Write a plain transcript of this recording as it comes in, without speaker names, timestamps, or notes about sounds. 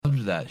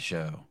loved that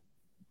show.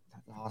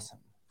 That's awesome.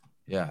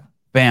 Yeah.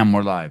 Bam,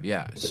 we're live.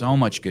 Yeah. So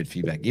much good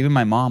feedback. Even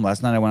my mom,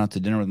 last night I went out to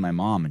dinner with my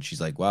mom and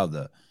she's like, wow,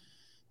 the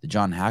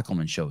John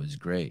Hackelman show is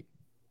great.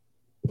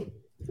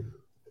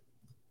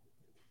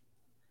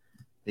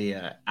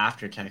 The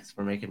after texts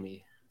were making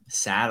me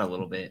sad a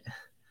little bit.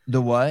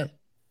 The what?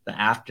 The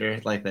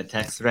after, like the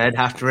text thread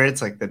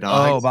afterwards, like the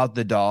dogs. Oh, about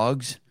the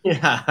dogs?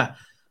 Yeah.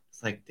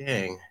 It's like,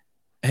 dang.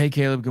 Hey,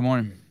 Caleb, good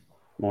morning.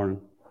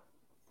 Morning.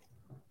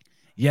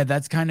 Yeah,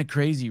 that's kind of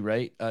crazy,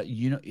 right?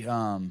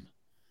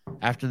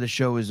 After the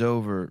show is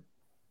over,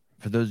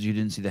 for those of you who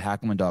didn't see the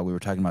Hackelman dog, we were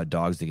talking about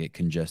dogs that get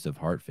congestive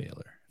heart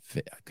failure.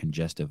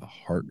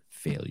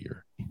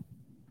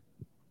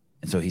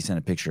 And so he sent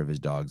a picture of his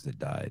dogs that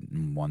died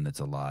and one that's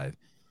alive.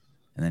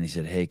 And then he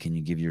said, hey, can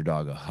you give your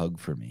dog a hug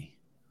for me?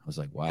 I was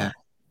like, wow.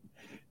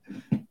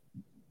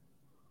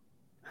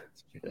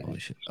 Holy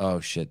shit. Oh,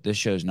 shit. This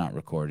show's not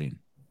recording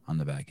on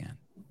the back end.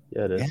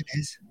 Yeah, it is. Yeah, it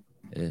is.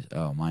 It is.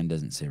 Oh, mine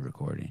doesn't say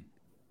recording.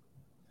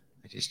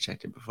 I just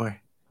checked it before.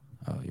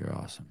 Oh, you're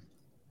awesome.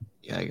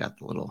 Yeah, I got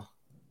the little.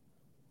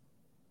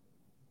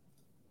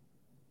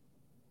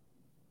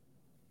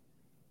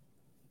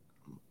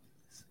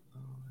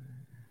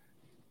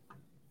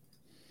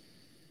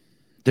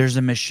 There's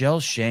a Michelle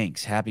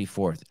Shanks. Happy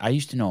 4th. I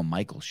used to know a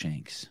Michael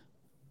Shanks.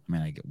 I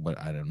mean,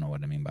 I don't know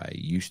what I mean by I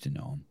used to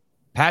know him.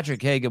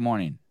 Patrick, hey, good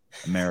morning.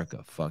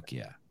 America, fuck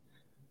yeah.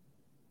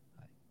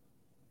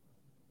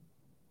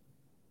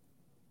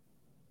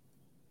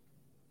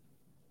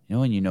 You know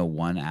when you know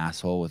one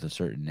asshole with a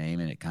certain name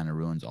and it kind of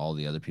ruins all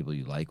the other people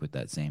you like with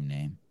that same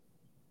name?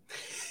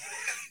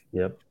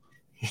 Yep.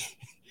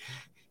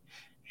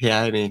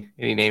 Yeah, any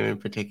name in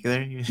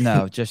particular?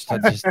 No, just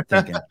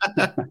thinking.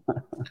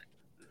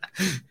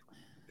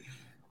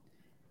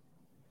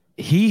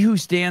 He who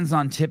stands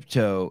on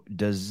tiptoe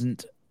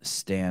doesn't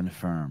stand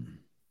firm.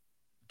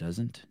 Does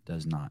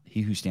not.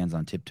 He who stands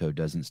on tiptoe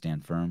doesn't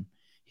stand firm.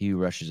 He who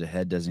rushes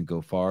ahead doesn't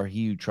go far.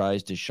 He who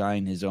tries to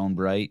shine his own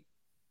bright.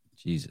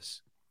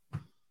 Jesus.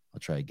 I'll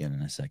try again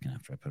in a second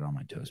after I put on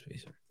my toe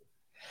spacer.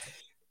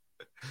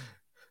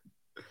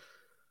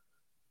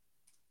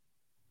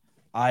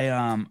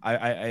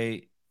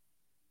 I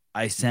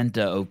sent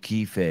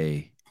O'Keefe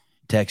a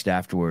text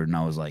afterward and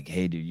I was like,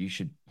 hey dude, you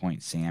should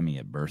point Sammy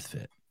at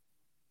BirthFit.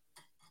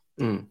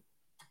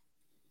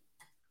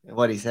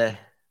 What'd he say?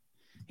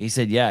 He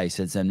said, yeah. He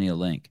said, send me a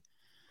link.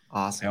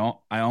 Awesome.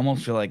 I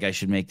almost feel like I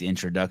should make the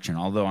introduction,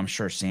 although I'm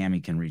sure Sammy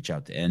can reach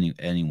out to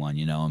anyone,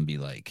 and be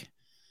like,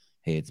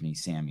 hey, it's me,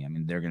 Sammy. I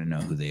mean, they're going to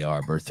know who they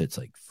are. BirthFit's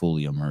like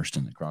fully immersed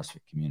in the CrossFit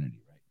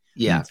community, right?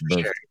 Yeah,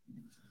 for sure.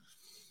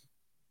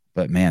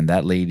 But man,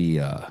 that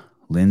lady,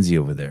 Lindsay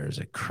over there is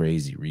a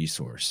crazy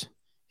resource.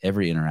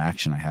 Every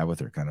interaction I have with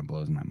her kind of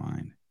blows my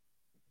mind.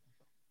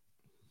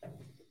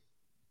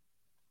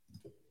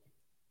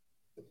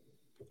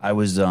 I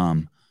was,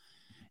 do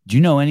you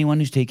know anyone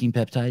who's taking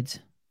peptides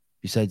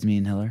besides me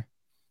and Hiller?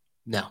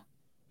 No.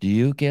 Do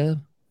you,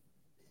 Caleb?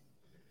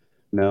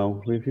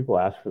 No, we have people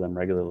ask for them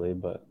regularly,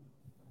 but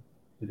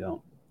we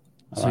don't.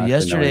 So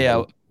yesterday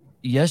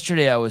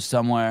I was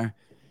somewhere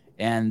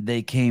and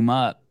they came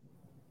up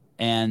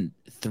and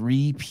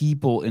 3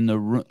 people in the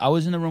room. I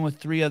was in the room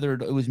with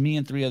it was me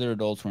and 3 other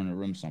adults were in a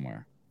room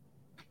somewhere.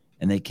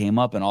 And they came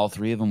up and all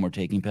 3 of them were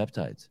taking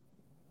peptides.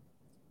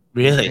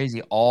 Really?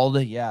 Crazy.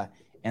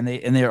 And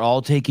they're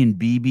all taking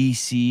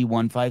BBC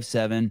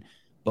 157,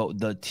 but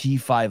the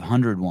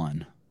T500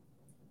 one.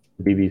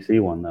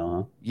 BBC one though,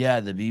 huh?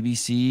 Yeah, the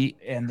BBC,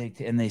 and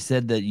they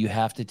said that you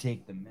have to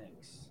take the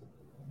mix.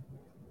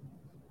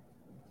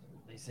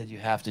 They said you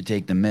have to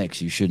take the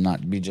mix. You should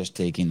not be just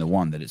taking the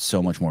one. That it's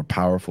so much more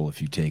powerful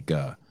if you take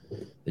the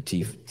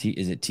T.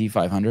 Is it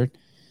T500?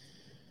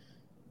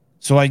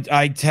 So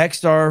I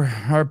text our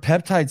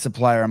peptide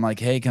supplier. I'm like,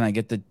 hey, can I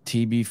get the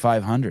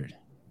TB500?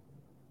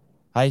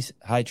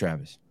 Hi,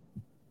 Travis.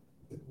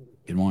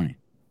 Good morning.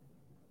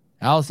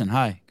 Allison,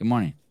 hi. Good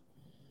morning.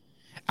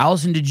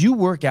 Allison, did you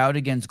work out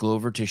against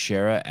Glover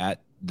Teixeira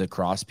at the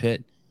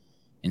CrossFit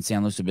in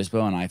San Luis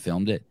Obispo and I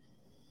filmed it?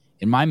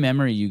 In my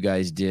memory, you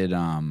guys did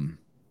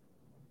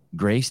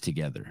Grace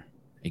together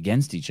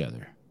against each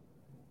other.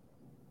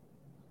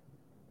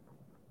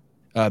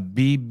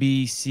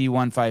 BBC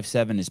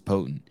 157 is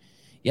potent.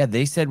 Yeah,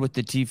 they said with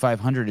the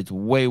T500, it's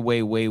way,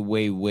 way, way,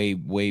 way, way,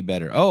 way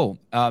better. Oh,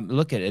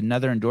 look at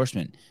another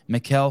endorsement.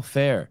 Mikkel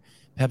Fair.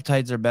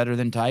 Peptides are better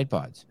than Tide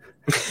Pods.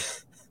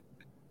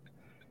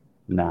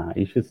 Nah,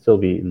 you should still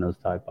be eating those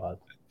Tide Pods.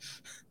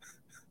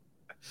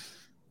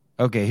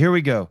 Okay, here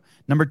we go.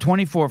 Number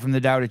 24 from the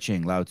Tao Te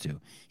Ching, Lao Tzu.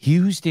 He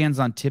who stands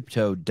on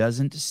tiptoe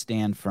doesn't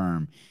stand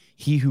firm.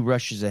 He who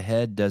rushes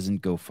ahead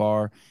doesn't go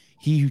far.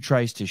 He who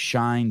tries to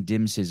shine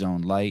dims his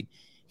own light.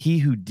 He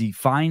who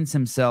defines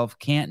himself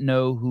can't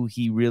know who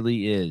he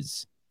really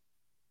is.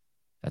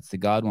 That's the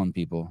God one,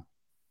 people.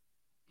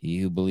 He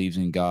who believes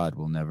in God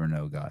will never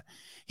know God.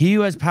 He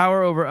who has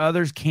power over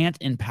others can't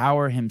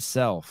empower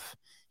himself.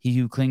 He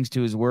who clings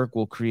to his work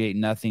will create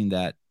nothing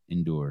that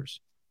endures.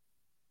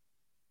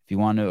 If you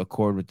want to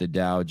accord with the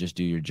Tao, just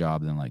do your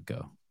job, then let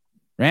go.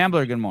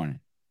 Rambler, good morning.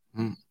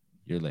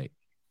 You're late.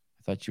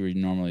 I thought you were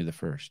normally the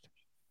first.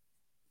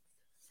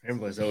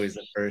 Rainbow's always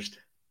the first.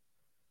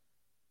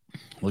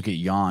 Look at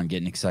Jan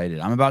getting excited.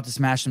 I'm about to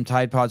smash some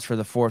Tide Pods for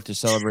the 4th to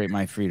celebrate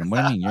my freedom.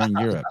 What do you mean? You're in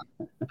Europe.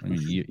 What do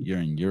you mean? You're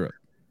in Europe.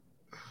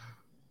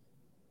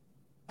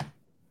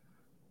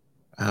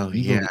 Oh,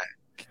 yeah.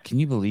 Can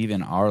you believe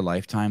in our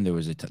lifetime there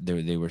was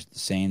they were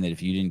saying that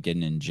if you didn't get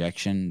an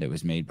injection that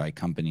was made by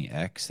company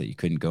X that you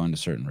couldn't go into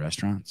certain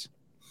restaurants?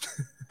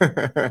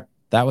 That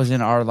was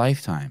in our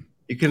lifetime.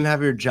 You couldn't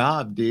have your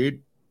job,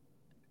 dude.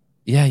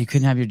 Yeah, you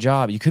couldn't have your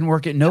job. You couldn't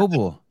work at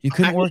Noble. You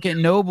couldn't work at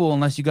Noble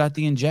unless you got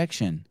the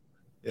injection.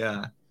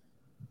 Yeah.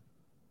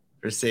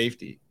 For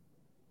safety.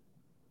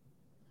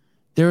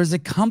 There is a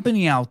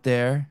company out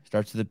there,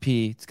 starts with a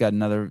P. It's got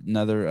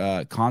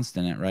another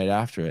consonant right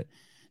after it,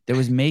 that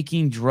was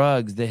making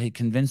drugs that had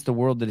convinced the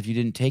world that if you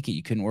didn't take it,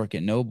 you couldn't work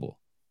at Noble.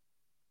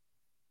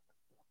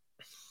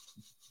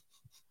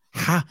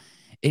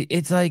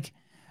 It's like,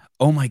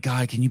 oh my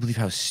God, can you believe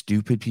how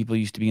stupid people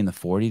used to be in the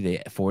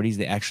 40s?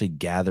 They actually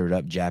gathered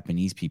up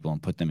Japanese people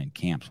and put them in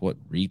camps. What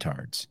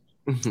retards.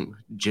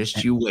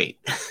 Just you wait.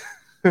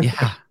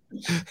 Yeah.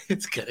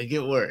 It's going to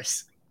get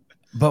worse.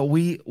 But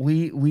we're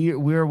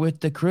with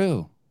the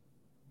crew.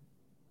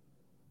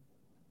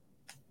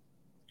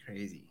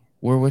 Crazy.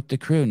 We're with the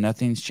crew.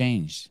 Nothing's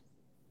changed.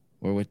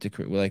 We're with the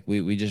crew.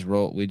 We just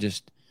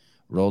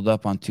rolled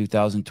up on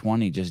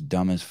 2020 just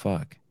dumb as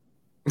fuck.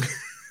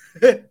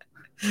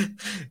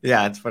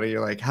 Yeah, it's funny.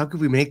 You're like, how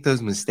could we make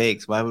those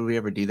mistakes? Why would we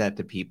ever do that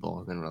to people?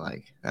 And then we're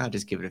like,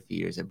 just give it a few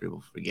years. Everybody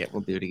will forget.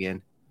 We'll do it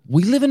again.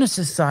 We live in a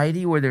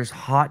society where there's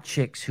hot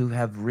chicks who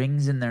have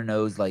rings in their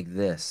nose like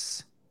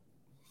this.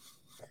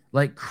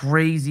 Like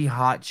crazy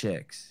hot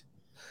chicks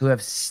who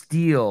have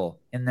steel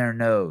in their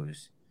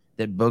nose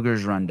that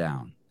boogers run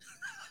down.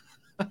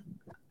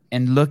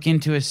 And look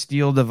into a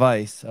steel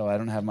device. Oh, I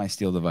don't have my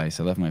steel device.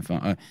 I left my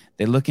phone.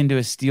 They look into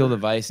a steel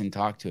device and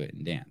talk to it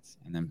and dance.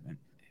 And then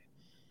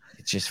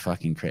it's just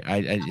fucking crazy.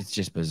 It's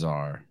just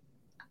bizarre.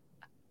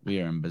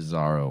 We are in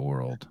bizarro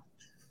world.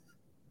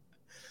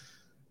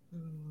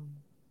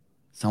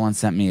 Someone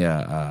sent me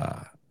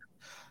a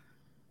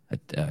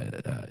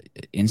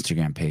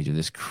Instagram page of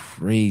this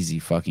crazy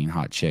fucking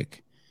hot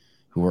chick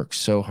who works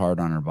so hard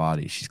on her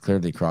body. She's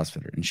clearly a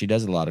CrossFitter, and she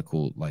does a lot of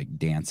cool like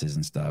dances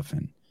and stuff.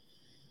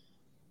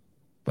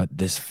 But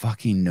this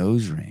fucking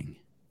nose ring,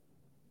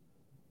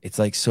 it's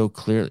like so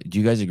clear. Do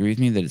you guys agree with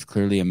me that it's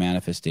clearly a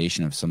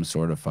manifestation of some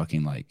sort of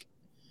fucking like?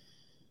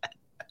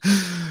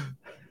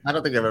 I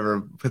don't think I've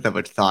ever put that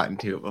much thought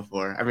into it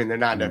before. I mean, they're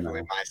not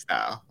definitely my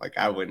style. Like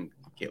I wouldn't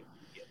get one.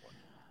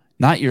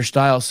 Not your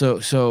style.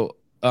 So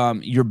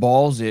your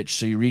balls itch,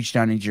 so you reach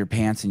down into your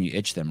pants and you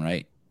itch them,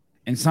 right?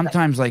 And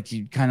sometimes like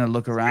you kind of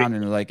look around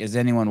and like, is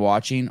anyone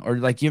watching? Or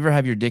like you ever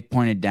have your dick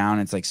pointed down,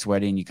 it's like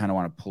sweaty and you kind of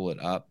want to pull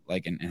it up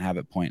like and have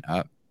it point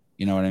up.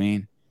 You know what I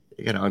mean?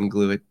 You gotta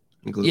unglue it.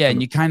 Yeah,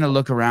 and you kind of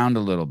look around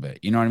a little bit.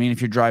 You know what I mean? If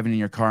you're driving in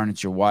your car and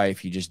it's your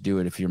wife, you just do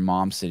it. If your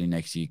mom's sitting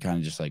next to you, kind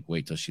of just like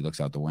wait till she looks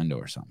out the window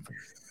or something.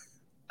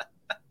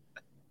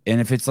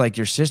 And if it's like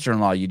your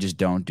sister-in-law, you just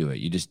don't do it.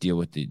 You just deal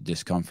with the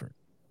discomfort.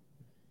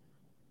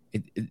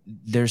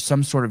 There's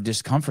some sort of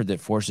discomfort that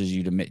forces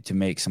you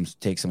to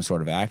take some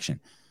sort of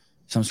action,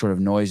 some sort of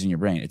noise in your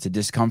brain. It's a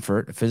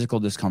discomfort, a physical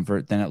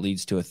discomfort. Then it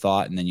leads to a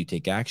thought, and then you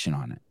take action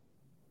on it.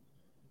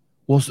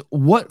 Well,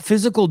 what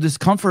physical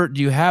discomfort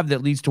do you have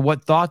that leads to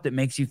what thought that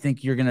makes you think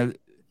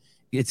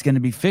it's gonna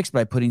be fixed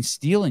by putting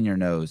steel in your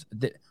nose?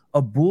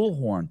 A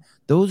bullhorn.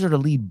 Those are to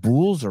lead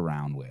bulls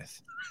around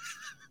with.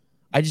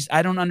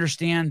 I don't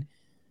understand.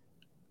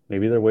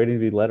 Maybe they're waiting to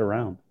be led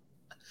around.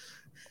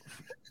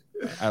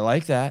 I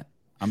like that.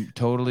 I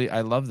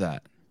love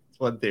that. That's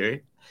one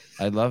theory.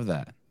 I love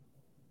that.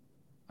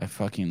 I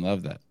fucking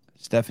love that.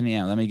 Stephanie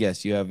Ann, let me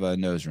guess. You have a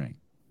nose ring.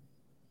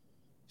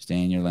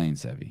 Stay in your lane,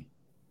 Sevy.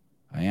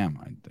 I am.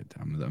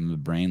 I'm the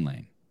brain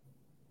lane.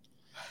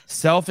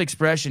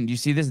 Self-expression. Do you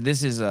see this?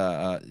 This is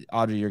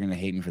Audrey, you're going to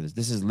hate me for this.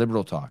 This is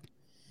liberal talk.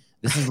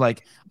 This is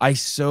like, I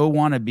so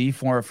want to be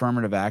for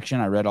affirmative action.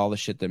 I read all the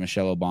shit that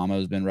Michelle Obama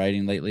has been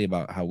writing lately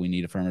about how we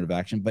need affirmative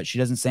action, but she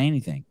doesn't say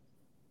anything.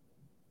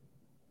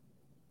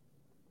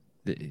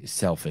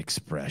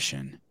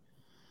 Self-expression.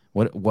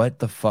 What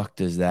the fuck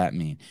does that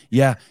mean?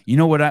 Yeah, you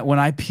know what? When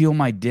I peel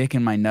my dick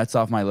and my nuts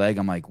off my leg,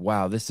 I'm like,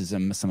 wow, this is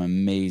some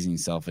amazing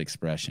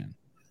self-expression.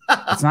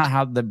 It's not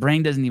how the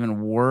brain doesn't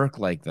even work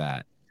like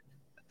that.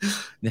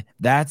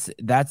 That's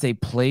a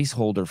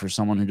placeholder for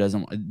someone who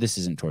doesn't. This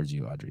isn't towards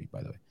you, Audrey,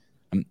 by the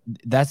way.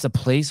 That's a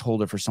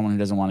placeholder for someone who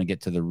doesn't want to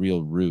get to the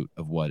real root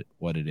of what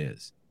it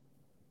is.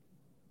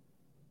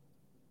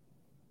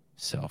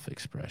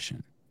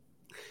 Self-expression.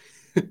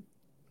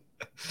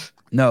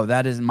 No,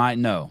 that is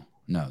no,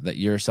 that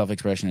your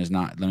self-expression is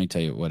not. Let me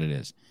tell you what it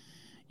is.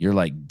 You're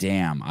like,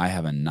 damn, I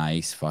have a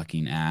nice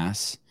fucking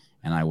ass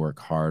and I work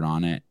hard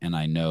on it. And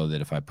I know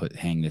that if I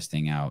hang this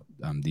thing out,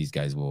 these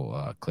guys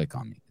will click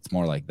on me. It's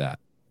more like that.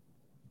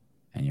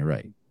 And you're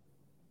right.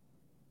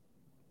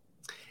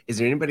 Is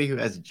there anybody who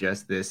has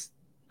just this,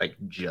 like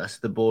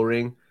just the bull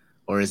ring,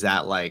 or is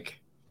that like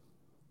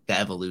the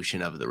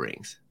evolution of the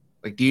rings?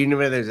 Like, do you know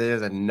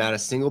there's not a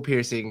single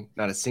piercing,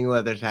 not a single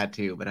other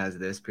tattoo, but has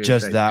this piercing?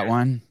 Just that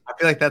one? I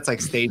feel like that's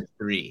like stage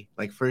 3.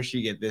 Like, first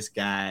you get this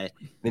guy,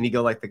 then you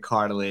go like the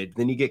cartilage,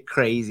 then you get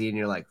crazy, and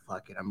you're like,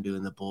 fuck it, I'm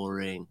doing the bull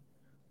ring.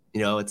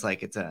 You know, it's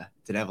like it's an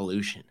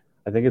evolution.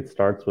 I think it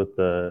starts with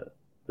the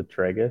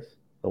tragus,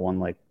 the one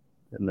like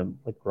in the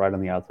like right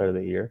on the outside of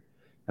the ear,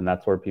 and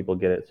that's where people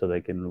get it so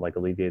they can like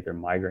alleviate their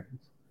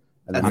migraines.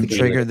 And I'm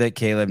triggered that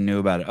Caleb knew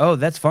about it. Oh,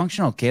 that's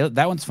functional, Caleb.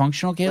 That one's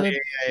functional, Caleb.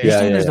 You're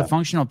saying there's a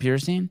functional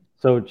piercing?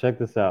 So check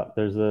this out.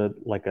 There's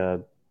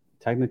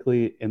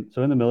technically in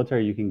the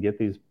military you can get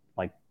these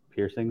like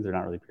piercings. They're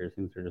not really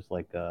piercings. They're just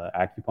like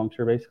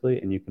acupuncture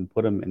basically, and you can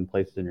put them in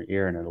places in your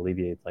ear, and it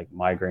alleviates like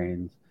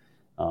migraines,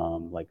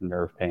 like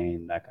nerve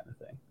pain, that kind of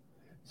thing.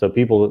 So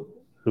people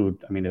who,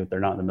 I mean, if they're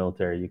not in the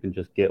military, you can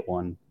just get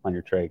one on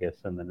your tragus,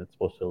 and then it's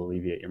supposed to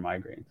alleviate your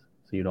migraines,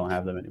 so you don't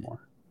have them anymore.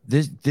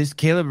 This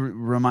Caleb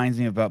reminds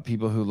me about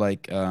people who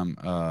like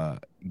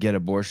get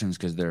abortions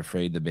because they're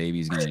afraid the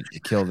baby's gonna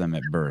kill them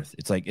at birth.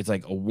 It's like a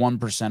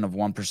 1% of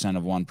 1%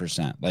 of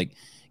 1%. Like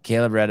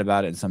Caleb read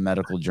about it in some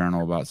medical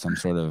journal about some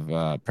sort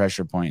of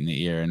pressure point in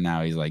the ear, and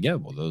now he's like, yeah,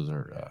 well, those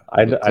are.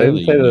 I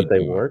didn't say that they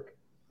work,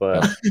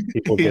 but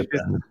people get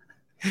that.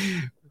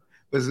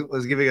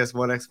 Was giving us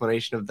one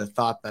explanation of the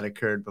thought that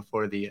occurred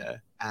before the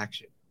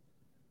action.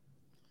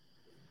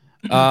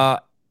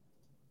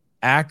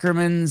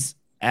 Ackerman's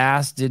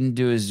ass didn't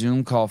do a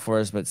Zoom call for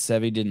us, but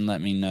Sevi didn't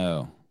let me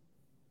know.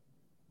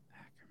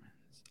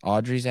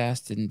 Audrey's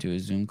ass didn't do a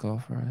Zoom call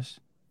for us.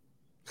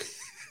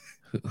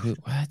 Who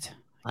what?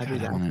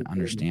 God, I want to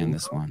understand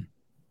this one.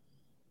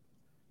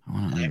 I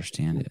want to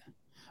understand it.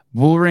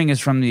 Bull ring is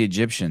from the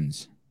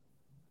Egyptians.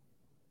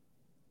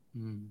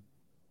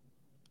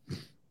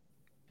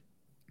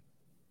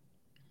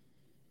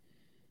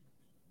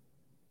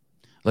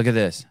 Look at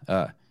this.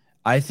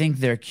 I think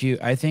they're cute.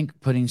 I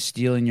think putting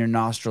steel in your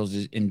nostrils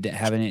and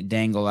having it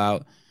dangle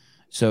out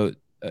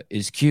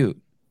is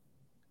cute.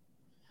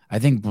 I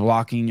think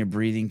blocking your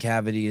breathing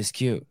cavity is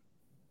cute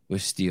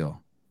with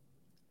steel.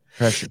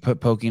 Pressure,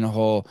 poking a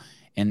hole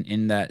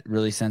in that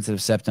really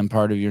sensitive septum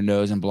part of your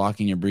nose and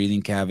blocking your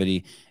breathing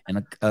cavity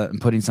and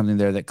putting something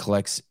there that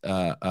collects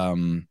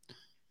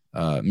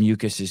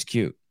mucus is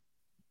cute.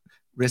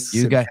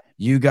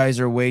 You guys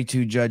are way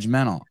too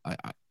judgmental.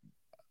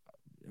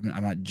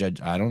 I'm not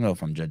judge. I don't know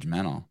if I'm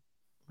judgmental.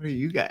 What are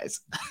you guys?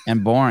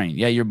 And boring.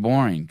 Yeah, you're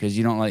boring because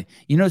you don't like.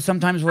 You know,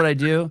 sometimes what I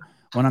do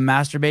when I'm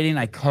masturbating,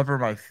 I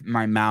cover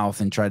my mouth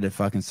and try to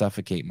fucking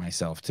suffocate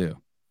myself too,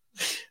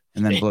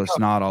 and then blow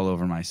snot all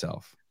over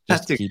myself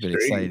just to keep it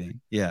exciting.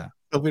 Yeah.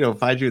 Hope we don't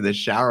find you in the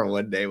shower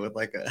one day with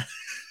like a.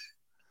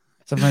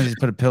 Sometimes I just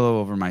put a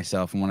pillow over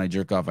myself, and when I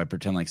jerk off, I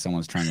pretend like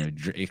someone's trying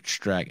to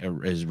extract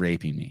is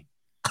raping me,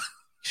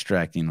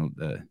 extracting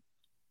the.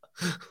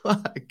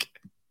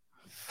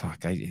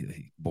 Fuck,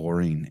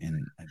 boring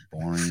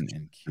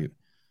and cute.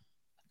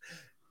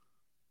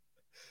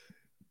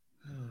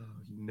 Oh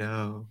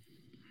no.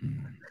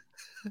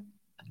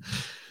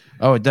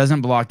 Oh, it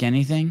doesn't block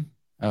anything?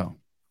 Oh.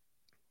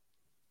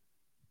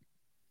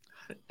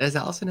 Does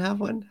Allison have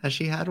one? Has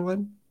she had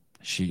one?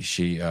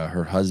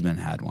 Her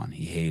husband had one.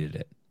 He hated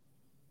it.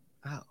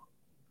 Oh.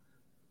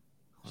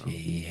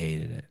 He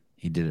hated it.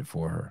 He did it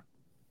for her.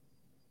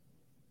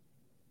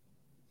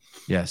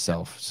 Yeah,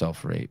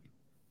 self rape.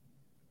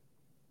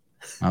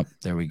 Oh,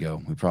 there we go.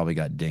 We probably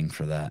got dinged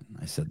for that.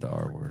 I said the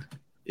R word.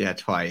 Yeah,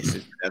 twice.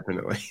 It's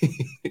definitely.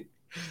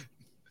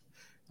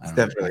 It's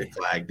definitely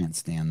flagged. I can't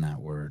stand that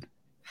word.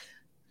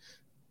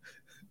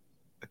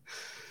 What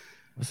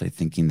was I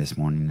thinking this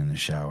morning in the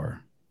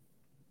shower?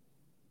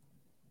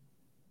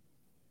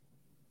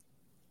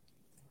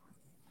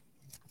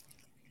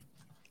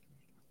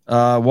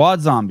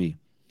 Wad Zombie.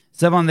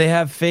 Sebon, they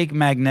have fake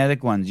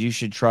magnetic ones. You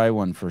should try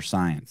one for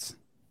science.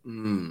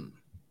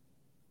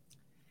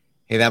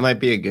 Hey, that might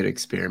be a good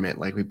experiment.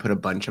 Like we put a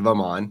bunch of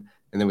them on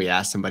and then we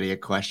ask somebody a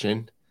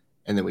question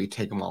and then we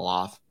take them all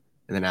off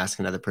and then ask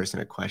another person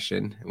a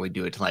question and we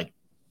do it to like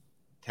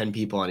 10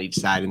 people on each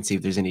side and see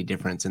if there's any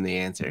difference in the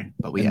answer.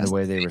 But we ask the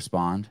way they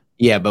respond.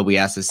 Yeah, but we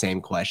ask the same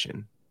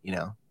question, you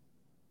know.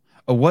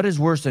 What is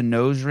worse, a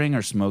nose ring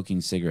or smoking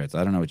cigarettes?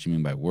 I don't know what you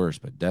mean by worse,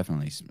 but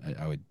definitely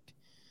I would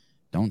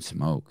don't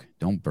smoke.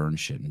 Don't burn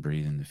shit and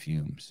breathe in the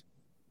fumes.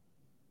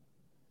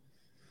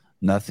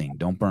 Nothing.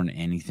 Don't burn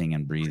anything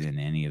and breathe in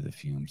any of the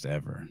fumes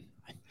ever.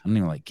 I don't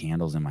even like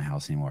candles in my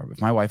house anymore.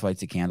 If my wife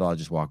lights a candle, I'll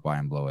just walk by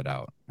and blow it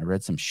out. I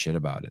read some shit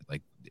about it.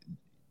 Like,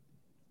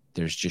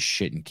 there's just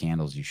shit in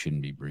candles you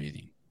shouldn't be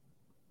breathing.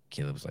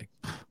 Caleb was like,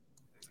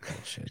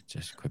 bullshit.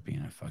 Just quit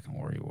being a fucking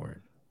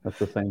worrywart. That's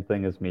the same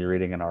thing as me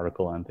reading an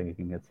article and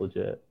thinking it's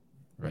legit.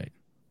 Right.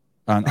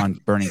 On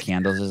burning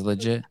candles is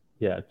legit?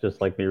 Yeah,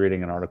 just like me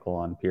reading an article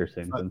on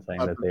piercings and saying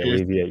that they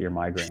alleviate your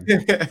migraine.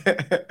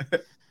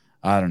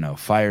 I don't know.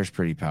 Fire's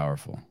pretty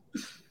powerful.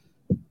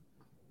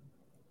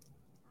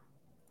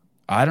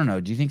 I don't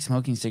know. Do you think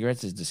smoking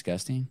cigarettes is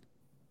disgusting?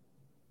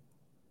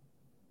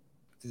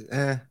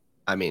 I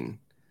mean,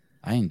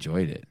 I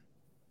enjoyed it.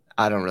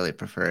 I don't really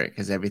prefer it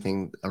because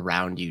everything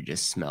around you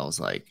just smells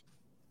like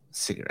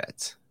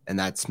cigarettes. and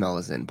that smell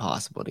is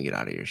impossible to get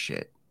out of your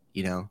shit.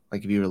 You know,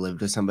 like if you ever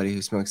lived with somebody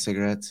who smokes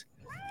cigarettes.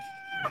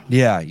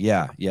 Yeah.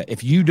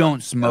 If you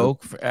don't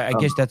smoke, I Um,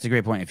 guess that's a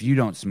great point. If you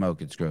don't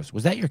smoke, it's gross.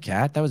 Was that your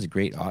cat? That was a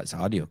great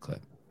audio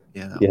clip.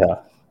 Yeah. Yeah,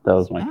 that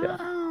was my cat.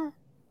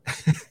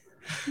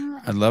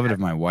 I'd love it if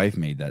my wife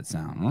made that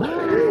sound.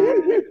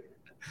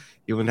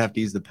 You wouldn't have to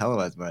use the pillow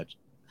as much.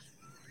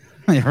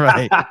 You're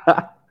right.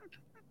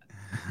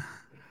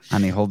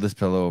 Honey, hold this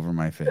pillow over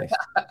my face.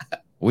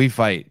 We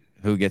fight.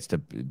 Who gets to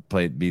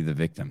be the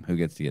victim? Who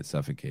gets to get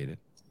suffocated?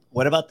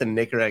 What about the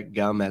Nicorette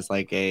gum as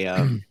like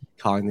a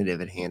cognitive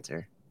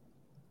enhancer?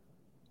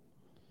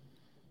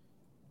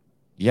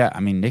 Yeah, I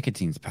mean,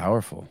 nicotine's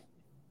powerful.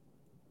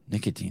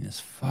 Nicotine is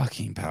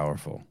fucking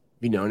powerful.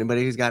 You know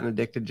anybody who's gotten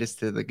addicted just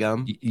to the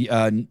gum?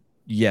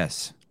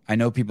 Yes, I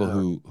know people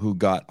who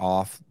got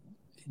off.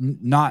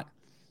 Not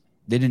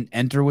they didn't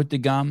enter with the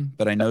gum,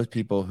 but I know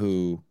people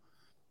who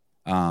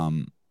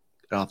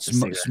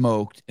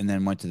smoked and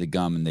then went to the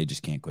gum and they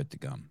just can't quit the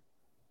gum.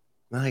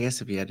 Well, I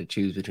guess if you had to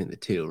choose between the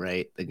two,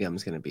 right, the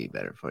gum's going to be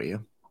better for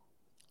you.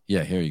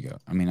 Yeah, here you go.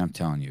 I mean, I'm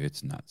telling you,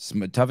 it's nuts.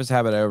 Toughest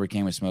habit I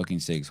overcame was smoking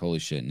cigs. Holy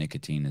shit,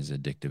 nicotine is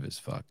addictive as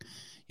fuck.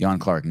 Jan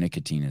Clark,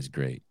 nicotine is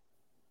great.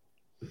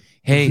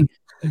 Hey,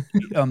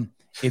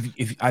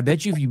 if I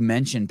bet you if you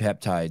mention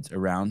peptides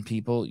around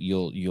people,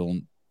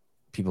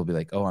 people will be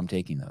like, oh, I'm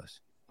taking those.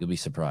 You'll be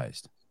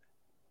surprised.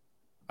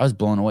 I was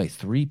blown away.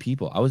 3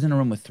 people. I was in a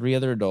room with 3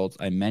 other adults.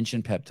 I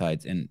mentioned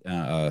peptides, and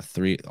all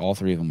three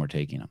of them were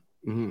taking them.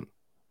 Mm-hmm.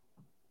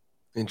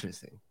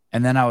 Interesting.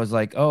 And then I was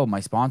like, oh,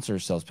 my sponsor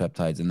sells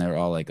peptides. And they were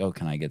all like, oh,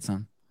 can I get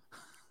some?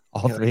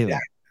 All 3 of them.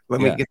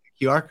 Let me get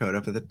the QR code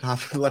up at the top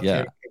of the left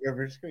hand of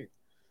your screen.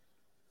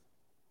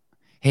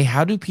 Hey,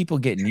 how do people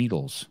get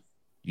needles?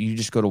 You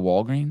just go to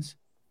Walgreens?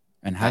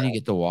 And how do you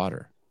get the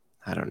water?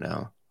 I don't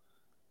know.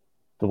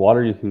 The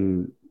water you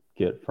can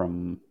get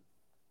from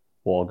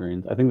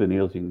Walgreens. I think the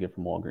needles you can get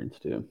from Walgreens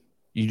too.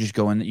 You just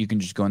go in. You can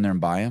just go in there and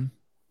buy them?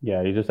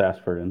 Yeah, you just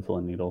ask for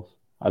insulin needles.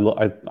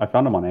 I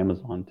found them on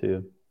Amazon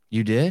too.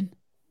 You did?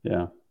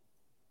 Yeah.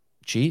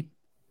 Cheap?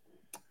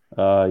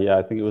 Yeah,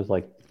 I think it was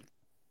like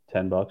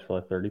 $10 for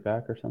like 30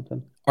 pack or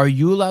something. Are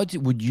you allowed to?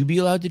 Would you be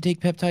allowed to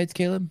take peptides,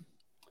 Caleb?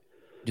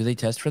 Do they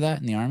test for that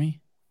in the Army?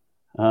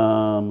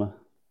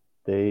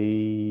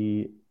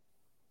 They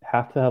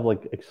have to have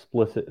like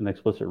an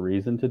explicit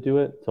reason to do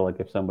it. So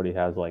like if somebody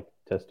has like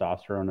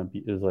testosterone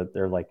abuse, like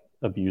they're like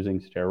abusing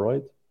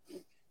steroids.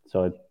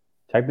 So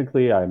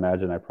technically, I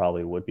imagine I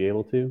probably would be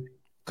able to.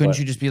 Couldn't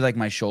you just be like,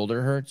 my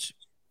shoulder hurts,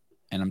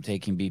 and I'm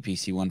taking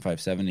BPC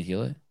 157 to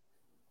heal it?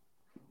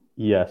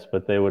 Yes,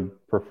 but they would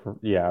prefer.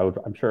 Yeah,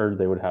 I'm sure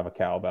they would have a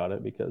cow about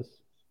it because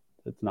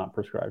it's not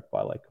prescribed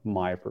by like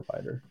my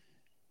provider.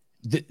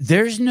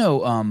 There's no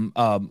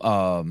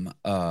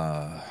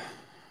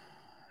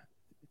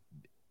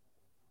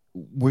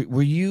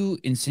were you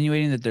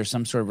insinuating that there's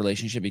some sort of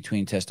relationship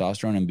between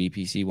testosterone and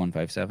BPC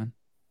 157?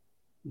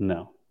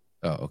 No.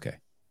 Oh, okay.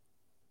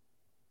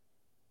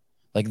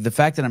 Like the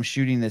fact that I'm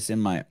shooting this in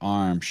my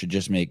arm should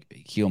just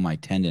heal my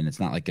tendon.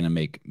 It's not like going to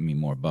make me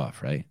more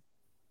buff, right?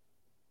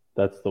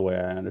 That's the way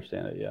I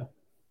understand it. Yeah.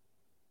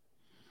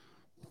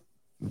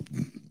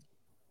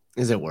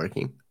 Is it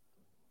working?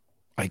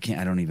 I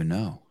don't even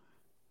know.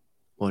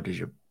 Well, does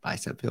your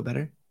bicep feel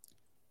better?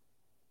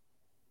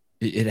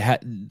 It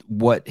had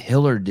what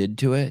Hiller did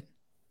to it.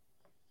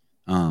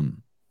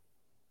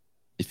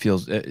 It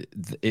feels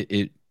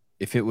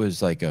if it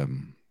was like if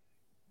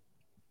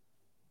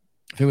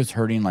it was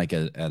hurting like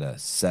at a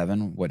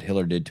 7, what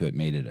Hiller did to it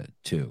made it a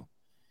 2.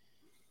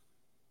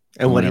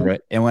 And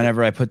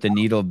whenever I put the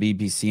needle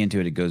BPC into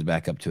it, it goes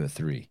back up to a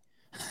 3.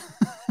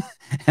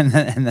 and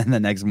then the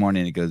next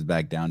morning it goes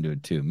back down to a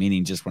 2.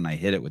 Meaning just when I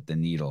hit it with the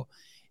needle,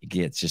 it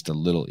gets just a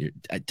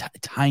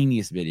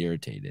tiniest bit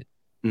irritated.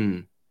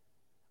 Mm.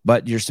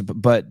 But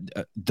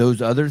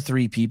those other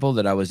 3 people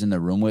that I was in the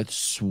room with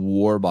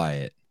swore by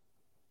it.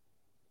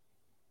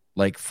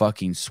 Like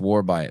fucking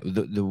swore by it.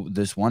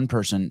 This one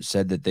person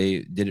said that they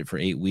did it for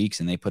 8 weeks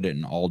and they put it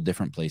in all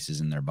different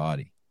places in their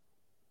body.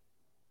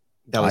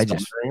 I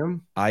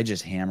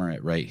just hammer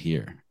it right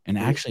here. And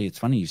actually, it's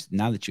funny.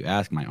 Now that you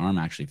ask, my arm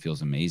actually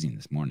feels amazing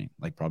this morning.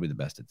 Like probably the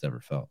best it's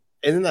ever felt.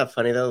 Isn't that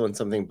funny though? When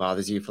something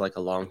bothers you for like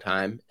a long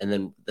time, and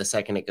then the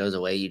second it goes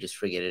away, you just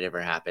forget it ever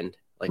happened.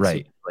 Like right.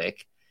 super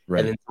quick.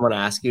 Right. And then someone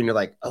asks you, and you're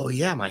like, "Oh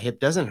yeah, my hip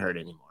doesn't hurt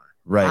anymore."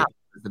 Right. Wow,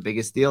 it's the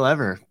biggest deal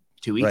ever.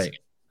 2 weeks ago.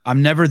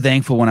 I'm never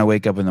thankful when I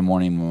wake up in the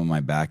morning when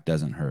my back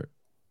doesn't hurt.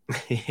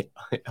 I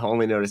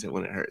only notice it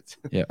when it hurts.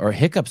 Yeah, or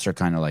hiccups are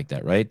kind of like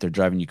that, right? They're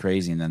driving you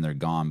crazy and then they're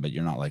gone, but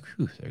you're not like,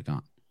 whew, they're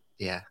gone.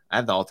 Yeah, I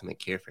have the ultimate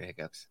cure for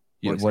hiccups.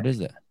 Yeah, what is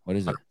it? What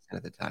is it?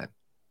 At the time.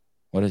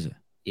 What is it?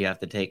 You have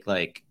to take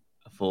like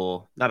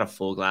not a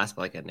full glass,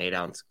 but like an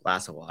 8-ounce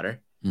glass of water.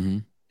 Mm-hmm.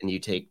 And you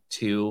take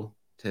 2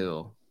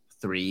 to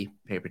 3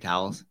 paper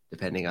towels,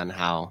 depending on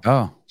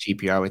how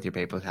cheap you are with your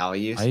paper towel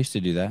use. I used to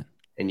do that.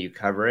 And you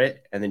cover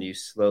it, and then you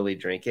slowly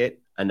drink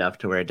it enough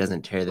to where it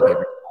doesn't tear the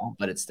paper towel,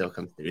 but it still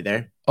comes through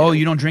there. Oh,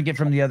 you don't drink it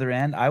from the other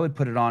end? I would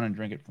put it on and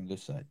drink it from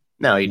this side.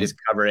 No, you just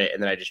cover it,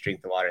 and then I just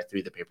drink the water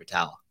through the paper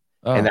towel.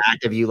 Oh. And the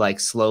act of you like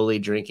slowly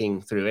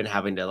drinking through it,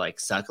 having to like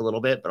suck a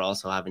little bit, but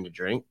also having to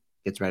drink,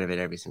 gets rid of it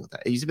every single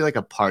time. It used to be like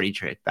a party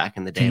trick back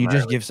in the day. Can you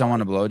just give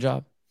someone a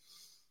blowjob?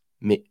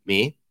 Me?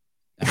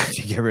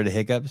 To get rid of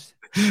hiccups?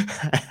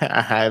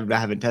 I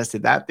haven't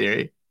tested that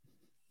theory.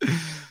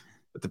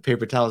 But the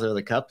paper towels over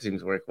the cup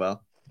seems to work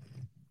well.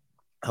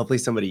 Hopefully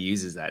somebody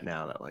uses that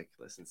now that like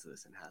listens to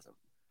this and has them.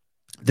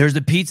 There's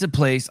a pizza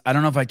place. I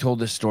don't know if I told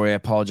this story. I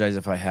apologize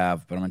if I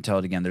have, but I'm gonna tell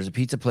it again. There's a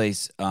pizza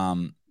place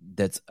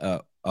that's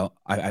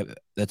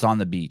that's on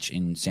the beach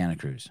in Santa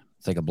Cruz.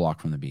 It's like a block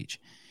from the beach.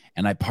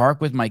 And I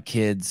park with my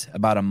kids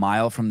about a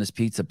mile from this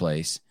pizza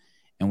place,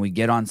 and we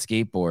get on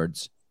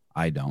skateboards.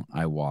 I don't.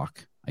 I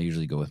walk. I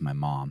usually go with my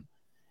mom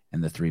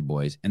and the three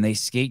boys, and they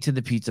skate to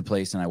the pizza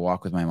place, and I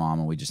walk with my mom,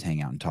 and we just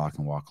hang out and talk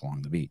and walk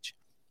along the beach.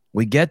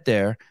 We get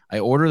there. I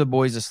order the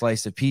boys a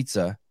slice of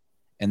pizza,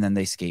 and then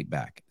they skate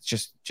back.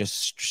 It's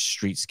just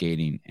street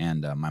skating,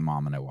 and my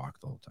mom and I walk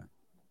the whole time.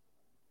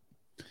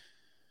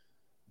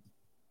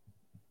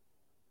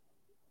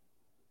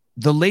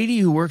 The lady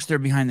who works there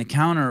behind the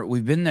counter,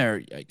 we've been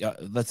there,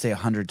 let's say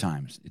 100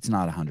 times. It's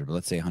not 100, but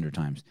let's say 100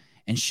 times.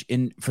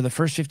 And for the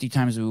first 50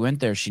 times we went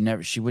there, she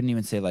wouldn't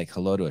even say like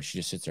hello to us. She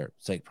just sits there.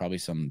 It's like probably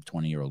some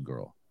 20-year-old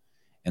girl.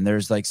 And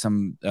there's like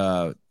some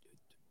old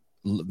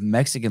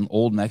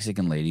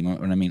Mexican lady.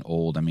 When I mean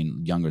old, I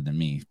mean younger than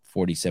me,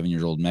 47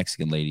 years old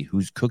Mexican lady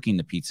who's cooking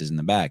the pizzas in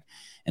the back.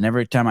 And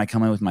every time I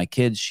come in with my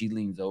kids, she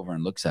leans over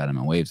and looks at him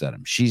and waves at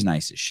him. She's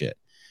nice as shit.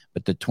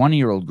 But the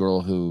 20-year-old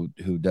girl who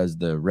does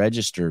the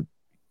register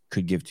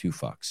could give two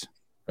fucks,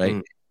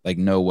 right? Like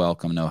no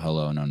welcome, no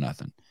hello, no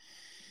nothing.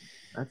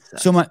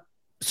 So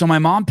my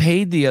mom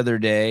paid the other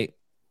day,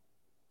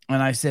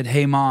 and I said,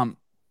 "Hey, Mom,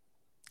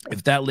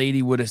 if that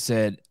lady would have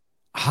said,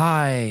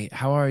 'Hi,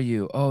 how are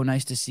you? Oh,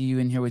 nice to see you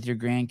in here with your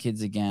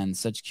grandkids again.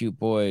 Such cute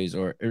boys,'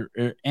 or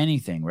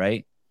anything,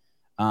 right?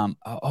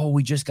 Oh,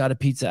 we just got a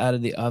pizza out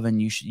of the oven.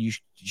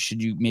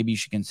 Maybe you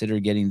should consider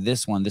getting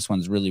this one. This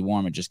one's really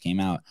warm. It just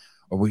came out.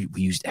 Or we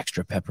used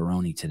extra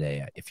pepperoni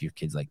today. If your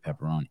kids like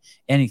pepperoni,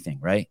 anything,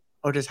 right?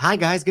 Or just, hi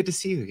guys, good to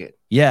see you again.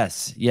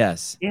 Yes.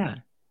 Yeah.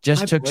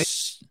 Just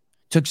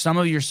took some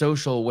of your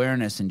social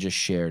awareness and just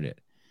shared it,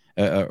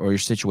 or your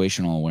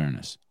situational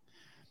awareness.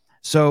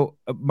 So,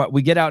 but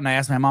we get out and I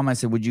asked my mom, I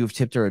said, would you have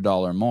tipped her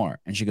 $1 more?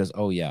 And she goes,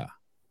 oh yeah.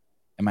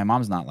 And my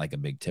mom's not like a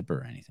big tipper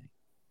or anything.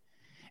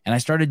 And I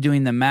started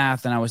doing the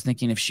math, and I was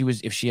thinking if she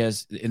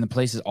has, in the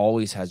places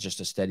always has just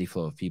a steady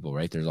flow of people,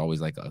 right? There's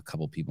always like a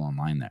couple people in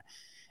line there.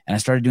 And I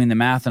started doing the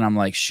math, and I'm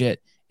like,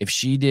 shit, if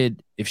she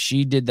did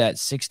that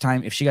 6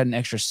 times, if she got an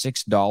extra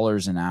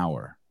 $6 an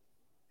hour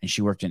and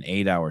she worked an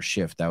 8-hour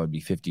shift, that would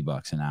be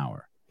 $50 an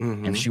hour.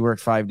 Mm-hmm. And if she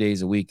worked 5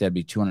 days a week, that'd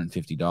be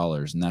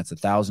 $250. And that's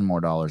 $1,000 more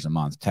a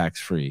month,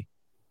 tax free.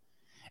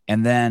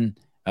 And then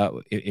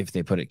if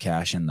they put it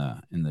cash in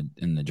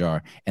the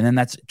jar, and then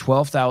that's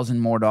 $12,000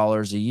 more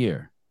a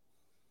year,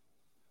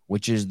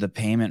 which is the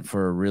payment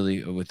for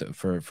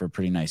a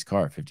pretty nice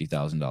car,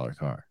 $50,000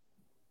 car.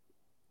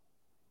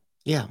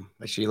 Yeah,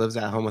 but she lives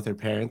at home with her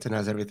parents and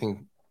has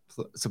everything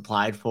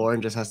supplied for,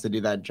 and just has to do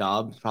that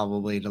job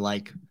probably to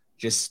like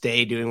just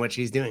stay doing what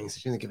she's doing. So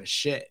she doesn't give a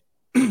shit.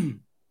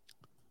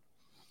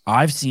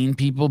 I've seen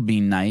people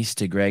be nice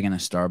to Greg in a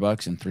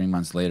Starbucks and 3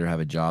 months later have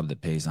a job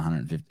that pays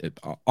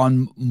 $150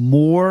 on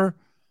more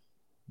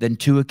than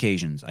 2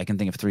 occasions. I can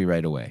think of 3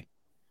 right away.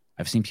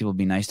 I've seen people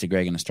be nice to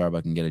Greg in a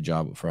Starbucks and get a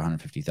job for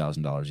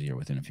 $150,000 a year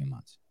within a few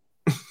months.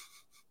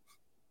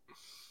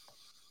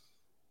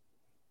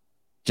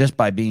 Just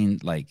by being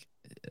like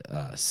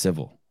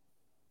civil.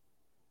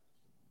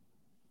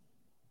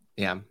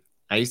 Yeah.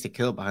 I used to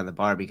kill it behind the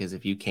bar because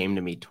if you came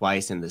to me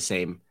twice in the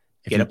same...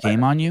 If it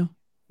came on you?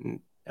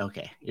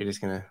 Okay. You're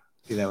just going to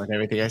do that with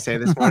everything I say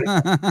this morning?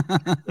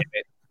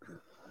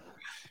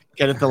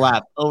 Get at the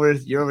lap.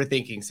 You're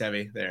overthinking,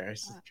 Sevi. There.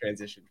 I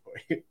transitioned for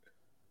you.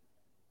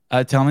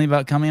 Tell me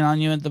about coming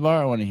on you at the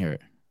bar. I want to hear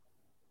it.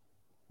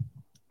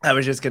 I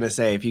was just going to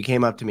say, if you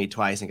came up to me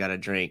twice and got a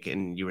drink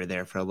and you were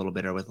there for a little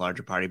bit or with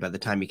larger party, by the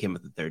time you came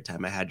up the third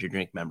time, I had your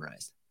drink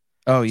memorized.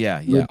 Oh, yeah.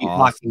 You would be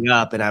walking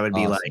up and I would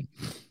be like,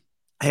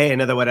 hey,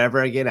 another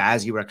whatever again,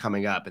 as you were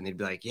coming up. And they'd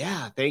be like,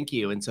 yeah, thank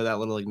you. And so that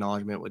little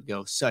acknowledgement would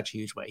go such a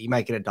huge way. You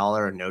might get $1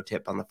 or no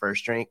tip on the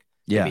first drink.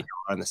 Yeah. Maybe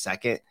 $1 on the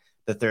second.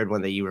 The third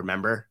one that you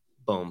remember,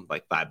 boom,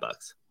 like $5.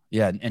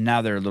 Yeah. And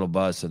now they're a little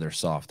buzzed, so they're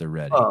soft. They're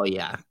ready. Oh,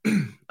 yeah.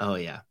 Oh,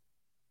 yeah.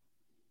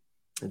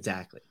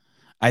 Exactly.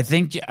 I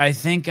think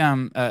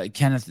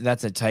Kenneth,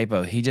 that's a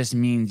typo. He just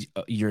means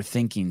you're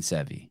thinking,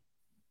 Sevi,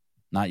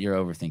 not you're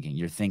overthinking.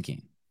 You're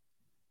thinking.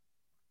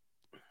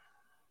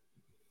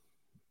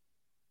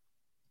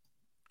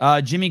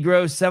 Jimmy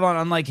Gross,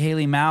 Sevon, unlike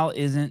Haley, Mal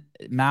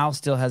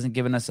still hasn't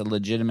given us a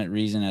legitimate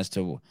reason as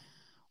to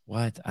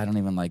what. I don't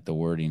even like the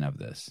wording of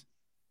this.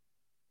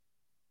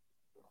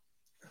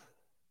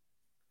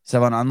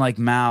 Sevon,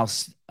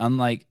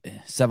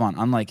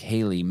 unlike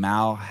Haley,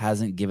 Mal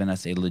hasn't given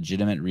us a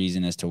legitimate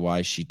reason as to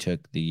why she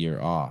took the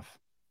year off.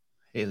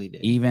 Haley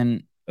did.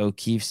 Even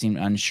O'Keefe seemed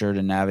unsure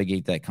to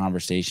navigate that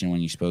conversation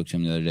when you spoke to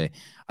him the other day.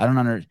 I don't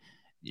under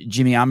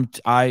Jimmy.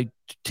 I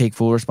take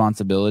full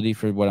responsibility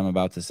for what I'm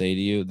about to say to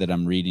you, that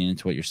I'm reading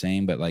into what you're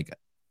saying, but like,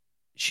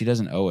 she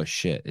doesn't owe us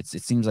shit. It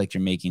seems like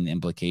you're making the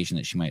implication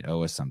that she might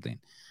owe us something.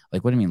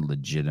 Like, what do you mean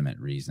legitimate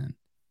reason?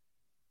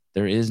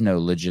 There is no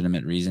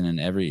legitimate reason, and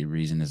every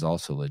reason is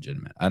also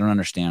legitimate. I don't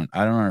understand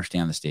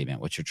the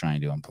statement, what you're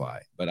trying to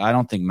imply. But I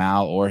don't think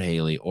Mal or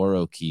Haley or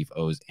O'Keefe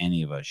owes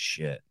any of us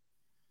shit.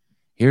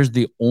 Here's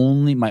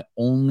my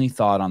only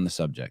thought on the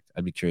subject.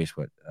 I'd be curious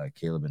what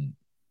Caleb and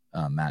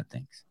Matt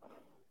thinks.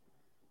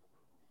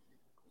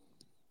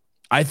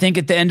 I think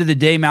at the end of the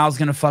day, Mal's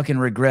going to fucking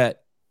regret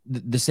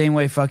the same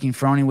way fucking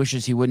Froning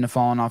wishes he wouldn't have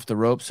fallen off the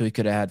rope so he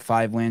could have had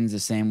 5 wins. The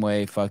same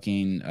way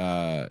fucking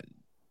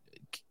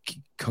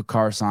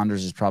Cara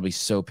Saunders is probably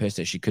so pissed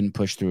that she couldn't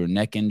push through a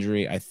neck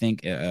injury. I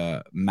think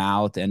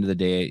Mal at the end of the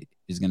day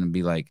is going to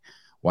be like,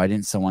 why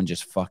didn't someone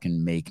just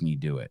fucking make me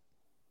do it?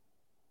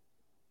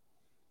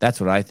 That's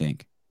what I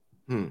think.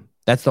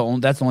 That's the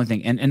only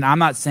thing. And I'm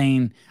not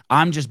saying,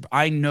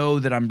 I know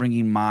that I'm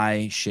bringing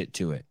my shit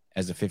to it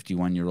as a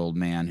 51-year-old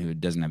man who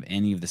doesn't have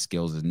any of the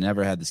skills, has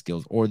never had the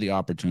skills or the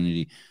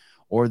opportunity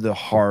or the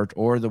heart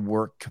or the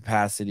work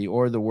capacity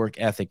or the work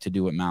ethic to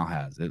do what Mal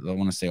has. I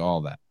want to say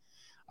all that.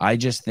 I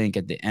just think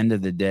at the end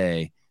of the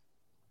day,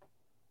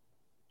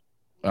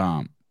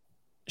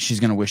 she's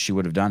going to wish she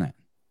would have done it.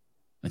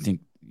 I think,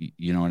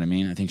 you know what I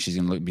mean? I think she's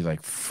going to be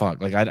like,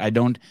 fuck. Like, I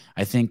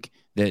think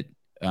that,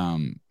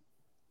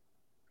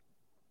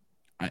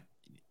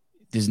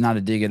 this is not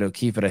a dig at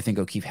O'Keefe, but I think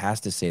O'Keefe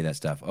has to say that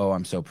stuff. Oh,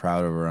 I'm so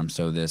proud of her. I'm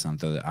so this. I'm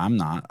so that. I'm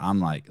not. I'm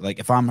like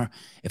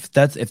if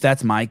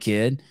that's my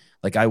kid,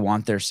 like I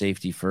want their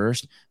safety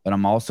first, but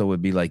I'm also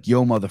would be like,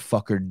 yo,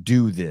 motherfucker,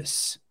 do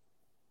this.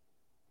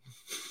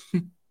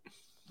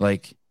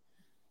 like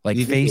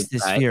face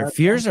this fear.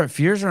 Fears are a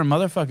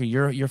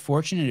motherfucker. You're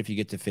fortunate if you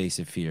get to face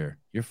a fear.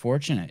 You're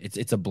fortunate.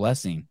 It's a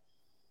blessing.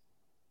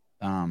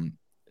 At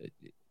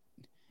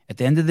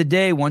the end of the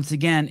day, once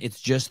again,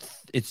 it's just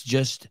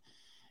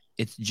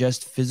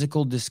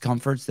physical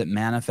discomforts that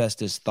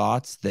manifest as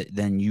thoughts that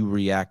then you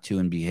react to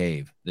and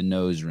behave. The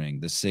nose ring,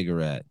 the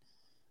cigarette,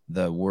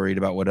 the worried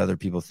about what other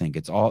people think.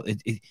 It's all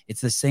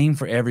it's the same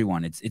for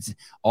everyone. It's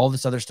all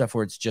this other stuff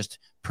where it's just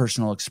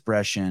personal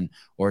expression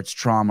or it's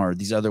trauma or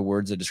these other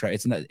words that describe.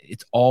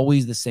 It's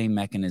always the same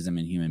mechanism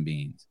in human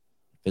beings: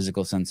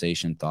 physical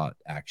sensation, thought,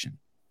 action,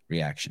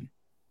 reaction.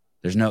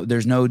 It's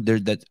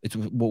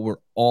what we're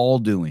all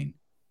doing.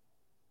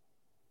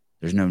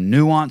 There's no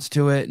nuance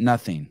to it.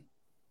 Nothing.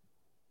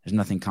 There's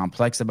nothing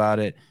complex about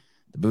it.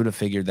 The Buddha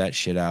figured that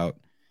shit out,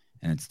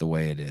 and it's the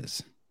way it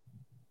is.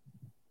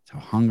 It's how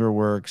hunger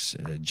works,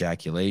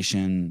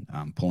 ejaculation,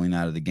 pulling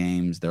out of the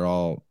games. They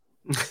all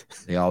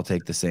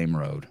take the same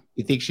road.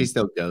 You think she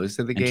still goes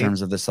to the game? In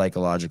terms of the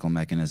psychological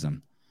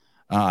mechanism?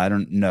 I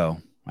don't know.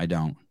 I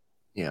don't.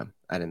 Yeah,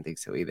 I didn't think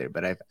so either.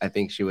 But I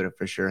think she would have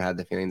for sure had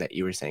the feeling that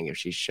you were saying if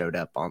she showed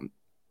up on,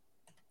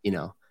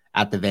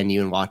 at the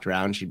venue and walked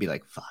around, she'd be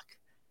like, fuck.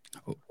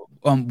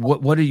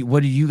 What do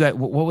you guys?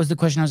 What was the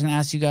question I was going to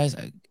ask you guys?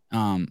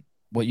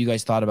 What you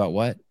guys thought about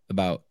what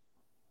about?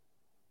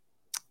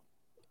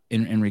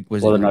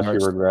 Was whether or not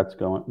she regrets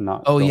going?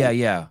 Not. Oh going.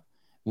 yeah.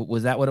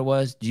 Was that what it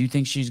was? Do you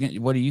think she's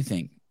going? What do you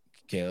think,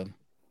 Caleb?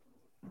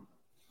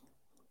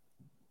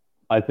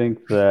 I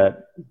think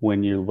that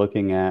when you're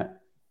looking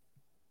at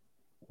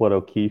what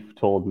O'Keefe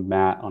told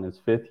Matt on his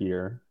 5th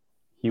year,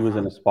 he was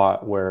in a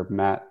spot where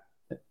Matt,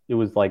 it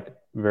was like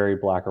very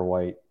black or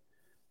white.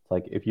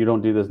 Like, if you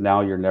don't do this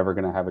now, you're never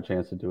going to have a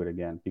chance to do it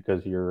again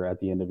because you're at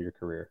the end of your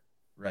career.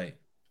 Right.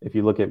 If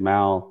you look at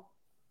Mal,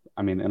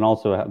 and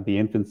also the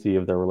infancy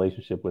of their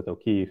relationship with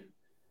O'Keefe,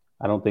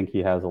 I don't think he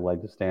has a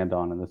leg to stand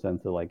on in the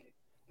sense of like,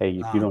 hey,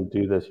 if you don't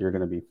do this, you're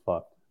going to be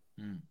fucked.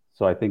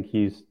 So I think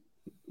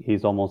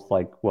he's almost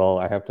like, well,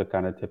 I have to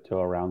kind of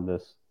tiptoe around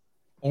this.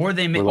 Or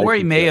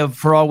he may have,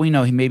 for all we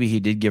know, maybe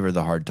he did give her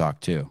the hard talk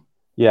too.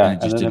 Yeah.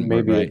 And it just didn't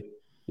work right.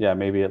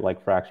 Maybe it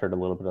like fractured a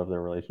little bit of their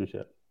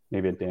relationship.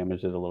 Maybe it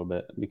damaged it a little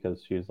bit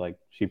because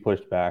she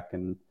pushed back.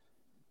 And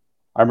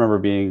I remember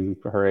being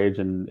her age,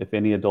 and if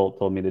any adult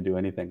told me to do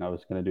anything, I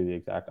was going to do the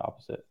exact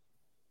opposite.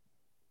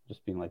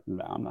 Just being like,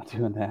 no, I'm not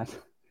doing that.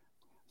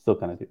 Still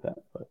kind of do that.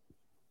 But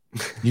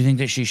do you think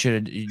that she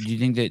should? Do you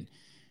think that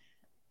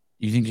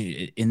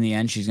in the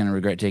end she's going to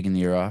regret taking the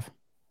year off?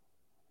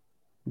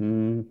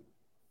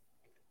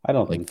 I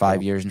don't think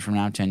 5 years from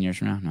now, 10 years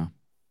from now. No.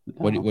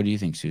 What do you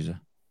think, Souza?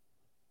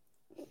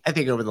 I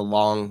think over the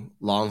long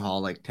haul,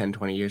 like 10,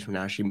 20 years from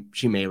now,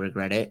 she may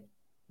regret it.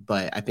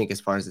 But I think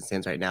as far as it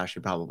stands right now, she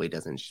probably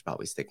doesn't. She's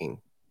probably sticking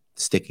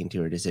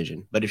to her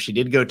decision. But if she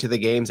did go to the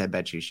games, I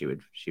bet you she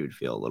would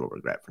feel a little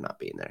regret for not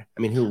being there.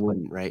 I mean, who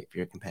wouldn't, right? If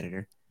you're a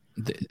competitor.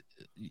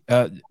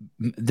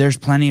 There's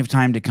plenty of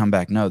time to come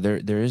back. No,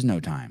 there is no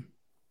time.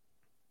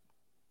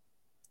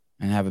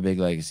 And have a big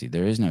legacy.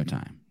 There is no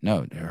time.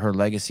 No, her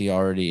legacy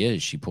already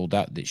is. She pulled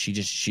out. She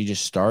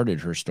just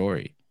started her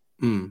story.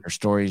 Her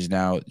story is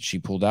now she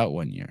pulled out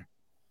 1 year.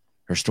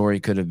 Her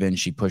story could have been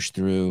she pushed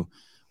through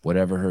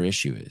whatever her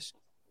issue is.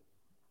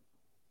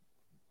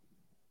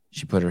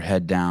 She put her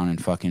head down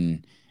and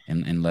fucking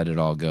and let it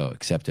all go.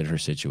 Accepted her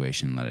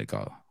situation and let it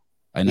go.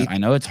 I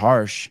know it's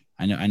harsh.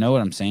 I know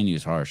what I'm saying to you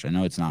is harsh. I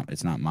know it's not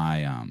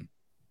my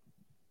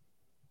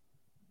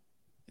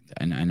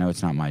I know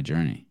it's not my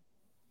journey.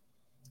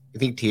 I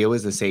think Tia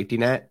was the safety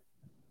net.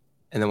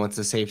 And then once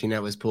the safety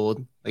net was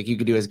pulled, like you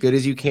could do as good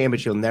as you can,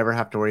 but you'll never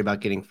have to worry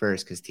about getting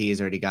first because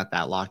Tia's already got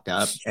that locked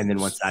up. And then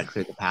once that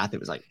cleared the path, it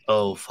was like,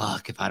 oh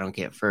fuck, if I don't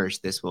get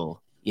first, this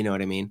will, you know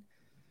what I mean?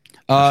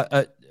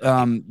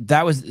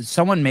 That was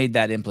someone made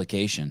that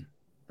implication,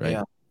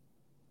 right?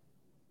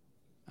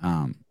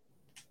 Yeah.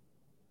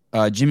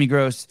 Jimmy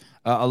Gross,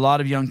 a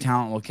lot of young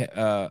talent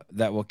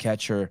that will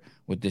catch her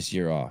with this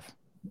year off.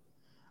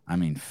 I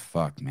mean,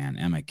 fuck, man,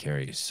 Emma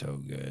Carey is so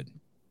good.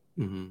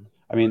 Mm-hmm.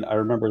 I mean, I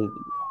remember,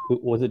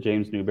 was it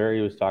James Newberry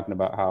who was talking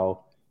about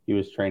how he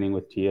was training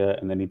with Tia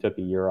and then he took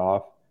a year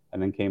off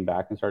and then came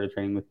back and started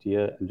training with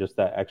Tia, and just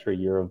that extra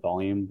year of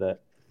volume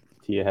that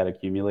Tia had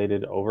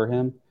accumulated over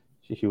him,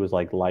 she was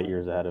like light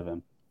years ahead of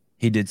him.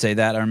 He did say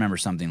that. I remember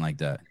something like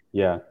that.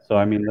 Yeah. So,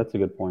 I mean, that's a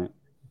good point.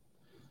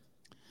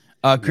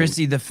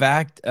 Christy, the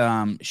fact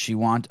she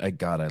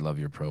God, I love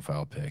your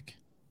profile pic.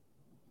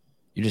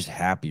 You're just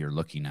happy you're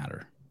looking at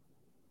her.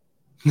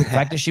 The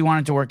fact that she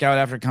wanted to work out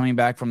after coming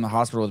back from the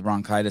hospital with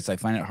bronchitis, I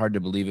find it hard to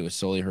believe it was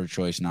solely her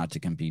choice not to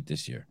compete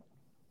this year.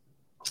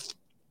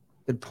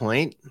 Good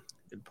point.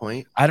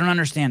 I don't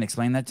understand.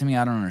 Explain that to me.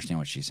 I don't understand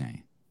what she's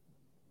saying.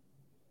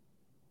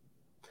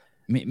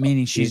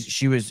 Meaning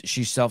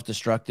she's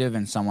self-destructive,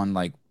 and someone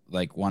like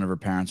one of her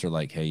parents are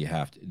like, hey, you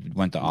have to,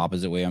 went the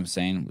opposite way. I'm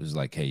saying it was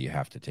like, hey, you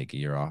have to take a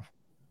year off.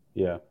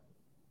 Yeah.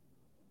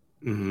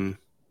 Mm-hmm.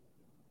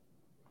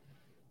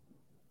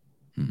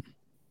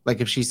 Like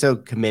if she's so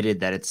committed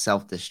that it's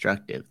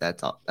self-destructive,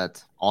 that's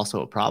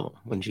also a problem.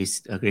 Wouldn't you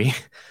agree?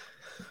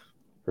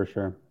 For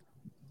sure.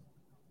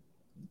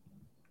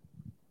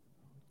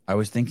 I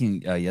was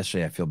thinking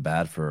yesterday, I feel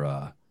bad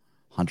for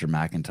Hunter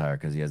McIntyre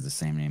because he has the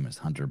same name as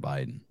Hunter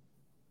Biden.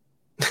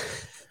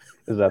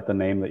 Is that the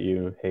name that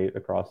you hate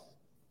across?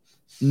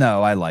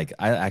 No, I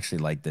actually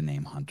like the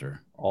name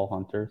Hunter. All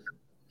hunters?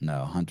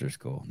 No, Hunter's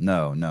cool.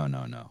 No.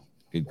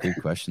 Good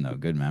question though.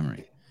 Good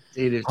memory.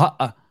 Dude,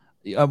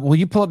 will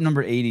you pull up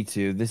number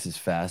 82? This is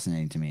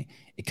fascinating to me.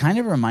 It kind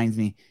of reminds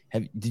me.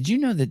 Did you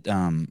know that?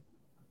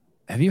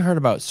 Have you heard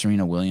about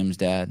Serena Williams'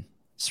 dad?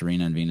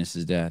 Serena and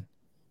Venus's dad.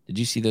 Did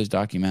you see those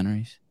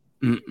documentaries?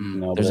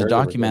 No, there's a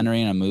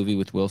documentary and a movie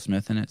with Will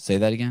Smith in it. Say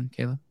that again,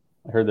 Caleb.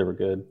 I heard they were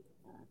good.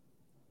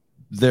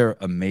 They're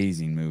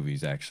amazing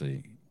movies,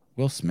 actually.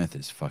 Will Smith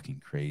is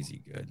fucking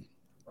crazy good.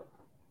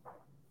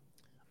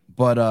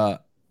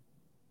 But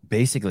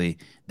basically,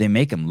 they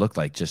make him look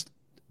like just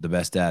the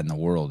best dad in the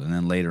world, and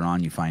then later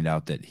on, you find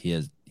out that he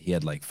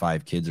had like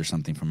 5 kids or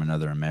something from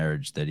another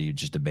marriage that he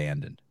just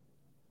abandoned,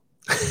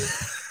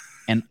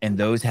 and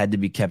those had to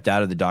be kept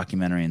out of the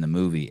documentary and the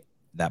movie,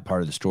 that part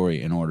of the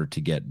story, in order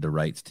to get the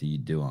rights to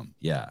do them.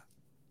 Yeah.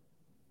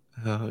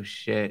 Oh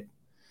shit.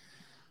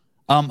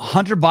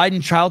 Hunter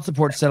Biden child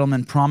support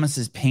settlement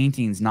promises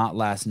paintings, not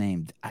last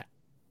name.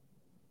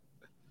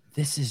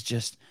 This is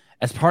just,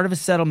 as part of a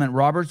settlement,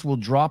 Roberts will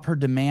drop her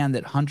demand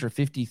that Hunter,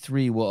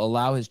 53, will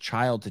allow his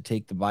child to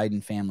take the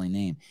Biden family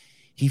name.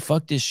 He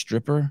fucked his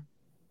stripper.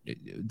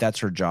 That's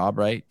her job,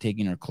 right?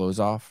 Taking her clothes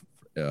off.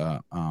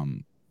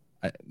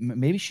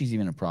 Maybe she's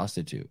even a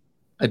prostitute.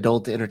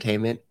 Adult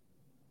entertainment.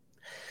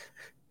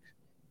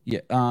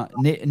 Yeah.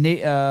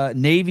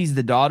 Navy's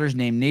the daughter's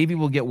name. Navy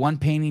will get one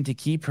painting to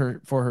keep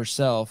her for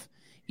herself,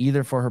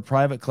 either for her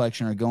private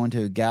collection or go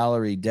into a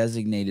gallery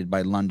designated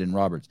by London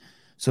Roberts.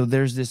 So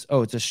there's this.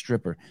 Oh, it's a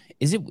stripper.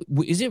 Is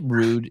it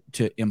rude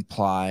to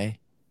imply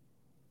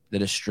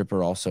that a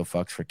stripper also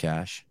fucks for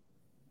cash?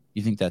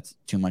 You think that's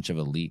too much of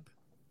a leap?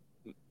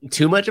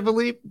 Too much of a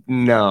leap?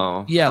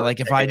 No. Yeah,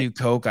 like if I do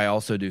coke, I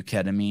also do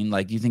ketamine.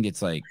 Like, you think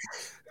it's like?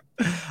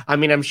 I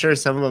mean, I'm sure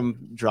some of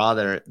them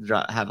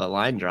have a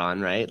line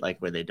drawn, right? Like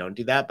where they don't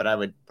do that. But I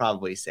would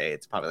probably say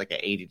it's probably like an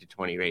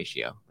 80-20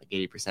 ratio. Like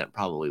 80%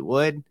 probably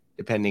would,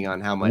 depending on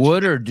how much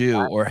would or do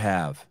or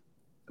have.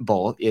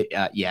 Both.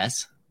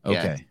 Yes. Okay.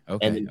 Yes.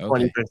 Okay. And then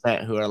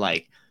 20% who are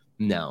like,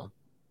 no.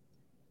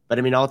 But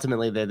I mean,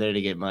 ultimately they're there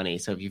to get money.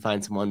 So if you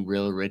find someone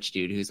real rich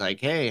dude who's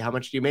like, hey, how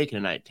much do you make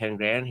tonight? 10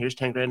 grand. Here's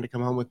 10 grand to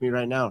come home with me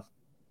right now.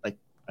 Like,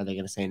 are they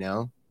going to say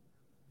no?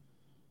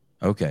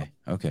 Okay.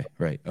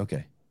 Right.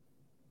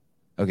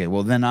 Okay,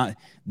 well then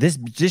this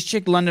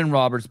chick London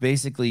Roberts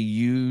basically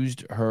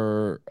used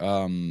her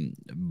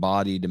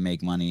body to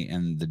make money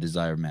and the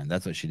desire of men.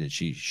 That's what she did.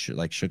 She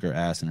shook her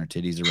ass and her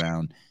titties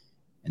around,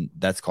 and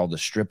that's called a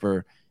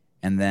stripper.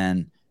 And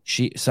then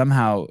she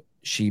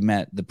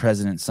met the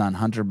president's son,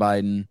 Hunter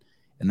Biden,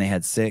 and they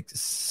had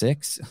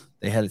sex.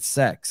 They had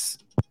sex.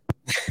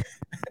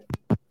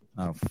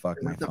 Oh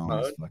fuck, my phone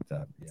is fucked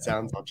up. Yeah.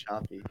 Sounds all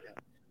choppy. Yeah.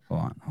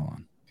 Hold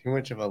on. Too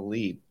much of a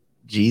leap.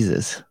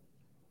 Jesus.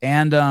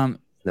 And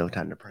no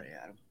time to pray,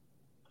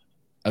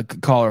 Adam.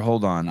 Caller,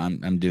 hold on.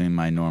 I'm doing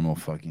my normal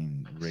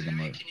fucking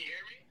rigmarole. Can you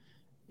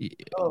hear me?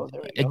 Oh, there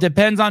we go. It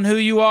depends on who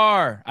you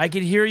are. I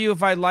can hear you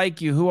if I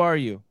like you. Who are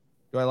you?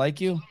 Do I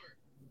like you?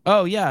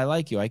 Oh yeah, I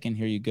like you. I can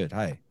hear you good.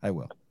 Hi,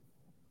 Will.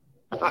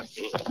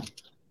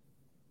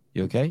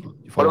 You okay? You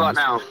What following about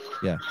now?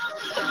 Yeah.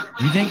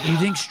 You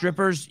think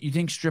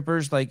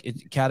strippers like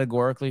it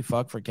categorically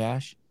fuck for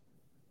cash?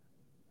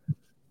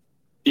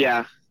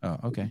 Yeah, Oh,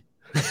 okay.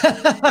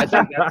 I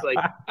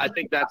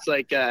think that's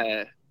like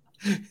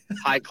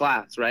high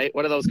class, right?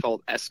 What are those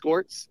called?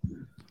 Escorts?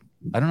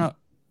 I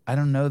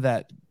don't know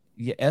that.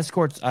 Yeah,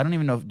 escorts. I don't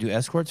even know. Do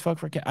escorts fuck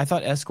for cash? I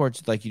thought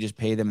escorts like you just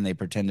pay them and they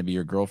pretend to be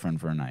your girlfriend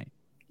for a night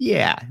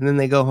Yeah, and then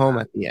they go home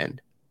at the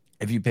end.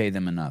 if you pay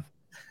them enough.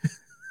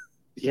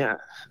 Yeah.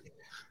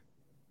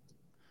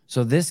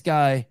 So this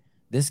guy,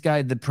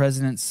 the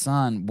president's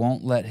son,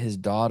 won't let his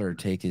daughter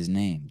take his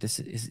name.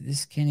 This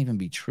can't even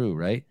be true,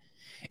 right?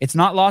 It's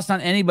not lost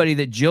on anybody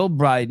that Jill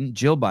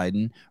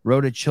Biden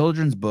wrote a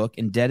children's book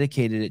and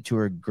dedicated it to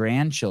her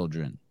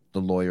grandchildren. The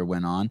lawyer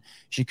went on.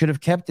 She could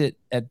have kept it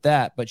at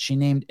that, but she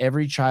named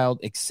every child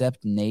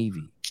except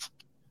Navy.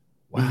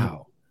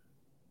 Wow.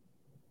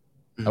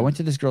 I went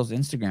to this girl's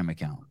Instagram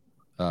account,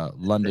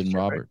 London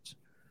Roberts.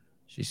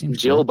 She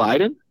seems Jill cool.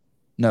 Biden?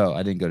 No,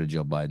 I didn't go to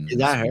Jill Biden's Is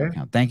that Instagram her?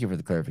 account. Thank you for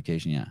the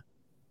clarification. Yeah.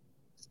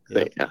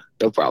 Yeah,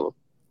 no problem.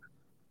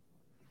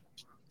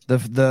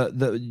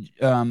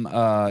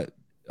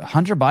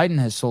 Hunter Biden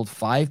has sold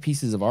 5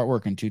 pieces of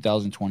artwork in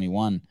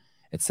 2021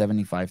 at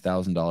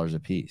 $75,000 a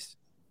piece,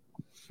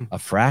 a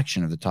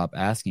fraction of the top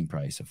asking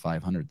price of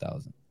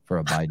 $500,000 for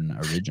a Biden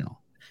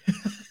original.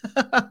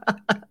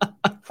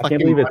 I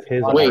can't believe it's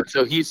his. Wait, art.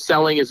 so he's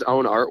selling his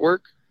own artwork?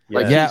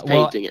 Like Yeah. he's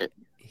painting it?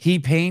 He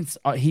paints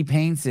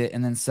it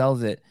and then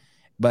sells it,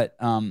 but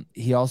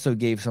he also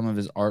gave some of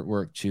his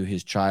artwork to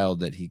his child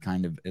that he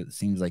it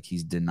seems like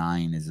he's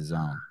denying is his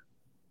own.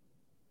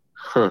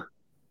 Huh.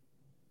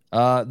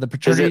 The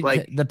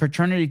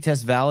paternity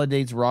test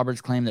validates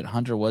Roberts' claim that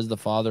Hunter was the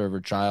father of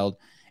her child,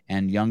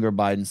 and younger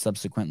Biden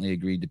subsequently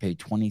agreed to pay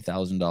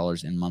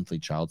 $20,000 in monthly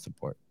child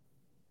support.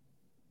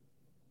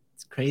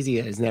 It's crazy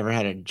that he's never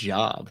had a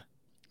job.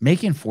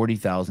 Making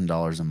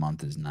 $40,000 a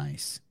month is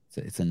nice.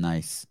 It's a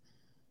nice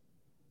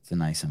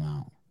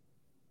amount.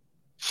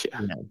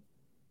 Yeah. You know,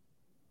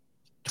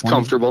 It's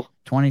comfortable.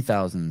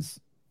 20,000's.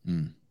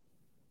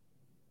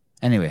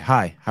 Anyway,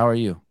 hi. How are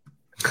you?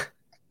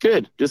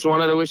 Good. Just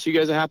wanted to wish you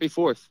guys a happy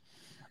 4th.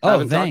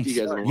 Oh, thanks.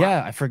 You guys in a while.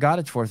 Yeah, I forgot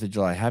it's 4th of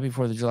July. Happy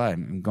 4th of July.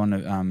 I'm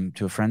going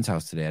to a friend's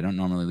house today. I don't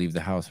normally leave the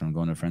house, but I'm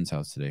going to a friend's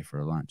house today for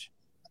a lunch.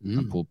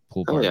 A pool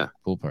party. yeah.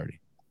 Pool party.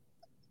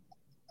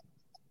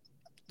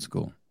 It's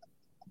cool.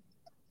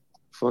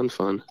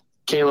 Fun.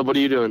 Caleb, what are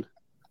you doing?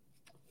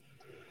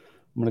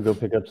 I'm gonna go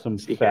pick up some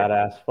fat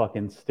ass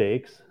fucking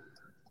steaks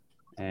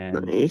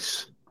and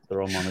Nice.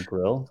 throw them on the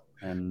grill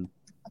and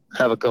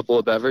Have a couple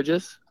of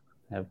beverages.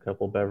 have a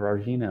couple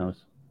Beveraginos.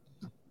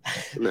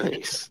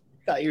 Nice.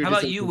 How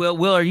about you, Will?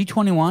 Will, are you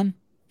 21?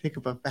 Pick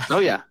up a fast. Oh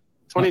yeah,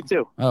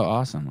 22. Oh,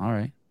 awesome. All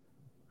right.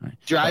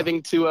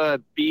 Driving to a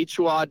beach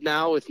wad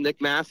now with Nick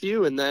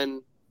Matthew, and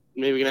then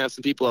maybe we're gonna have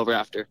some people over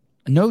after.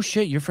 No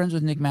shit. You're friends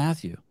with Nick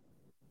Matthew.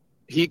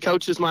 He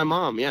coaches my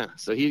mom, yeah.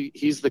 So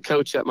he's the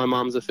coach at my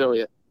mom's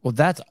affiliate. Well,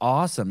 that's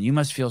awesome. You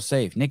must feel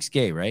safe. Nick's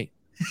gay, right?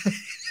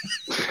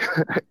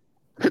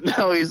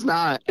 No, he's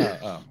not.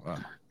 Oh.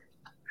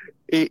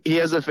 He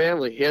has a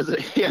family. He has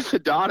a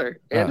daughter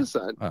and a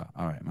son. Oh,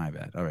 all right. My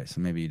bad. All right.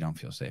 So maybe you don't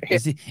feel safe.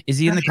 Is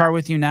he in the car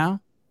with you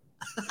now?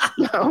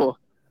 No.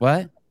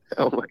 What?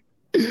 Oh my.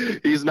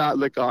 He's not in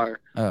the car.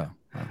 Oh.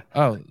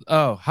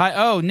 Hi.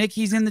 Oh, Nick,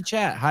 he's in the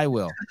chat. Hi,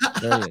 Will.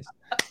 There he is.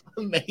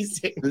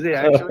 Amazing. Is he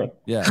actually?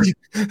 Yeah.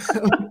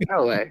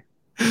 No way.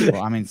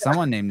 Well, I mean,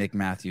 someone named Nick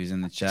Matthews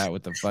in the chat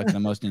with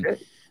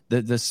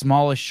the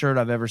smallest shirt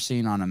I've ever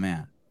seen on a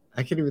man.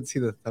 I can't even see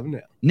the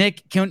thumbnail.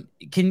 Nick, can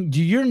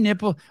do your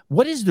nipple?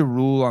 What is the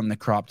rule on the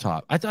crop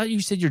top? I thought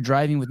you said you're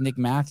driving with Nick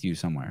Matthews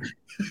somewhere.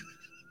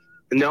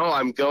 No,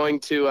 I'm going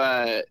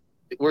to.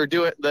 We're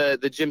doing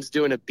the gym's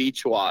doing a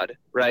beach wad,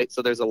 right?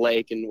 So there's a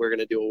lake, and we're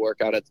gonna do a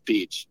workout at the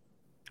beach.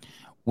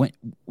 When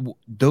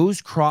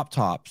those crop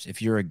tops,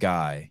 if you're a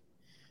guy,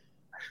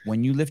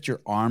 when you lift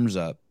your arms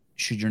up,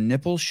 should your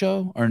nipples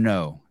show or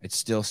no? It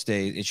still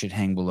stays. It should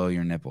hang below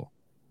your nipple.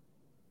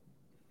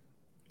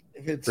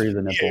 If it's Free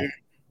the nipple.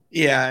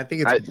 Yeah, I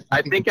think it's.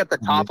 I think at the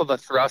top of a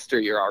thruster,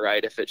 you're all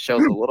right if it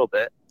shows a little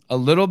bit. A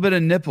little bit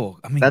of nipple.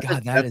 I mean, That's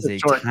God, that is a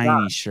short tiny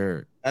crop.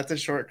 shirt. That's a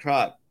short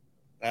crop.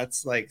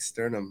 That's like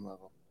sternum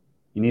level.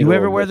 You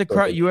ever wear the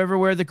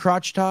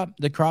crotch top,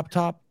 the crop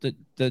top, the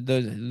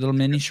little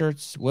mini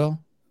shirts? Will?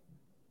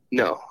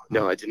 No,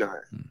 I do not.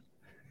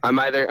 I'm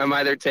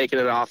either taking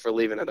it off or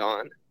leaving it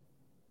on,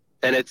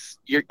 and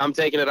I'm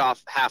taking it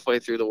off halfway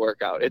through the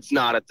workout. It's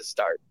not at the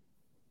start.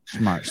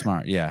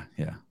 Smart. Yeah.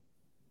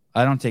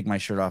 I don't take my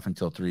shirt off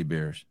until 3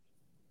 beers.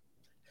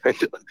 Oh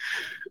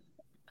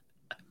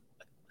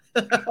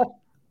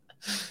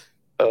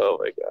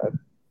my God.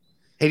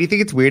 Hey, do you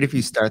think it's weird if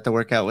you start the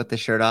workout with the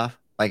shirt off?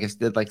 Like if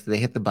they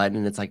hit the button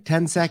and it's like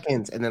 10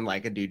 seconds, and then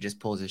like a dude just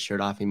pulls his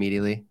shirt off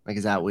immediately. Like,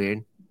 is that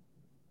weird?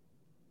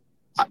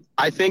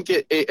 I think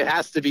it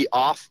has to be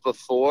off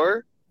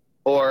before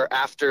or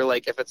after,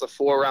 like if it's a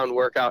 4-round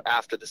workout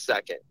after the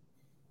second.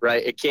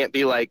 right? It can't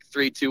be like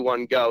 3, 2,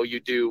 1, go. You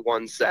do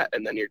one set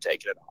and then you're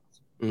taking it off,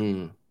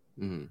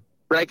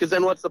 right? Because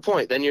then what's the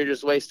point? Then you're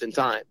just wasting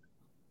time.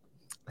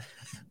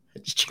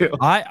 It's true.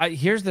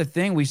 Here's the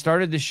thing. We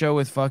started the show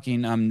with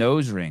fucking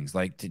nose rings.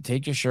 Like, to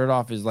take your shirt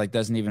off is like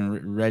doesn't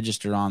even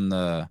register on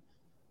the.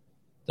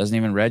 Doesn't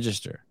even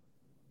register.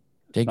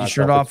 Take your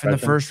shirt off in the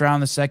first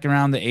round, the second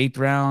round, the 8th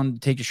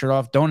round. Take your shirt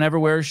off. Don't ever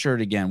wear a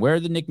shirt again. Wear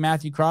the Nick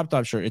Matthew crop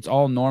top shirt. It's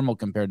all normal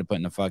compared to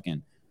putting a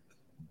fucking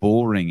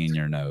bull ring in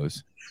your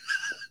nose.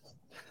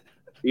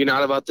 You're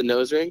not about the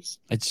nose rings?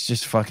 It's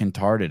just fucking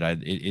tarded.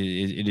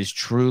 It is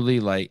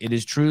truly like,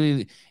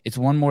 it's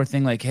one more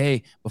thing. Like,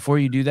 hey, before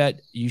you do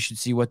that, you should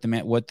see what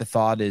the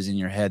thought is in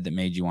your head that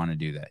made you want to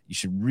do that. You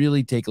should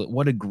really take a look.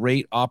 What a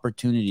great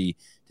opportunity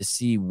to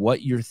see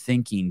what you're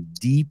thinking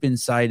deep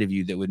inside of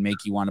you that would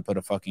make you want to put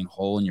a fucking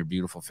hole in your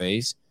beautiful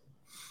face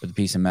with a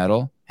piece of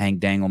metal,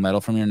 dangle metal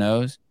from your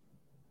nose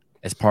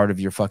as part of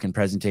your fucking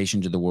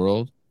presentation to the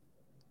world.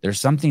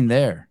 There's something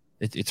there.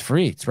 It's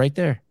free. It's right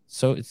there.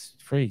 So it's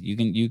free. You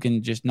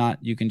can just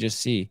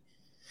see.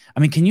 I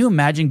mean, can you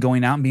imagine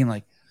going out and being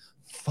like,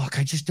 fuck,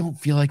 I just don't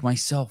feel like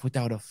myself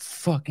without a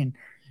fucking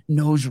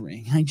nose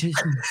ring. I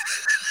just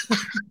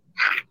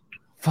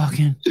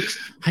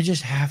I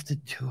just have to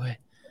do it.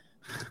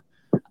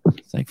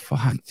 It's like,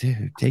 fuck,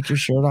 dude, take your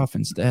shirt off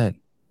instead.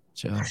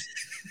 Chill.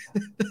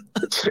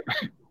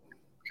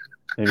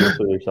 Maybe it's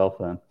with yourself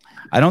then.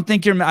 I don't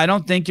think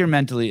you're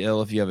mentally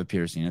ill if you have a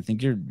piercing. I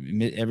think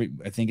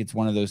it's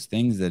one of those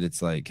things that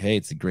it's like, hey,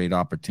 it's a great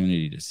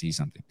opportunity to see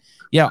something.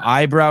 Yeah,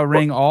 eyebrow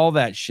ring, all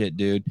that shit,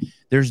 dude.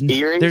 There's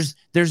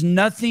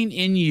nothing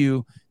in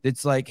you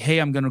that's like, hey,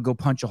 I'm gonna go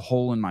punch a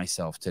hole in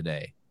myself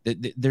today.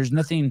 There's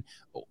nothing.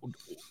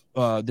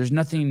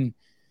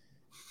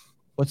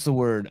 What's the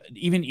word?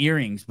 Even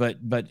earrings, but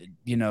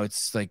you know,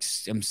 it's like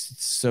I'm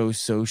so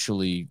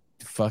socially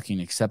fucking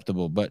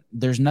acceptable. But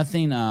there's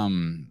nothing. No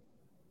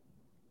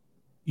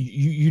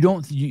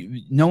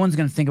one's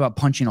gonna think about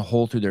punching a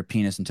hole through their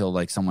penis until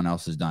like someone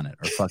else has done it,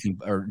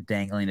 or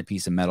dangling a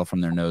piece of metal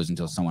from their nose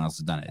until someone else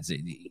has done it.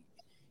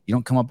 You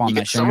don't come up on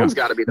that shit. Someone's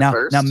got to be the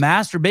first. Now,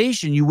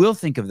 masturbation, you will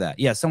think of that.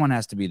 Yeah, someone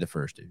has to be the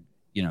first, dude.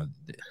 You know,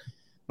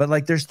 but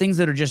like there's things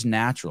that are just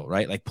natural,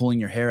 right? Like pulling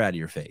your hair out of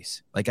your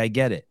face. Like, I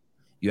get it.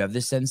 You have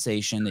this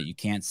sensation that you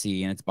can't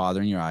see and it's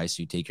bothering your eyes,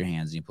 so you take your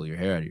hands and you pull your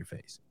hair out of your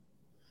face.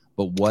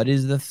 But what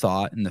is the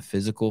thought and the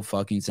physical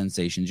fucking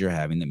sensations you're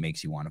having that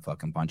makes you want to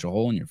fucking punch a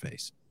hole in your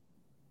face?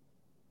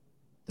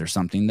 There's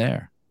something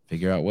there.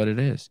 Figure out what it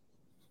is.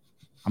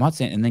 I'm not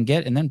saying, and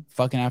then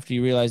fucking after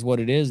you realize what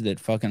it is, that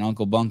fucking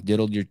Uncle Buck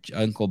diddled your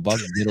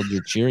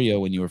Cheerio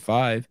when you were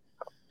 5,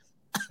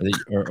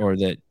 or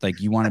that like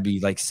you want to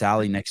be like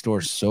Sally next door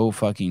so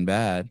fucking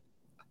bad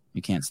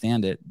you can't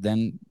stand it,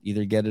 then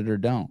either get it or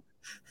don't.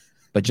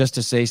 But just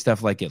to say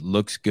stuff like it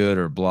looks good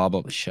or blah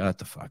blah, shut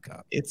the fuck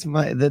up. It's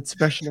the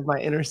expression of my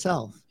inner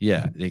self.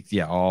 Yeah,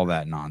 all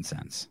that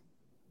nonsense.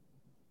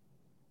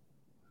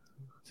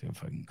 So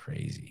fucking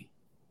crazy.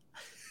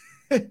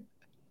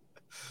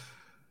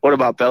 What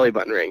about belly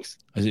button rings?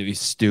 It'd be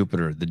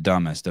stupider, the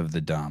dumbest of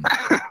the dumb.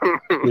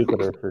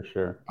 Stupider for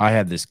sure. I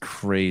had this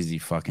crazy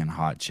fucking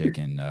hot chick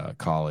in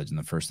college, and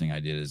the first thing I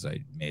did is I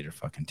made her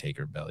fucking take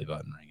her belly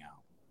button ring out.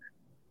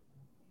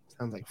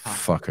 Sounds like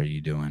fuck are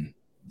you doing?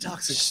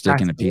 Toxic.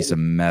 Sticking a piece of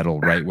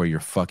metal right where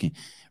your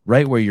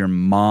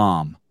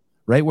mom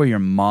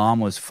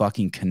was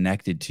fucking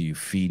connected to you,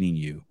 feeding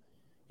you.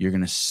 You're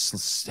gonna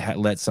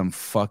let some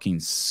fucking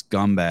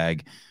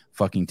scumbag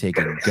fucking take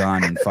a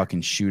gun and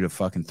fucking shoot a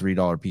fucking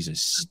 $3 piece of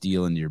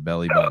steel into your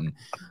belly button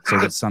so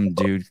that some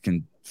dude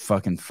can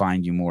fucking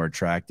find you more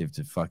attractive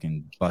to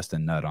fucking bust a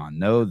nut on.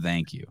 No,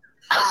 thank you.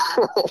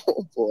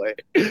 Oh boy.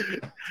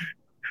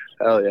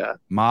 Hell yeah.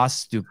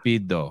 Mas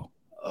stupido.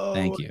 Oh,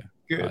 thank you,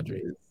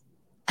 Audrey.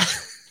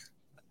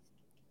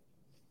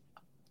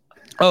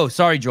 Oh,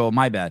 sorry, Joel.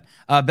 My bad.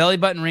 Belly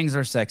button rings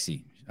are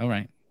sexy. All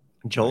right.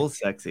 Joel's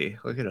sexy.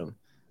 Look at him.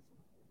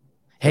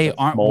 Hey,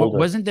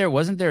 wasn't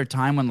there a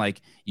time when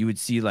like you would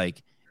see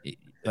like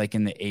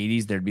in the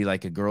 80s there'd be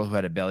like a girl who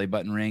had a belly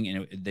button ring,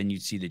 and then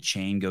you'd see the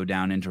chain go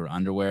down into her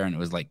underwear, and it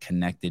was like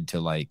connected to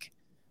like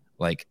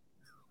a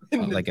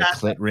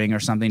clit ring or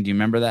something. Do you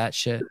remember that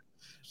shit?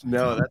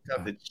 No, that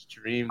sounds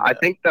extreme. I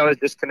think that was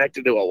just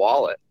connected to a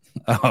wallet.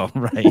 Oh,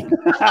 right.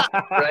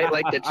 Right,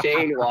 like the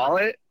chain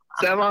wallet,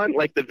 Devon,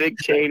 like the big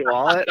chain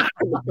wallet.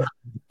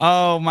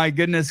 Oh my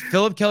goodness.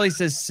 Philip Kelly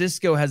says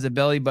Cisco has a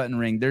belly button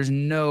ring. There's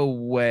no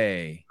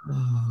way.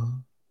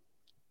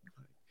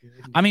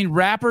 I mean,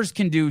 rappers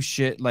can do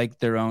shit like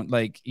their own,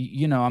 like,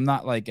 you know, I'm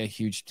not like a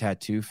huge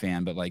tattoo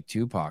fan, but like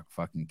Tupac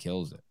fucking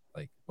kills it.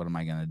 Like, what am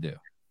I gonna do?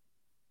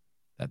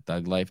 That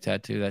Thug Life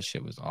tattoo, that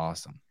shit was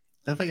awesome.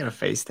 If I got a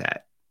face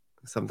tat,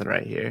 something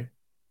right here.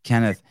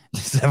 Kenneth,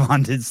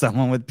 Devon, did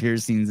someone with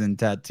piercings and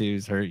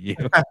tattoos hurt you?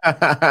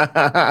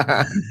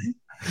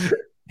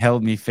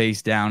 Held me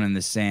face down in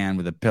the sand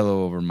with a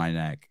pillow over my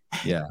neck.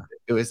 Yeah.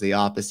 It was the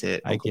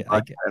opposite. I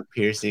have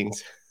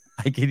piercings.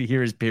 I could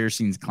hear his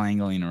piercings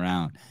clangling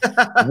around.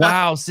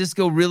 Wow,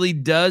 Cisco really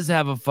does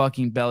have a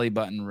fucking belly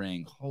button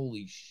ring.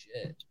 Holy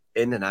shit.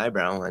 In an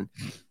eyebrow one.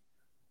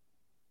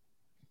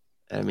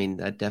 I mean,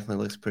 that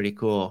definitely looks pretty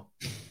cool.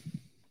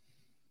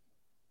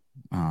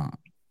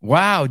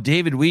 Wow,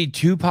 David Weed,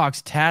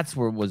 Tupac's tats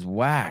was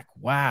whack.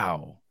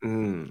 Wow.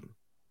 Mm,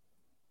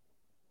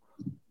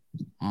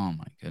 Oh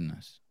my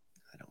goodness.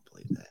 I don't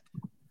believe that.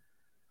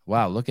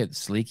 Wow, look at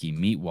Sleeky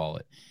meat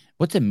wallet.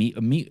 What's a meat?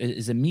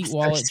 Is a meat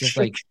wallet just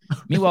like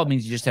meat wallet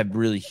means you just have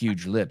really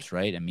huge lips,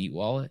 right? A meat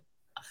wallet.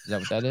 Is that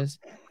what that is?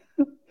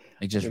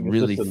 Like just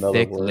really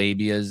thick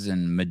labias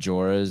and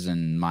majoras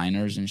and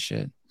minors and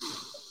shit.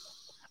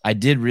 I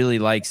did really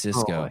like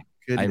Cisco.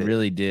 I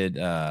really did.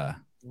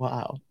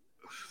 Wow.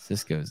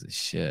 Cisco's the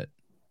shit.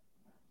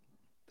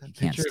 He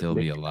can't still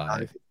be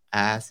alive.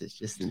 Ass is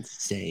just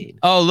insane.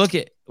 Oh, look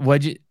at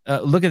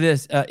look at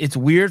this. It's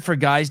weird for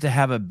guys to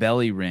have a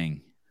belly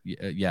ring.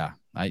 Yeah,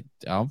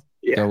 I'll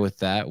go with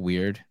that.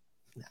 Weird.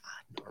 Nah,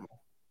 normal.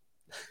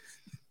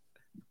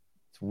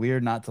 It's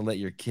weird not to let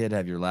your kid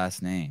have your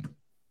last name.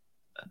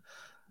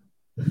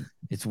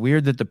 It's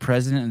weird that the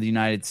president of the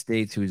United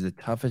States, who is the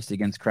toughest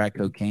against crack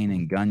cocaine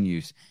and gun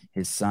use,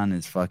 his son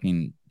is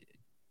fucking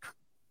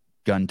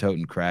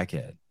gun-toting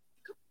crackhead.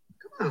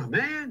 Come on,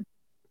 man.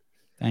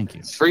 Thank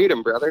you. It's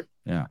freedom, brother.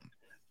 Yeah.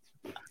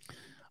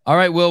 All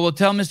right, Will. We'll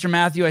tell Mr.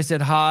 Matthew I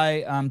said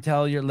hi.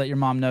 Let your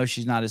mom know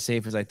she's not as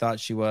safe as I thought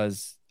she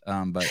was.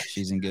 But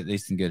she's at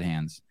least in good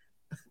hands.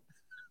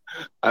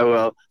 I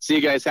will. See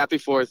you guys. Happy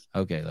 4th.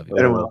 Okay, love you.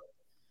 Will.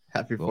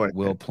 Happy 4th.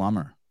 Will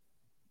Plummer,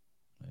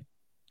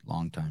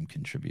 longtime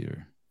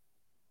contributor.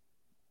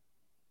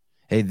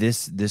 Hey,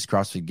 this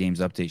CrossFit Games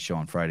update show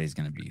on Friday is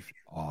going to be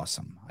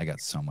awesome. I got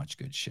so much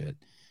good shit.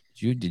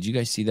 Did you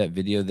guys see that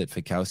video that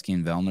Fikowski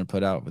and Vellner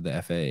put out with the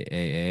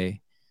FAAA?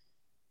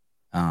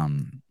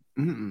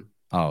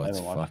 Oh, it's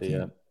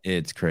fucking,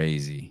 it's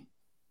crazy.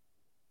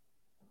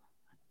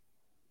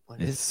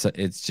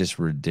 It's just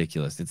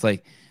ridiculous. It's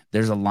like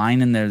there's a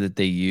line in there that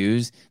they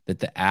use that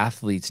the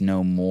athletes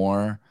know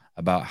more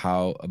about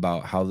how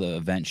the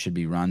event should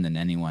be run than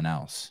anyone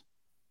else.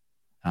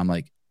 And I'm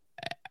like,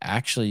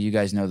 actually, you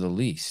guys know the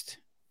least.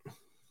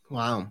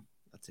 Wow.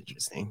 That's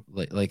interesting.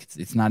 Like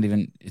it's not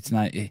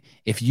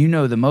if you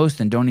know the most,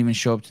 then don't even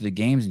show up to the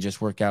games and just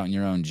work out in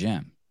your own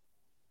gym.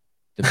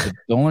 The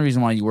only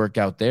reason why you work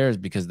out there is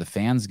because the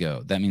fans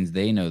go. That means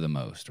they know the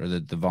most, or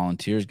the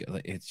volunteers go.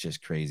 It's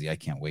just crazy. I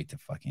can't wait to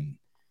fucking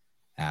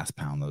ass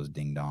pound those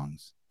ding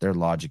dongs. Their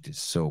logic is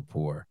so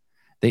poor.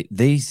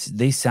 They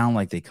sound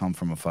like they come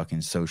from a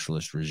fucking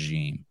socialist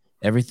regime.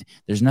 Everything,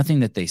 there's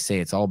nothing that they say.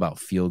 It's all about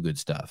feel good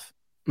stuff.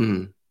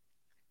 Mm.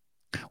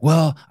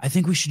 Well, I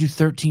think we should do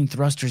 13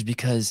 thrusters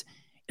because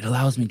it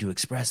allows me to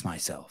express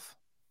myself.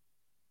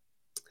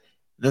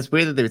 That's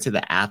weird that they would say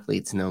the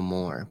athletes know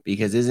more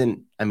because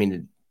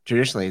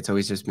traditionally it's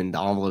always just been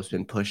the envelope's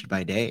been pushed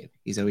by Dave.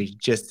 He's always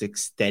just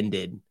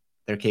extended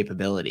their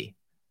capability.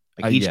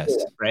 Like each day,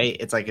 right?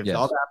 It's like if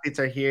all the athletes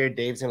are here,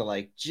 Dave's gonna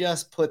like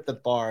just put the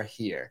bar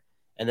here,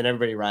 and then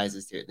everybody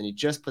rises to it. Then he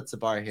just puts the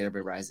bar here,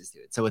 everybody rises to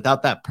it. So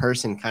without that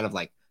person kind of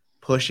like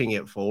pushing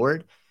it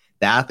forward,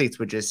 the athletes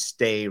would just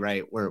stay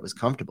right where it was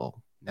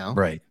comfortable. No,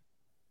 right.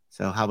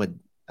 So how would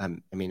I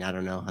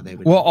don't know how they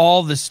would. Well,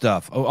 all this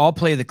stuff. I'll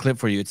play the clip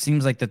for you. It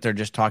seems like that they're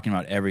just talking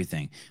about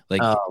everything. Like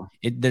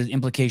the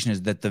implication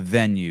is that the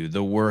venue,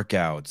 the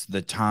workouts,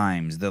 the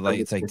times,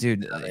 it's like,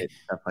 dude,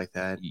 stuff like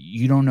that.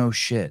 You don't know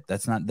shit.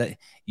 That's not that.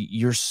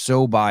 You're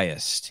so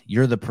biased.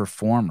 You're the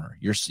performer.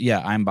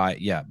 I'm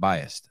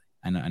biased.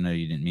 I know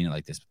you didn't mean it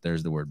like this, but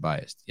there's the word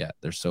biased. Yeah,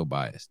 they're so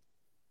biased.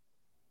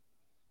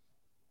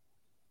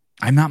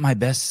 I'm not my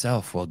best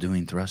self while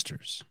doing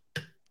thrusters.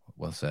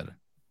 Well said.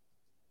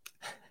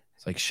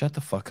 It's like, shut the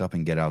fuck up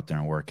and get out there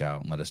and work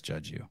out and let us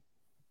judge you.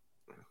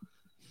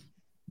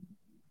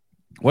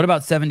 What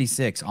about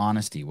 76?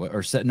 Honesty.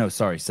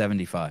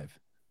 75.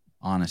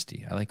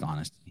 Honesty. I like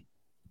honesty.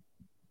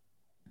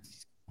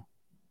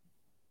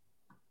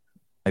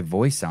 My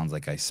voice sounds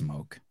like I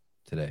smoke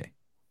today.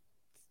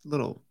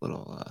 Little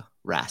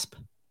rasp.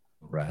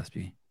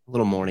 Raspy. A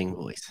little morning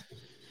voice.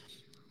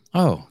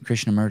 Oh,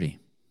 Krishnamurti.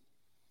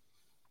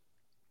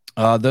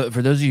 For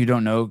those of you who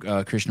don't know,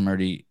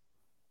 Krishnamurti,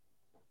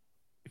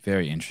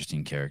 very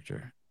interesting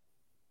character.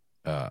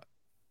 I'll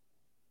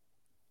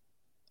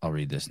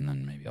read this and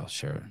then maybe I'll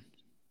share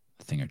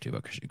a thing or two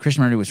about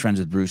Krishnamurti. Was friends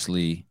with Bruce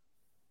Lee,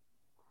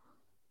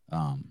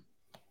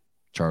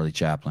 Charlie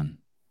Chaplin,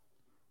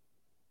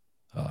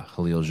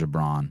 Khalil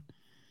Gibran.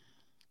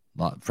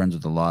 Friends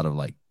with a lot of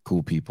like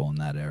cool people in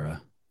that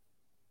era.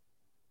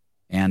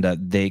 And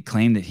they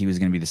claimed that he was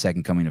going to be the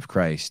second coming of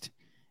Christ.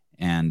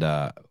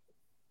 And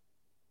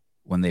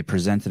when they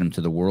presented him to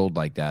the world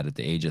like that at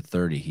the age of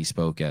 30, he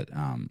spoke at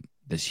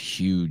this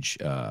huge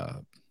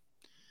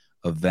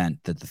event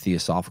that the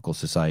Theosophical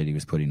Society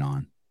was putting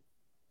on.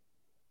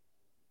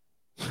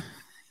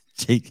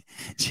 Jake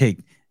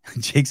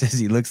says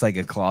he looks like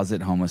a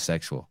closet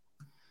homosexual.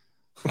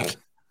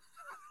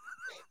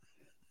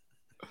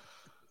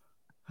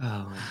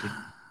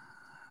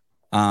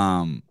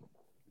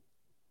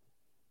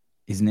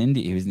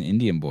 He was an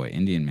Indian boy,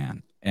 Indian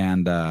man,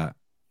 and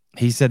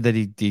he said that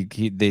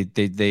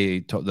they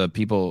told the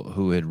people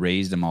who had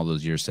raised him all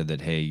those years said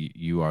that, hey,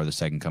 you are the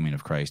second coming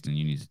of Christ, and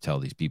you need to tell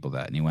these people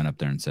that. And he went up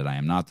there and said, I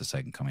am not the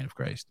second coming of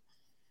Christ,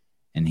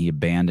 and he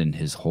abandoned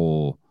his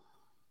whole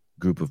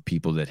group of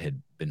people that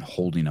had been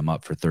holding him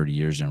up for 30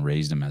 years and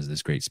raised him as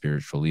this great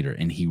spiritual leader.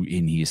 And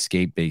he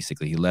escaped.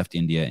 Basically, he left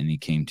India and he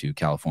came to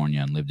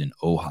California and lived in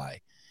Ojai.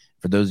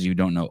 For those of you who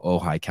don't know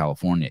Ojai,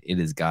 California, it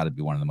has got to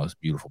be one of the most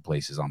beautiful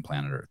places on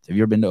planet Earth. Have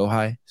you ever been to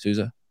Ojai,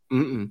 Souza?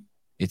 Mm-mm.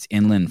 It's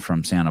inland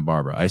from Santa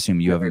Barbara. I assume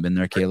you haven't been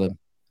there, Caleb?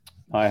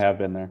 I have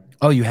been there.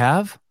 Oh, you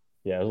have?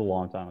 Yeah, it was a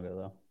long time ago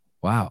though.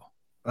 Wow.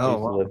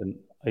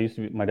 I used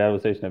to be. My dad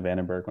was stationed at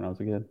Vandenberg when I was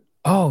a kid.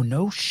 Oh,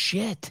 no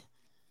shit.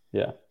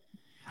 Yeah.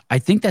 I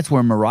think that's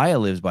where Mariah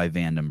lives, by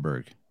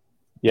Vandenberg.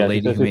 Yeah, the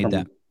lady who made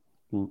that.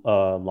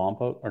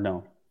 Lompoc or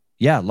no?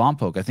 Yeah,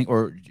 Lompoc, I think,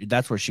 or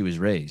that's where she was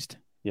raised.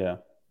 Yeah.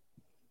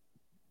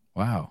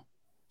 Wow.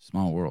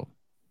 Small world.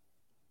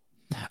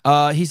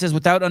 He says,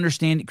 without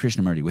understanding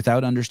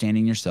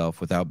yourself,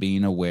 without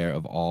being aware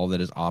of all that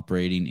is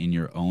operating in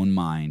your own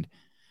mind,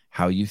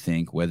 how you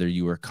think, whether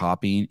you are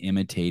copying,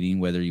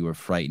 imitating, whether you are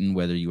frightened,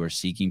 whether you are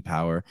seeking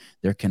power,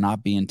 there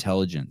cannot be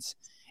intelligence.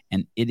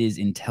 And it is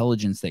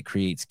intelligence that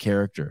creates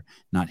character,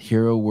 not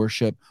hero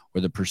worship or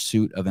the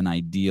pursuit of an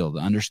ideal.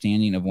 The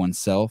understanding of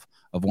oneself,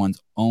 of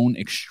one's own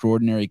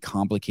extraordinary,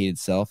 complicated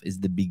self, is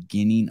the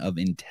beginning of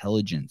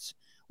intelligence,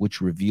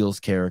 which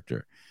reveals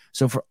character.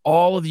 So for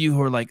all of you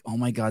who are like, oh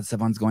my God,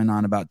 Stephan's going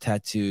on about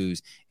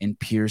tattoos and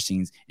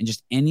piercings and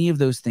just any of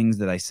those things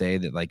that I say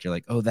that like, you're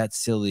like, oh, that's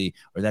silly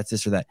or that's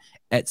this or that.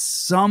 At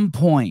some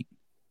point,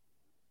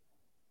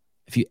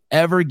 if you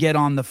ever get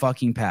on the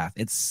fucking path,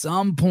 at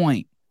some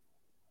point,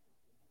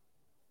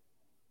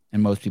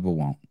 and most people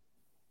won't,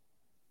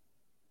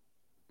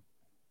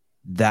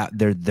 that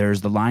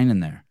there's the line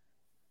in there.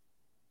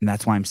 And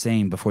that's why I'm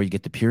saying before you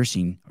get the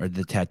piercing or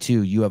the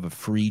tattoo, you have a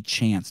free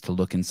chance to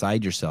look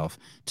inside yourself,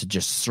 to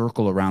just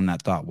circle around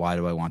that thought. Why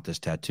do I want this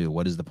tattoo?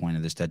 What is the point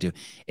of this tattoo?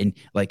 And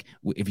like,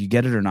 if you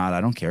get it or not,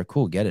 I don't care.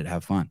 Cool, get it,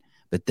 have fun.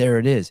 But there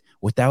it is.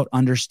 Without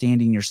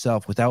understanding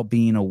yourself, without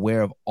being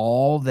aware of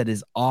all that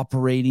is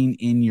operating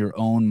in your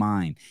own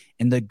mind.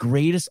 And the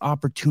greatest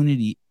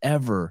opportunity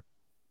ever,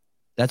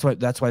 that's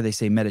why they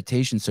say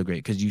meditation's so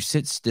great, because you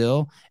sit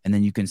still and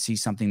then you can see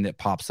something that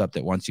pops up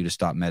that wants you to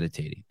stop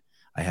meditating.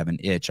 I have an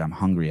itch. I'm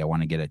hungry. I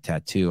want to get a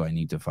tattoo. I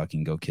need to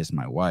fucking go kiss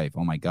my wife.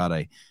 Oh my God,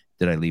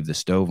 did I leave the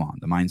stove on?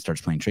 The mind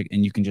starts playing trick,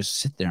 and you can just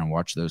sit there and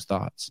watch those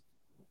thoughts.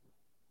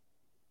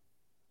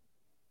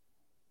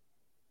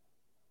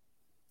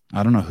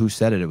 I don't know who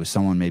said it. It was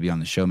someone maybe on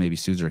the show, maybe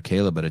Susan or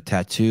Caleb, but a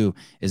tattoo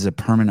is a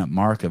permanent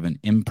mark of an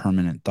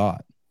impermanent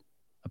thought,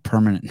 a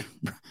permanent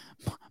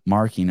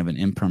marking of an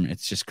impermanent.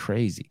 It's just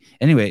crazy.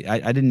 Anyway,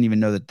 I didn't even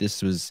know that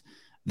this was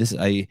this.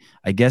 I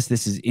guess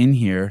this is in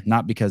here,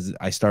 not because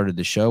I started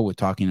the show with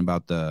talking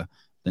about the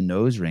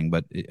nose ring,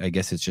 but I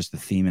guess it's just the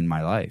theme in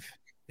my life.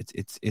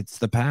 It's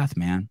the path,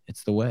 man.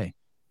 It's the way.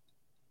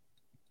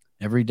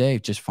 Every day,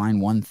 just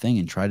find one thing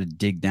and try to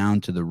dig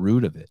down to the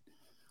root of it.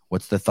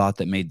 What's the thought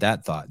that made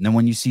that thought? And then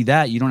when you see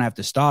that, you don't have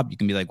to stop. You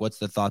can be like, what's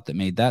the thought that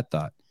made that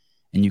thought?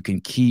 And you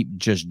can keep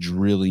just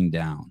drilling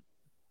down.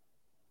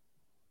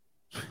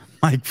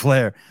 Mike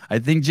Flair. I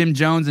think Jim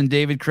Jones and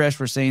David Koresh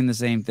were saying the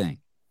same thing.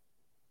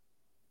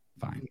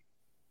 Fine.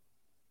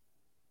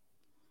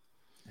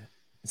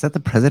 Is that the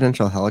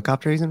presidential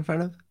helicopter he's in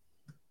front of?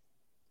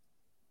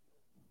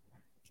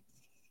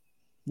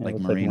 Yeah, Like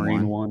looks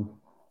Marine One.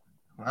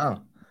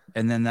 Wow.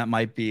 And then that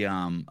might be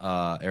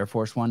Air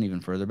Force One, even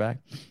further back.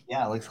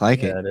 Yeah, it looks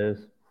like Yeah, it. it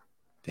is.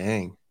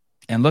 Dang.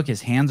 And look,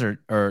 his hands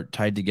are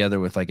tied together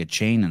with like a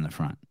chain in the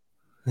front.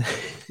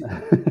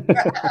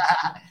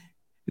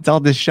 It's all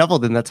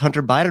disheveled, and that's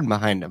Hunter Biden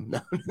behind him.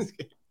 No, I'm just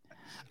kidding.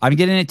 I'm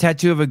getting a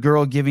tattoo of a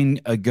girl giving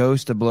a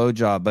ghost a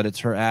blowjob, but it's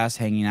her ass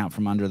hanging out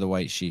from under the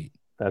white sheet.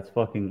 That's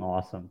fucking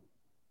awesome.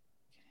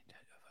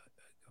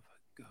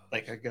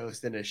 Like a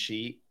ghost in a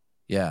sheet.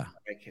 Yeah.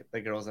 Like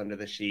the girl's under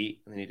the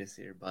sheet, and then you just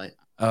see her butt.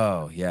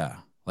 Oh, yeah.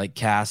 Like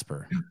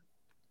Casper.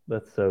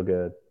 That's so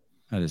good.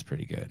 That is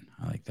pretty good.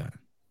 I like that.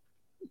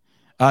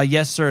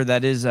 Yes, sir.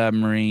 That is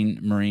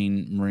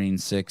Marine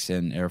 6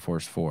 and Air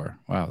Force 4.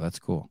 Wow, that's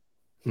cool.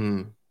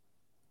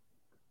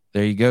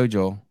 There you go,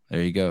 Joel.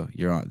 There you go.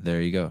 You're on.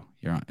 There you go.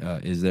 You're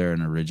on. Is there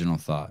an original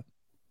thought?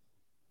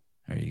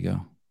 There you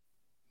go.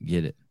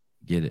 Get it.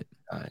 Get it.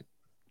 There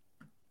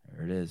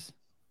it is.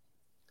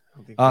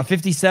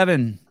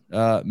 57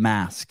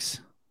 masks.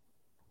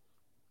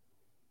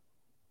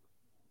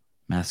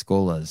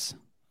 Mascolas.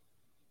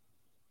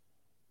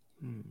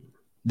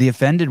 The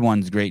offended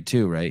one's great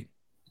too, right?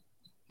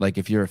 Like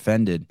if you're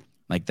offended,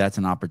 like that's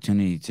an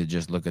opportunity to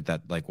just look at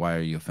that. Like, why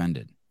are you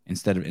offended?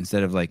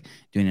 Instead of like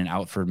doing an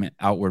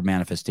outward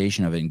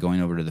manifestation of it and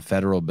going over to the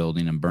federal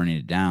building and burning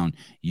it down,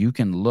 you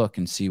can look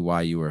and see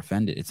why you were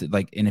offended. It's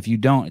like, and if you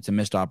don't, it's a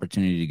missed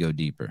opportunity to go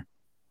deeper.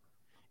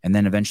 And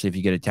then eventually, if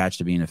you get attached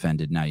to being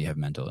offended, now you have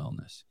mental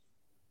illness.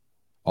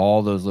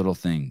 All those little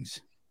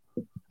things.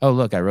 Oh,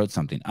 look, I wrote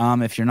something.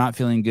 If you're not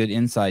feeling good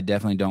inside,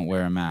 definitely don't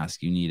wear a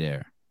mask. You need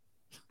air.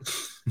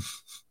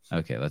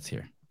 Okay, let's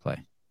hear.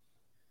 Play.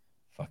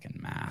 Fucking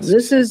mask.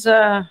 This is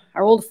our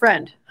old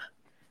friend.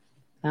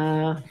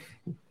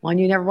 One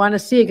you never want to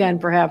see again,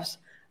 perhaps.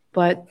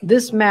 But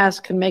this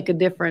mask can make a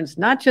difference,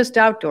 not just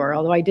outdoor,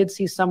 although I did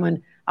see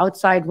someone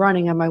outside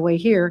running on my way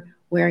here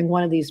wearing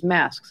one of these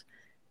masks.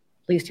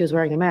 At least he was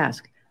wearing a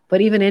mask.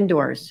 But even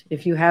indoors,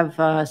 if you have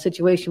a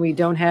situation where you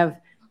don't have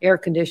air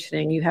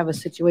conditioning, you have a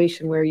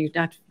situation where you're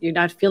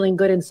not feeling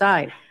good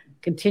inside,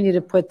 continue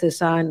to put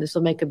this on. This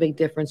will make a big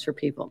difference for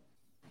people.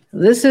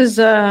 This is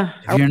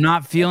if you're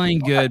not feeling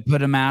good,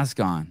 put a mask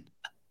on.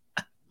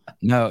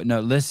 No,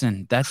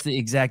 listen, that's the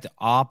exact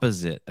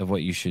opposite of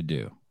what you should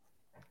do.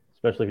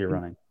 Especially if you're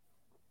running.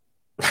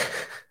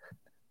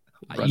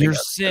 You're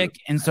sick,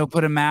 and so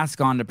put a mask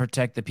on to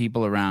protect the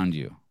people around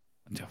you.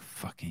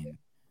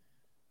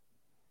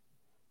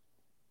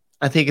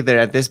 I think they're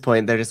at this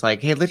point, they're just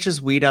like, hey, let's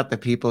just weed out the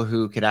people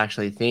who could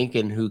actually think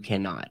and who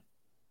cannot.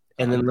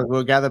 And then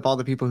we'll gather up all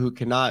the people who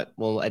cannot.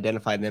 We'll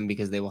identify them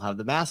because they will have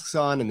the masks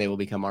on and they will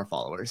become our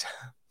followers.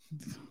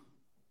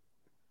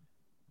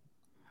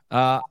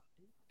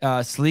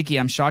 Sleeky,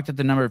 I'm shocked at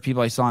the number of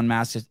people I saw in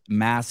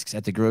masks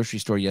at the grocery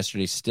store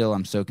yesterday. Still,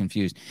 I'm so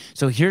confused.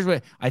 So here's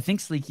what I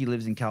think. Sleeky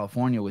lives in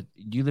California.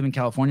 Do you live in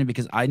California?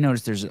 Because I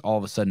noticed there's all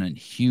of a sudden a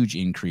huge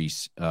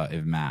increase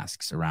of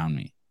masks around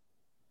me.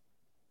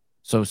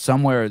 So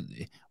somewhere,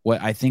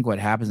 what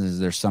happens is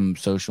there's some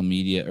social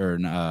media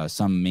or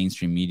some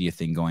mainstream media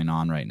thing going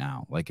on right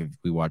now. Like if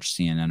we watch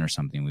CNN or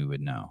something, we would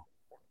know.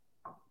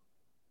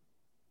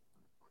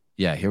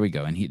 Yeah, here we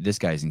go. And this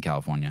guy's in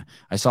California.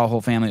 I saw a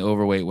whole family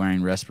overweight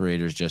wearing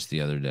respirators just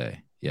the other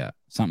day. Yeah,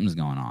 something's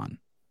going on.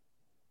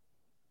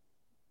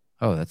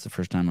 Oh, that's the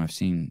first time I've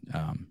seen.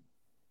 I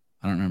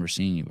don't remember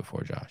seeing you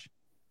before, Josh.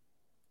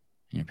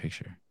 In your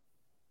picture.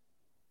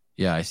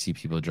 Yeah, I see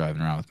people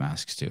driving around with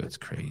masks too. It's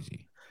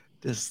crazy.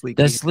 Does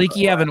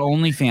Sleeky have an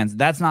OnlyFans?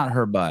 That's not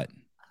her butt.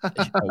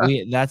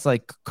 That's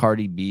like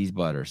Cardi B's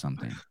butt or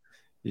something.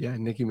 Yeah,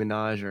 Nicki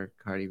Minaj or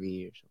Cardi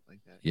B or something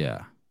like that.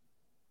 Yeah.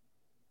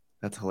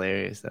 That's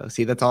hilarious, though.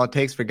 See, that's all it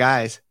takes for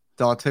guys.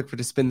 That's all it took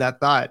to spin that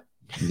thought.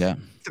 Yeah.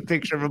 It's a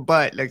picture of a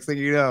butt. Next thing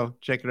you know,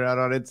 checking it out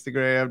on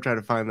Instagram, trying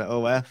to find the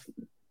OF.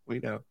 We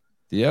know.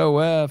 The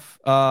OF.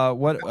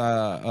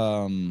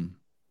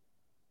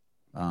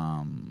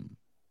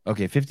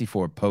 Okay,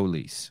 54.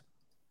 Police.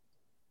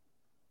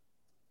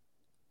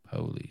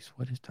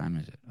 What time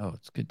is it? Oh,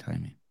 it's good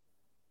timing.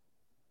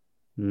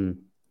 It's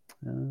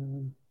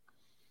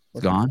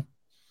gone?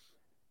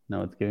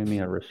 No, it's giving me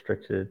a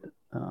restricted.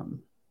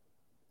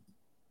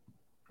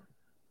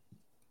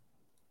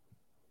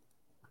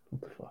 What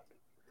the fuck?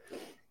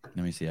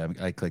 Let me see.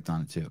 I clicked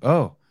on it too.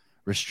 Oh,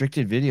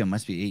 restricted video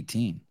must be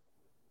 18.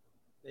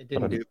 It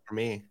didn't do it for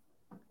me.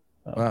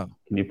 Wow.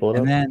 Can you pull it up?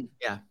 And then,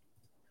 yeah,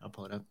 I'll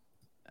pull it up.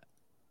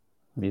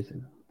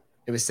 Amazing.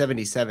 It was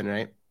 77,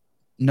 right?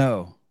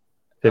 No.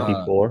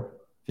 54.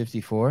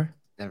 54?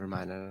 Never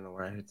mind. I don't know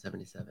where I heard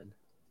 77.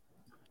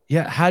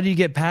 Yeah. How do you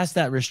get past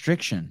that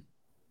restriction?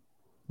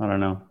 I don't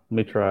know. Let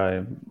me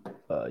try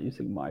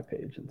using my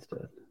page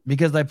instead.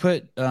 Because I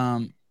put,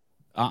 I'm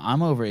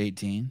over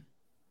 18.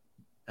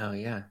 Oh,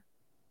 yeah.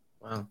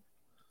 Wow.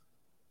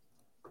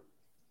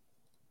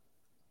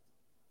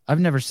 I've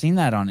never seen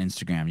that on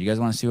Instagram. You guys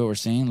want to see what we're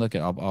seeing? Look,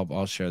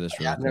 I'll share this.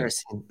 Yeah, I've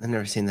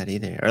never seen that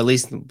either. Or at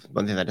least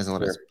one thing that doesn't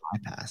let us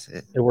bypass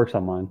it. It works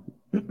on mine.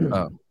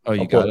 Oh,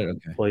 you got it?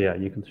 Okay. Well, yeah,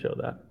 you can show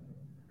that.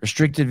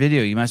 Restricted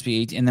video. You must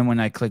be 18. And then when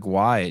I click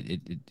Y,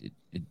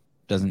 it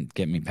doesn't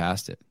get me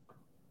past it.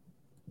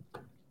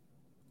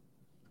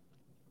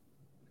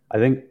 I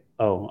think.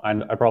 Oh,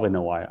 I probably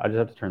know why. I just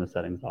have to turn the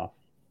settings off.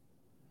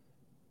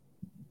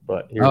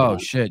 But here's oh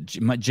shit,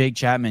 Jake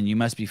Chapman, you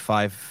must be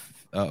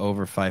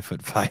over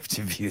 5'5"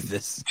 to view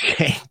this.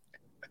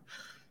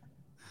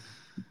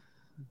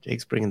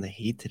 Jake's bringing the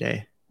heat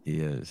today. He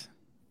is.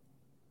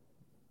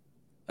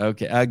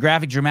 Okay.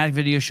 Graphic dramatic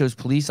video shows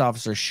police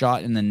officer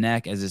shot in the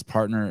neck as his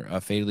partner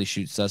fatally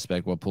shoots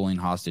suspect while pulling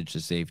hostage to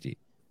safety.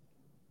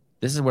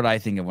 This is what I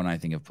think of when I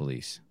think of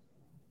police.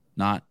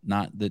 Not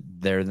that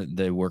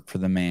they work for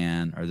the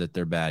man or that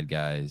they're bad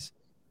guys.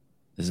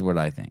 This is what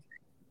I think.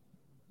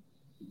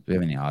 Do we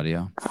have any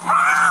audio?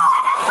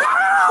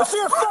 Let me see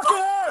your fucking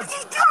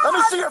hands! Let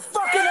me see your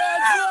fucking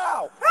hands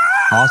now!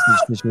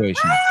 Hostage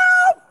situation.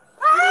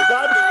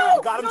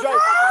 You got him, Jay.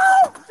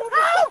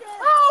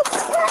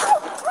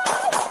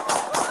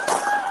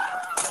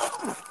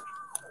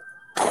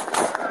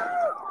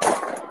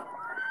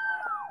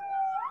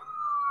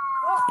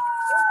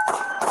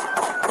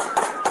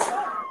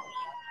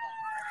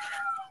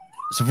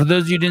 So for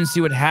those of you who didn't see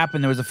what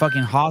happened, there was a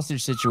fucking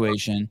hostage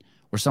situation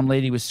where some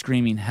lady was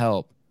screaming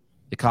help.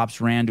 The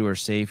cops ran to her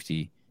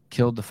safety,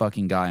 killed the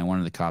fucking guy, and one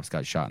of the cops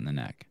got shot in the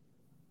neck.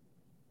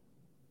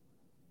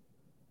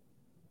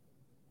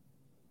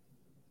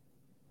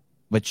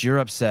 But you're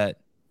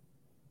upset.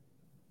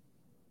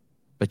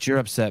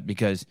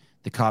 Because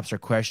the cops are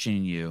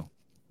questioning you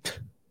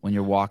when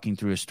you're walking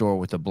through a store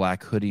with a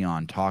black hoodie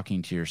on,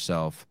 talking to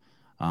yourself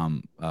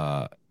and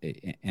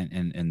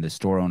the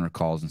store owner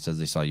calls and says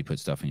they saw you put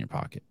stuff in your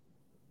pocket.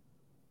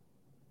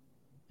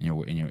 And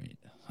you're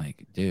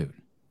like, dude,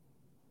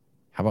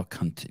 how about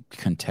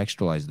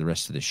contextualize the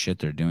rest of the shit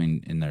they're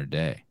doing in their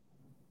day?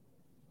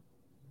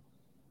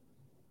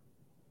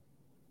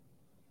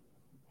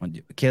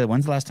 Kayla,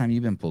 when's the last time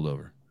you've been pulled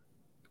over?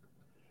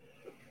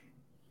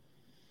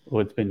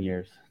 Well, it's been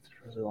years.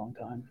 It's a long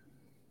time.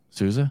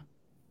 Souza?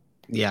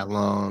 Yeah,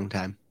 long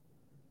time.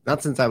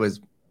 Not since I was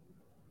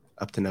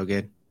up to no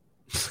good.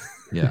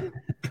 Yeah.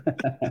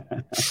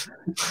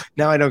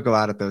 Now I don't go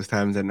out at those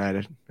times at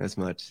night as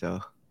much.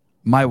 So,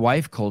 My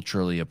wife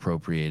culturally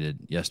appropriated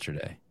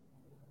yesterday.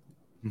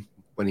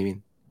 what do you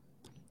mean?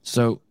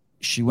 So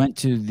she went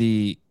to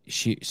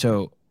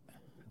so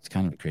it's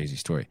kind of a crazy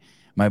story.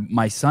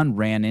 My son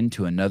ran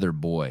into another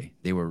boy.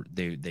 They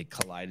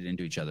collided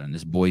into each other, and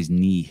this boy's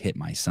knee hit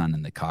my son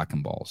in the cock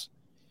and balls.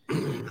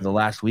 For the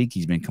last week,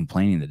 he's been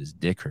complaining that his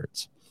dick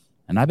hurts,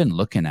 and I've been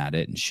looking at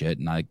it and shit,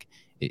 and like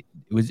it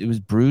was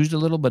bruised a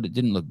little, but it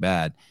didn't look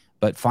bad.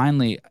 But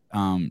finally,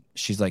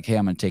 she's like, "Hey,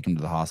 I'm gonna take him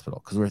to the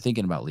hospital," because we're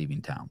thinking about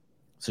leaving town.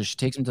 So she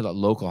takes him to the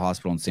local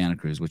hospital in Santa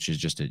Cruz, which is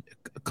just a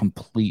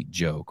complete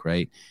joke,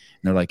 right?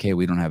 And they're like, "Hey,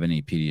 we don't have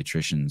any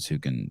pediatricians who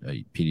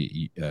can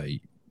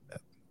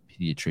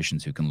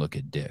pediatricians who can look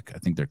at dick." I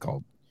think they're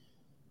called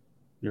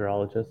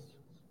Urologist.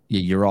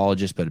 Yeah,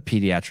 urologist, but a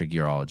pediatric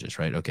urologist,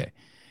 right? Okay.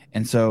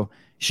 And so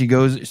she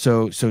goes.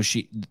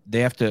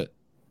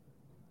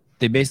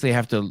 They basically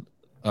have to.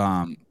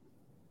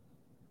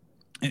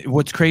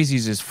 What's crazy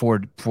is four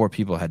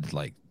people had to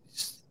like,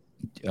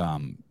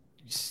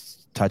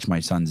 touch my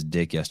son's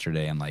dick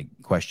yesterday and like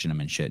question him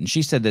and shit. And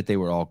she said that they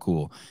were all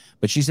cool,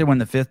 but she said when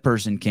the fifth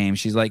person came,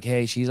 she's like,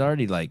 "Hey, she's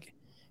already like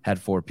had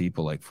 4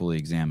 people like fully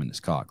examine his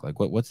cock. Like,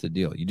 what's the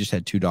deal? You just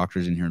had 2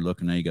 doctors in here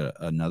looking. Now you got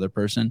another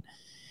person." And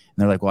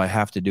they're like, "Well, I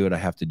have to do it.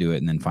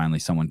 And then finally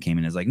someone came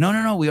in and is like,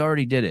 no, we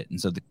already did it. And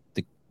so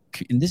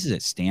and this is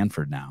at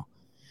Stanford now.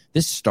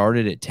 This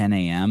started at 10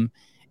 a.m.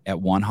 at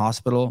one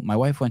hospital. My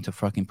wife went to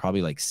fucking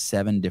probably like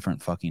 7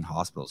 different fucking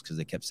hospitals because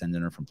they kept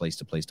sending her from place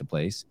to place to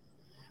place.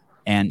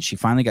 And she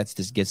finally gets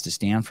to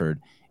Stanford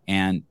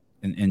and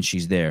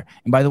she's there.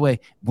 And by the way,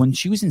 when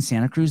she was in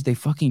Santa Cruz, they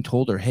fucking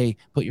told her, "Hey,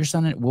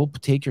 we'll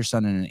take your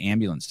son in an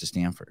ambulance to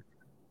Stanford."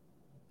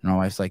 And my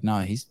wife's like, "No,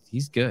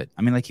 he's good."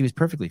 I mean, like he was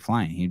perfectly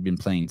fine. He'd been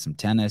playing some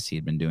tennis. He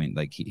had been doing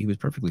like, he was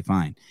perfectly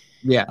fine.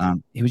 Yeah.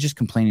 He was just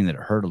complaining that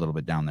it hurt a little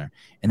bit down there.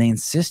 And they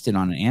insisted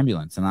on an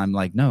ambulance. And I'm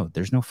like, no,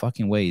 there's no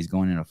fucking way he's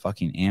going in a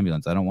fucking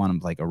ambulance. I don't want him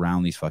like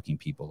around these fucking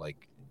people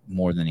like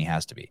more than he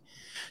has to be.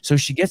 So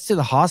she gets to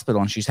the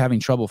hospital and she's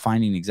having trouble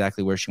finding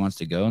exactly where she wants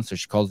to go. And so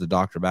she calls the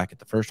doctor back at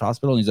the first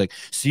hospital and he's like,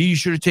 "See, you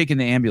should have taken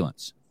the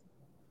ambulance."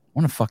 I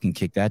want to fucking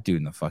kick that dude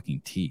in the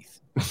fucking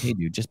teeth. Hey,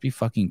 dude, just be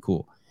fucking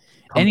cool.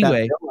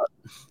 Anyway,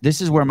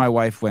 this is where my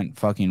wife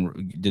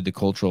did the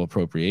cultural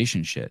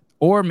appropriation shit.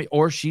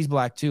 Or she's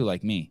black too,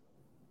 like me.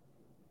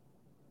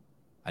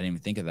 I didn't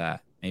even think of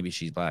that. Maybe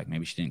she's black.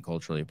 Maybe she didn't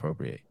culturally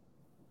appropriate.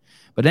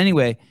 But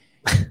anyway,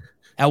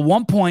 at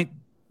one point,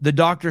 the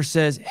doctor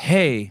says,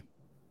 "Hey,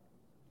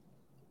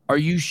 are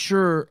you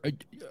sure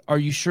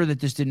that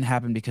this didn't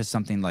happen because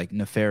something like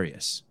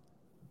nefarious,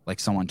 like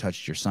someone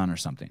touched your son or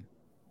something?"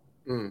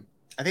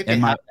 I think they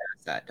have to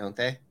ask that, don't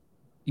they?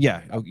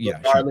 Yeah. Oh, yeah.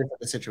 Regardless of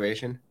the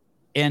situation.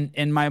 And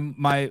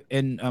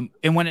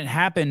when it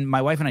happened,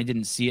 my wife and I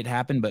didn't see it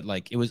happen, but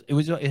like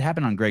it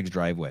happened on Greg's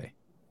driveway.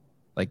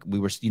 Like we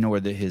were,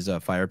 where his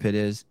fire pit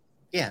is.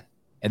 Yeah.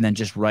 And then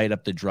just right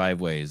up the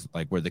driveway is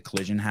like where the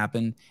collision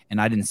happened. And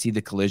I didn't see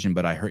the collision,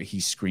 but I heard he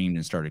screamed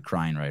and started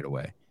crying right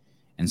away.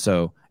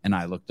 And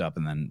I looked up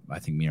and then I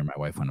think me or my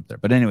wife went up there.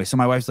 But anyway, so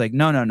my wife's like,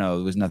 no,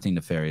 it was nothing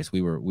nefarious.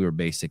 We were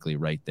basically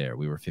right there.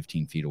 We were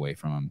 15 feet away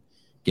from him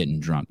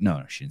getting drunk.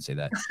 No, she didn't say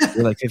that.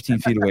 We were like 15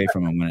 feet away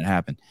from him when it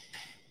happened.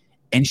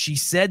 And she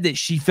said that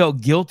she felt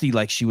guilty,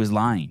 like she was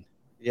lying.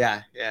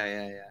 Yeah.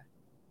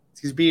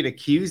 She's being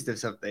accused of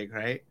something,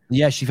 right?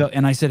 Yeah, she felt,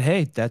 and I said,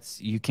 "Hey,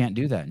 you can't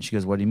do that." And she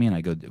goes, "What do you mean?"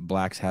 I go,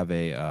 "Blacks have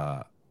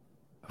of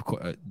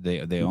course,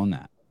 they own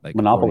that, like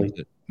monopoly."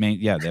 They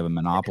have a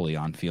monopoly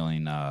on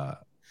feeling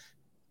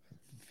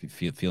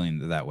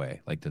feeling that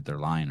way, like that they're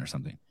lying or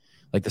something.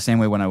 Like the same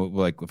way when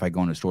if I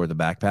go in a store with a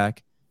backpack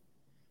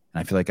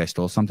and I feel like I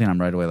stole something, I'm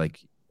right away like,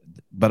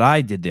 but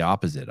I did the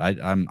opposite. I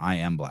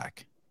am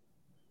black.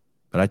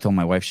 But I told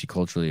my wife she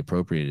culturally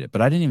appropriated it.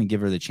 But I didn't even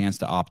give her the chance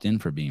to opt in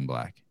for being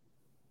black.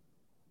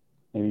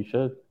 Maybe you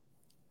should.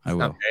 I will.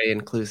 Not very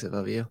inclusive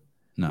of you.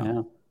 No.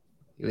 Yeah.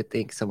 You would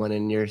think someone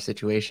in your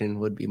situation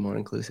would be more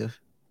inclusive.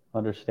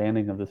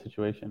 Understanding of the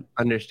situation.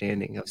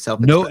 Understanding of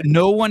self.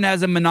 No one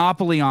has a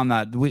monopoly on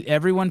that.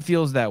 Everyone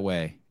feels that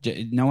way.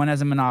 No one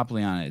has a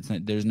monopoly on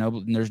it. There's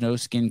no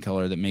skin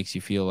color that makes you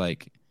feel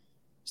like.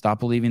 Stop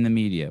believing the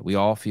media. We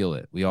all feel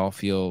it. We all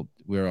feel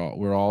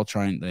we're all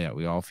trying. Yeah,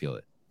 we all feel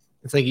it.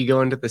 It's like you go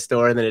into the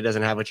store and then it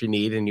doesn't have what you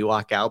need and you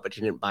walk out, but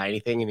you didn't buy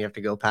anything and you have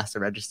to go past the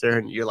register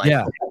and you're like,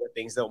 yeah.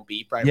 Things don't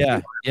beep right.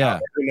 Yeah.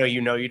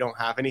 You know you don't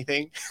have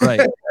anything.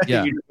 Right.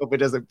 Yeah. You hope it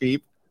doesn't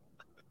beep.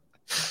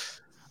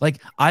 Like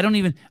I don't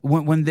even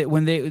when they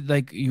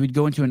like you would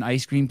go into an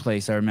ice cream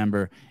place, I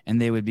remember, and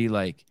they would be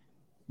like,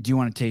 "Do you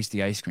want to taste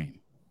the ice cream?"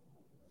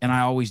 And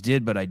I always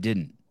did, but I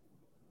didn't.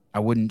 I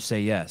wouldn't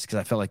say yes because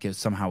I felt like it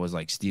somehow was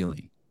like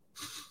stealing.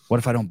 What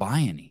if I don't buy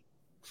any?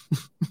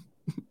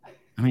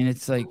 I mean,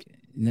 it's like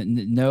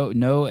no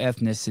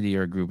ethnicity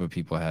or group of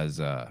people has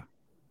a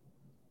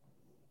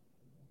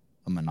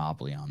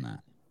monopoly on that.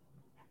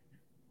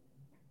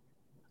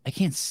 I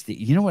can't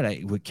you know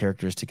what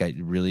characteristic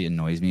really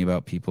annoys me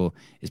about people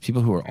is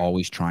people who are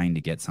always trying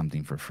to get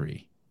something for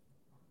free.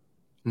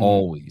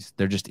 Always.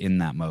 They're just in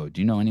that mode.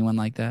 Do you know anyone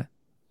like that?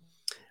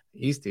 I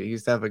used to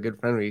have a good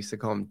friend. We used to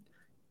call him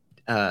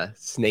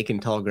Snake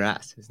in Tall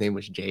Grass. His name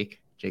was Jake.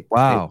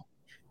 Wow.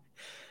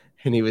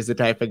 And he was the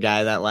type of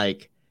guy that,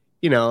 like,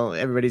 you know,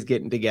 everybody's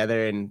getting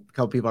together and a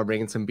couple people are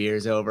bringing some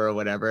beers over or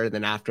whatever.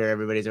 Then after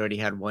everybody's already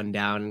had one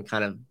down and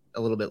kind of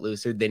a little bit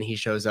looser, then he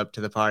shows up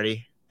to the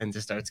party and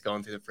just starts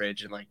going through the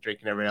fridge and like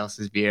drinking everybody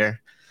else's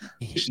beer.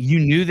 You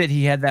knew that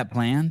he had that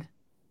planned?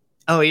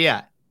 Oh,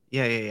 yeah.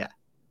 Yeah. It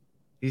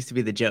used to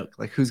be the joke.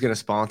 Like, who's going to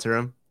sponsor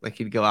him? Like,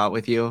 he'd go out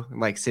with you and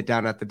like sit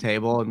down at the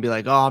table and be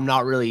like, "Oh, I'm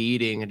not really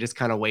eating," and just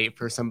kind of wait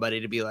for somebody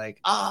to be like,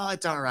 "Oh,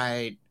 it's all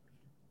right.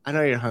 I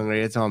know you're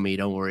hungry. It's on me.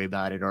 Don't worry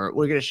about it." Or,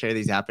 "We're going to share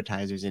these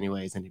appetizers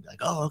anyways." And he'd be like,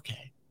 "Oh,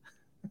 okay."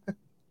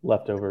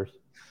 Leftovers.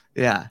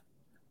 Yeah.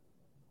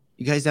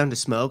 "You guys down to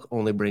smoke?"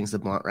 Only brings the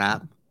blunt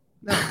wrap.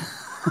 No.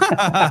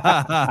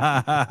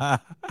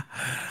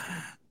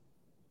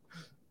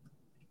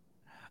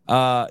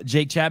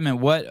 Jake Chapman,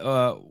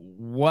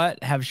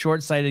 what have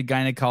short-sighted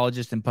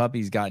gynecologists and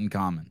puppies got in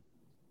common?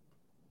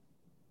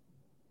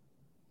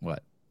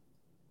 What?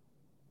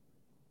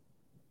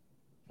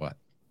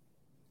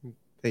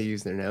 They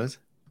use their nose.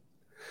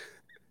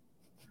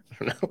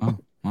 I don't know.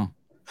 Oh.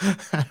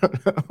 I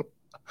don't know.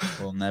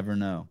 We'll never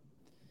know.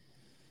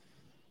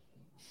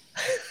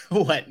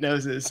 Wet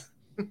noses.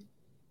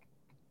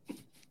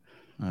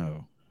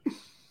 Oh.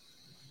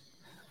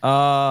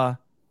 I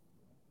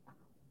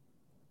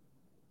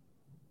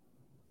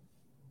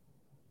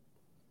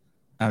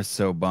was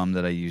so bummed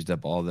that I used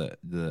up all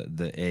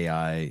the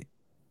AI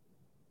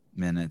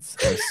minutes.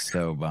 I was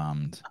so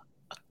bummed.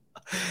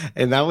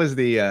 And that was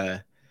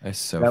the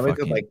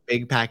like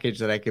big package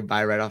that I could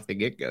buy right off the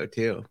get-go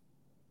too.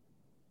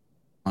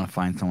 I want to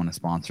find someone to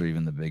sponsor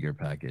even the bigger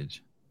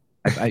package.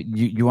 I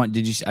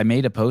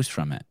made a post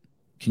from it.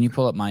 Can you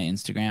pull up my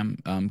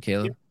Instagram,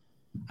 Caleb? Yeah.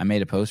 I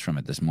made a post from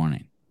it this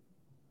morning.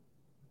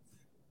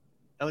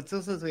 Oh, it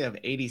still says we have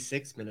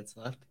 86 minutes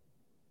left.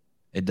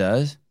 It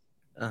does?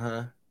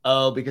 Uh-huh.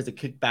 Oh, because it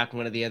kicked back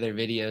one of the other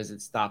videos.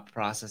 It stopped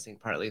processing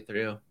partly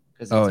through.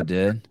 It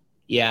did?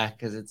 Yeah,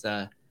 because it's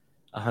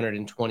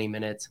 120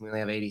 minutes. We only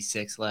have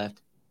 86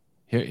 left.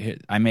 Here,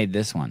 I made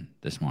this one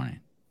this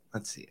morning.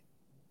 Let's see.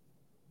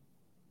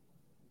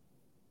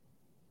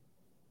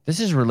 This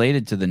is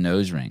related to the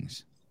nose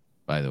rings,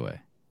 by the way.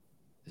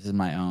 This is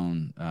my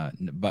own.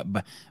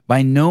 But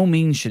by no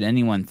means should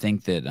anyone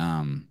think that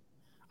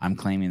I'm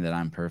claiming that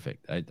I'm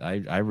perfect.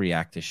 I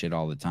react to shit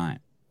all the time.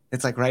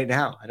 It's like right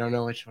now. I don't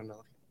know which one to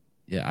look at.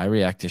 Yeah, I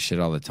react to shit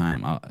all the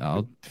time.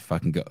 I'll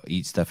fucking go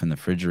eat stuff in the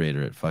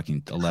refrigerator at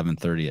fucking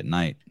 11:30 at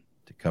night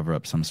to cover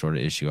up some sort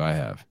of issue I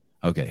have.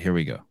 Okay, here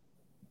we go.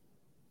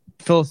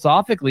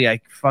 Philosophically, I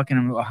fucking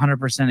am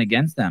 100%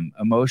 against them.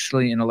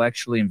 Emotionally,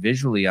 intellectually, and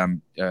visually,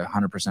 I'm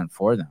 100%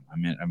 for them. I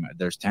mean,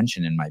 there's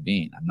tension in my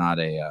being. I'm not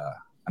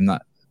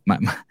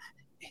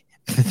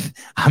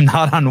I'm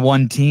not on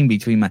one team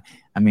between my.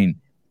 I mean,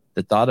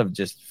 the thought of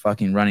just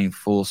fucking running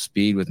full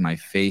speed with my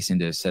face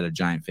into a set of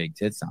giant fake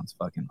tits sounds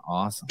fucking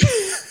awesome.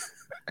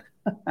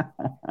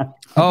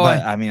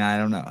 I mean, I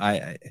don't know.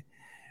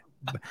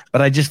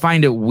 But I just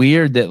find it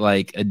weird that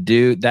like a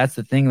dude. That's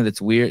the thing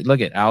that's weird. Look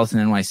at Allison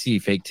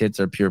NYC. Fake tits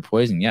are pure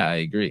poison. Yeah, I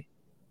agree.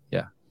 Yeah,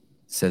 it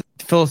says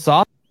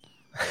philosophical.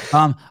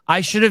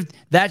 I should have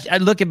that. I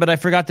look at, but I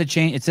forgot to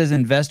change. It says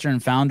investor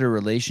and founder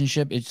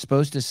relationship. It's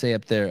supposed to say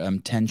up there,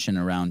 tension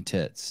around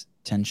tits.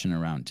 Tension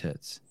around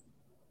tits.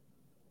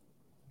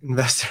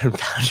 Investor and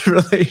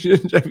founder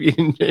relationship.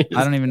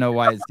 I don't even know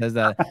why it says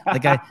that. I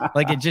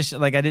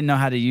didn't know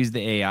how to use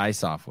the AI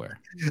software.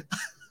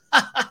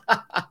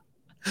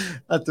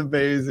 That's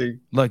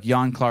amazing. Look,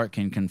 Jan Clark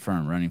can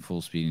confirm running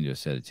full speed into a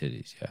set of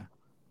titties. Yeah.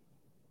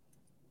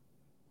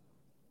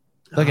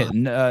 Look at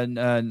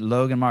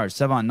Logan Mars.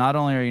 Sevon, not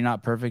only are you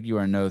not perfect, you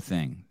are no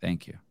thing.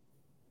 Thank you.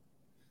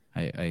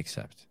 I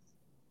accept.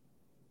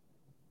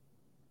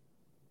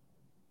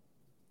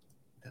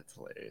 That's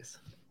hilarious.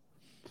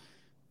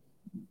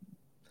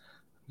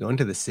 Going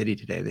to the city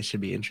today. This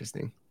should be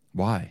interesting.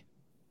 Why?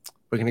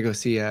 We're going to go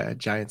see a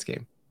Giants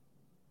game.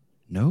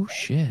 No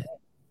shit.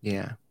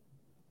 Yeah.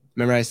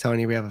 Remember I was telling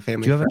you we have a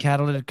family. Do you have a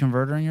catalytic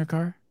converter in your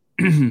car?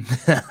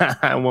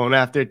 I won't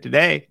after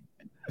today.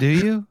 Do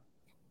you?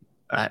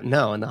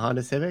 No, in the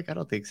Honda Civic, I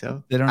don't think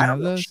so. They don't have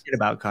those? Shit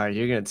about cars.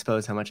 You're going to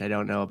expose how much I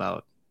don't know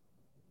about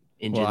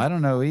engines. Well, I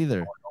don't know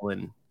either.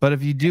 But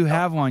if you do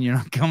have one, you're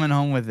not coming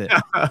home with it.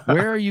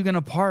 Where are you going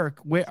to park?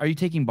 Where are you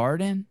taking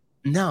Bart in?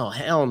 No,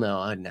 hell no.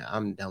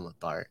 I'm done with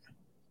Bart.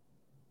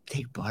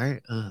 Take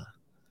Bart? Ugh.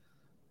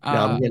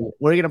 No,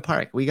 we're gonna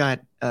park. We got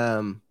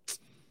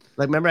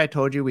like remember I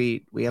told you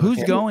we have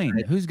who's going?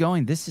 Who's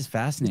going? This is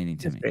fascinating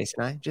to me.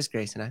 Just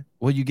Grace and I.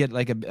 Will you get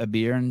like a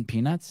beer and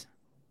peanuts?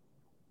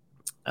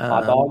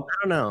 Hot dog?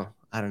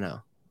 I don't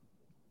know.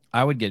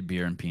 I would get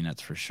beer and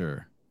peanuts for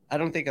sure. I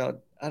don't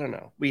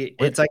know.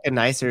 It's like a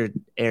nicer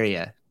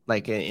area,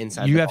 like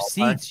inside. You have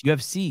seats. You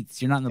have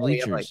seats. You're not in the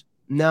bleachers.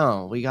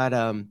 No, we got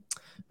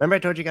remember I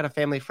told you got a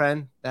family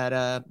friend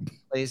that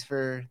plays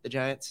for the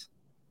Giants?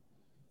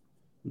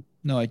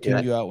 No, I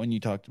tuned you out when you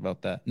talked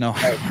about that. No,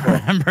 I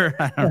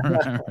don't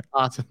remember.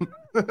 Awesome.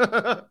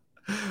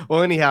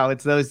 Well, anyhow,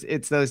 it's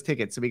those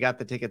tickets. So we got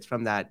the tickets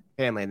from that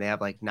family, and they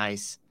have like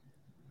nice,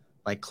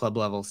 like club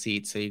level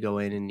seats. So you go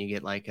in and you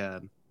get like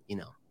the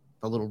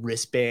little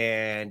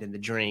wristband and the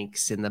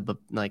drinks and the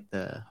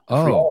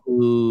free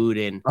food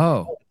and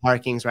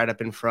parking's right up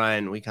in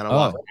front. We kind of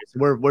walk. So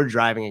we're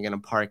driving and gonna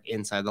park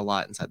inside the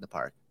lot inside the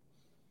park.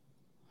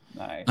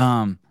 Nice.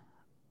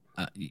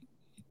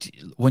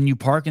 When you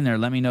park in there,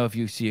 let me know if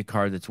you see a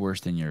car that's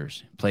worse than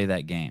yours. Play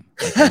that game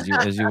like,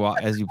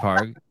 as you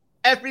park.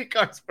 Every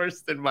car's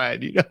worse than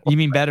mine. You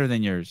mean better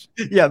than yours?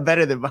 Yeah,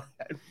 better than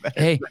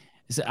mine.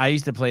 So I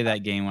used to play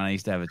that game when I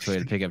used to have a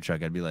Toyota pickup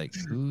truck. I'd be like,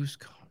 whose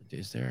car?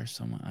 Is there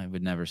someone? I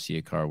would never see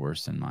a car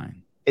worse than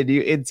mine.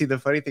 And see, the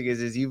funny thing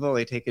is you've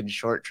only taken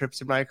short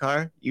trips in my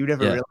car. You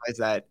never realize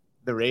that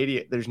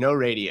there's no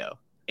radio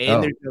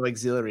and there's no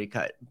auxiliary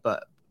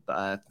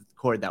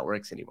cord that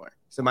works anymore.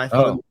 So my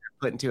phone is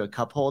put into a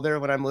cup holder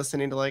when I'm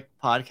listening to like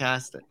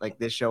podcasts like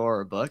this show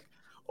or a book,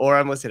 or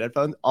I'm listening to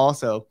headphones.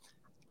 Also,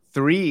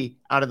 3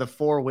 out of the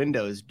 4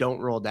 windows don't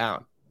roll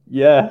down.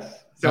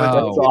 Yes. So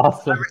it's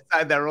awesome. The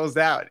side that rolls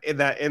out, and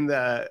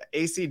the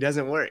AC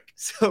doesn't work.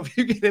 So if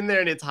you get in there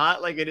and it's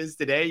hot like it is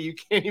today, you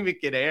can't even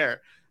get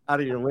air out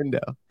of your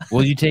window.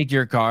 Will you take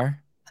your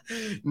car?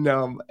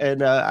 No,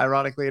 and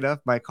ironically enough,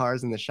 my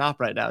car's in the shop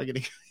right now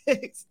getting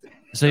fixed.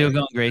 So you'll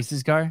go in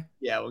Grace's car?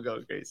 Yeah, we'll go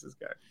in Grace's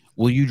car.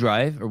 Will you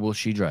drive or will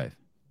she drive?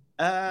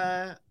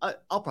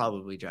 I'll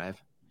probably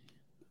drive.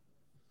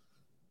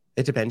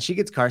 It depends. She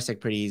gets car sick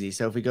pretty easy.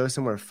 So if we go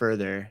somewhere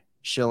further,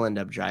 she'll end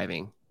up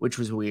driving, which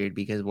was weird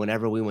because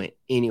whenever we went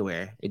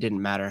anywhere, it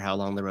didn't matter how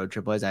long the road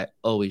trip was. I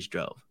always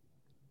drove.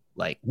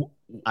 Like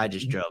I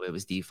just drove. It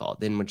was default.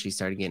 Then when she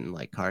started getting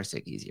like car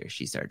sick easier,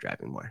 she started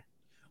driving more.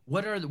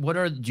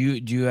 Do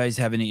you guys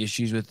have any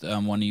issues with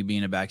one of you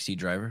being a backseat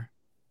driver?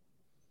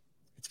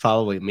 It's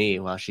probably me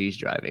while she's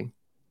driving.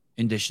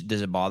 And does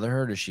it bother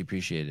her or does she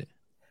appreciate it?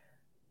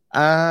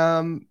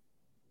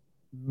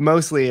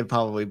 Mostly it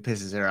probably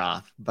pisses her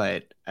off,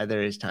 but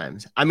there is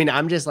times. I mean,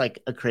 I'm just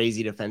like a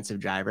crazy defensive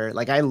driver.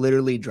 Like I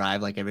literally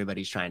drive like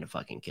everybody's trying to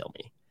fucking kill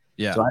me.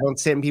 Yeah. So I don't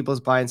sit in people's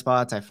blind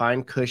spots. I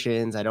find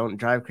cushions. I don't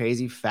drive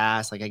crazy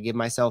fast. Like I give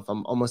myself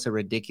almost a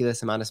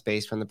ridiculous amount of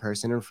space from the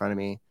person in front of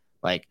me.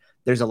 Like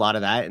there's a lot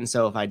of that. And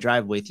so if I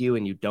drive with you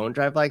and you don't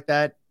drive like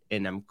that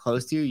and I'm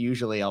close to you,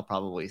 usually I'll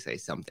probably say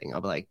something.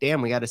 I'll be like,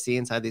 damn, we got to see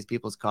inside these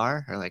people's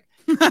car. Or like,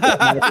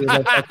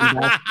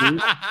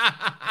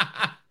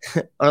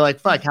 or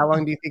like, fuck, how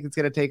long do you think it's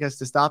going to take us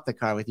to stop the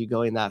car with you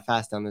going that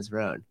fast down this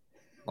road?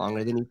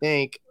 Longer than you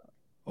think.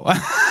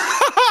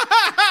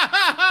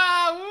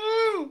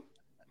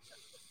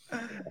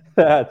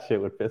 That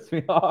shit would piss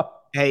me off.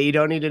 Hey, you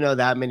don't need to know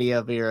that many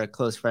of your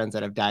close friends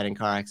that have died in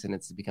car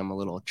accidents to become a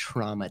little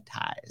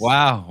traumatized.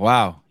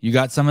 Wow. You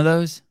got some of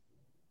those?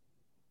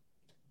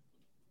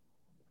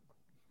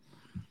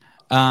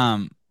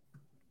 What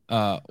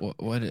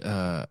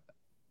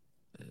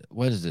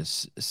is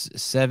this?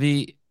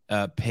 Sevi,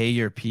 pay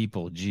your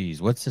people. Jeez,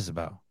 what's this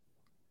about?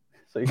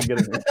 So you can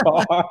get a new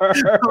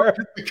car.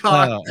 The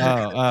car.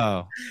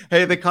 Oh.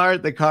 Hey, the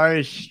car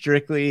is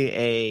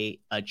strictly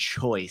a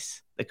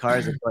choice. The car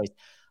is a choice.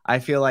 I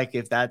feel like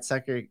if that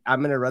sucker,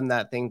 I'm gonna run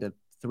that thing to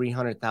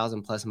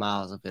 300,000 plus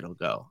miles if it'll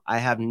go. I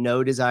have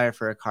no desire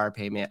for a car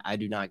payment. I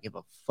do not give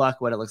a fuck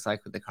what it looks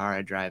like with the car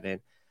I drive in.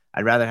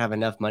 I'd rather have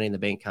enough money in the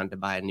bank account to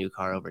buy a new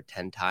car over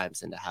 10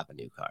 times than to have a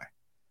new car.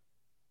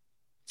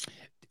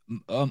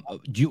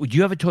 Do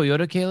you have a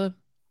Toyota, Caleb?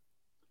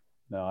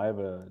 No, I have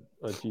a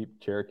Jeep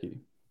Cherokee.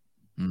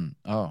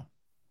 Oh.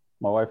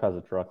 My wife has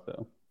a truck,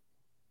 though.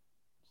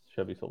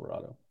 Chevy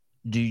Silverado.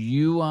 Do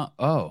you,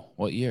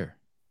 what year?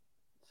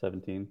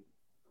 17.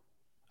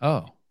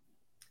 Oh.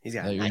 He's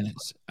got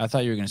I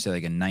thought you were going to say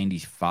like a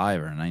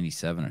 95 or a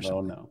 97 or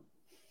something.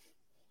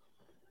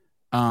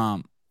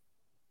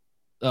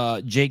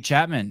 No. Jake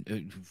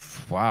Chapman.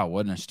 Wow,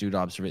 what an astute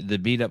observation. The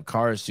beat up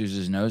car is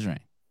Susan's nose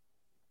ring.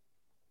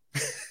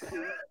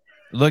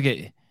 Look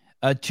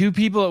at 2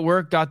 people at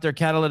work got their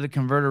catalytic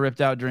converter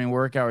ripped out during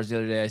work hours the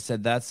other day. I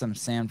said, that's some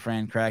San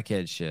Fran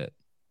crackhead shit.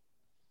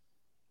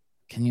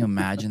 Can you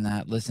imagine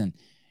that? Listen,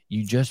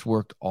 you just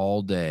worked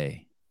all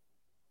day.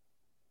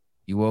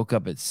 You woke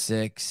up at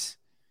 6.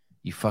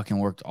 You fucking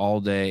worked all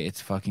day.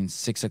 It's fucking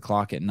 6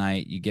 o'clock at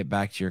night. You get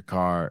back to your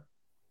car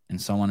and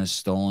someone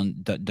has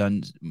done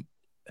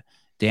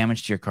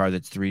damage to your car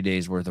that's 3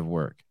 days worth of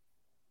work.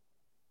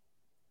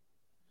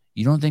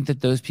 You don't think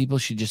that those people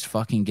should just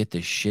fucking get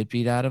the shit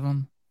beat out of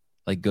them?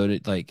 Like go to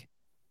like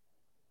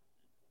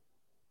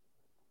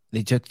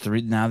they took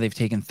three. Now they've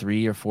taken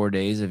 3 or 4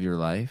 days of your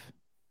life,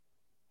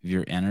 of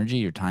your energy,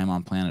 your time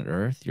on planet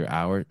Earth, your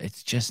hour.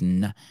 It's just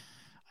not.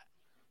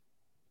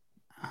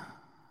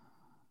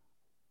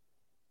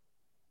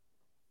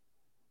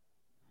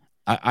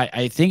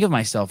 I think of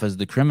myself as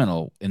the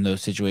criminal in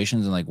those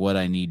situations and like what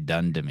I need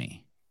done to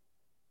me.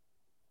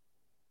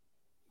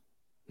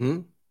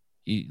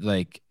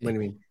 Like, What do you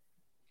mean?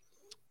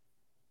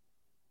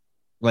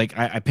 Like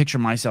I picture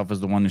myself as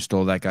the one who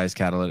stole that guy's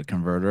catalytic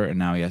converter, and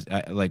now he has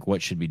like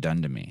what should be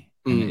done to me.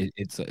 And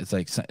it's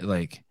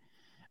like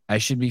I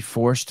should be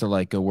forced to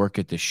like go work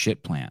at the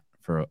shit plant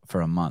for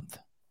a month,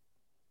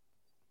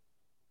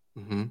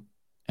 and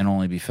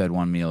only be fed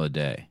 1 meal a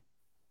day.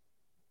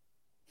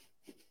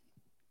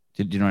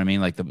 Do you know what I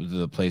mean? Like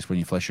the place when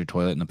you flush your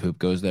toilet and the poop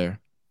goes there.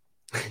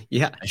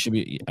 Yeah. I should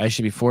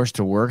be forced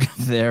to work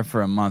there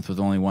for a month with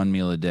only 1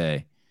 meal a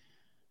day.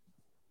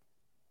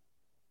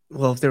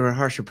 Well, if there were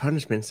harsher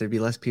punishments, there'd be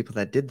less people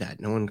that did that.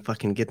 No one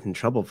fucking gets in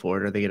trouble for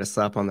it, or they get a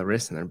slap on the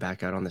wrist and they're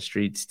back out on the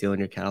street stealing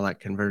your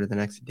Cadillac converter the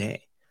next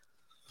day.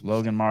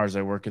 Logan Mars,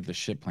 I work at the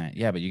shit plant.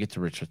 Yeah, but you get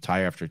to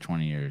retire after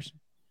 20 years.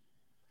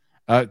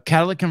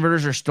 Catalytic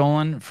converters are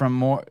stolen from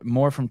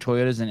more from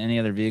Toyotas than any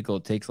other vehicle.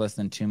 It takes less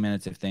than 2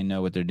 minutes if they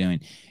know what they're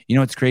doing. You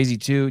know what's crazy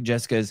too,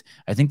 Jessica, is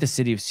I think the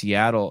city of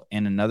Seattle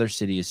and another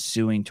city is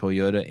suing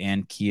Toyota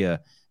and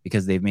Kia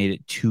because they've made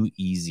it too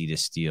easy to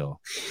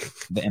steal.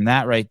 And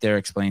that right there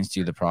explains to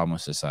you the problem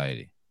with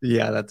society.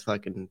 Yeah, that's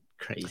fucking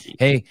crazy.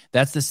 Hey,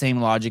 that's the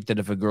same logic that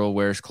if a girl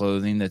wears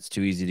clothing that's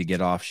too easy to get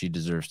off, she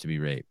deserves to be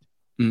raped.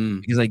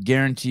 Because I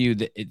guarantee you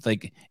that it's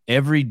like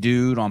every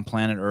dude on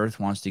planet Earth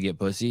wants to get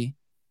pussy.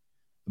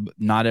 But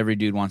not every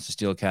dude wants to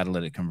steal a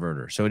catalytic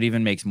converter. So it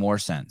even makes more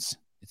sense.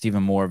 It's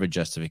even more of a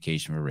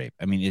justification for rape.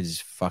 I mean, it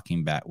is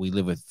fucking bad. We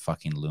live with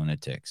fucking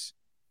lunatics.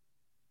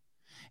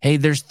 Hey,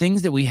 there's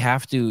things that we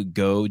have to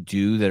go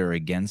do that are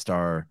against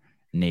our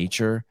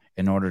nature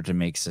in order to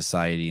make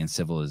society and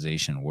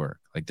civilization work.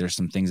 Like there's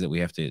some things that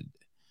we have to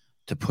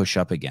push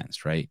up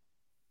against, right?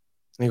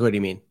 Like, what do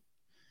you mean?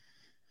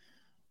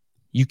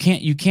 You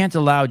can't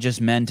allow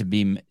just men to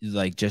be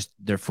like just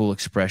their full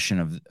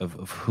expression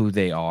of who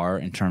they are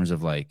in terms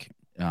of like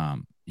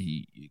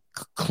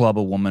club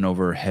a woman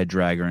over her head,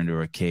 drag her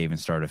into a cave and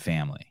start a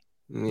family.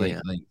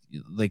 Yeah.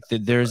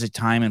 There's a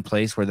time and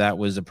place where that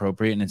was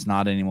appropriate, and it's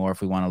not anymore.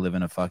 If we want to live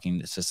in a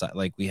fucking society,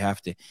 like we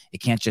have to, it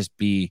can't just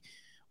be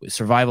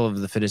survival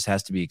of the fittest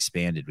has to be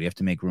expanded. We have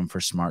to make room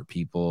for smart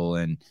people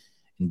and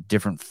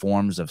different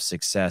forms of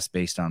success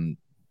based on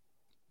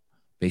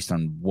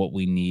what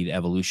we need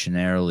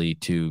evolutionarily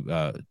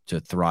to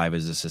thrive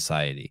as a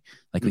society.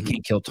 Like we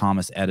can't kill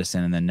Thomas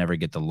Edison and then never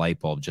get the light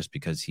bulb just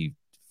because he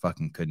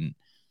fucking couldn't,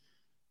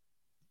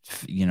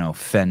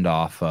 fend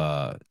off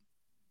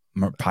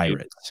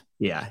pirates.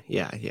 Yeah,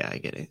 I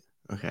get it.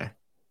 Okay.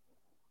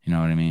 You know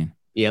what I mean?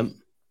 Yep.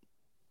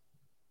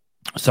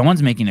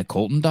 Someone's making a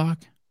Colton doc?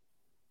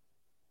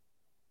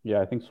 Yeah,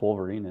 I think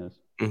Swolverine is.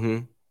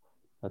 Mm-hmm.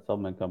 That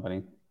supplement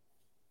company.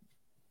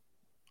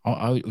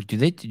 Oh, do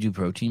they do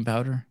protein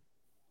powder?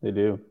 They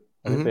do.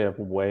 I think they have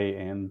whey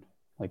and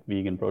like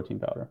vegan protein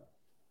powder.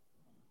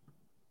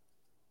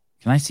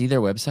 Can I see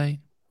their website?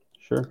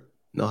 Sure.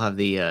 They'll have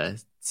the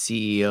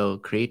CEO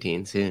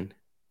creatine soon.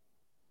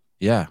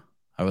 Yeah,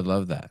 I would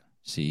love that.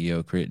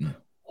 CEO creatine.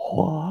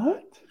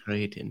 What?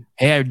 Creatine.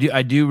 Hey,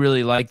 I do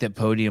really like that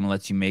Podium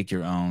lets you make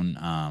your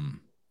own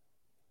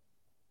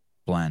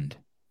blend.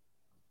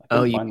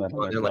 Oh, you find that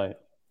on their site.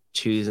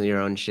 Choose your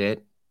own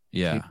shit.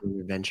 Yeah.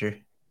 Your adventure.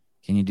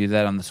 Can you do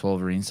that on the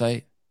Swolverine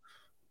site?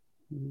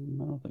 I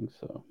don't think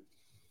so.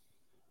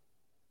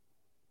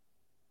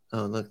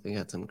 Oh, look, they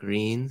got some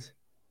greens.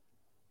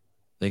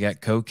 They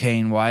got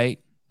cocaine white.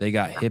 They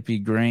got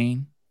hippie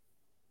green.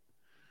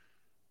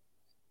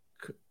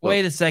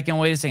 Wait a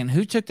second.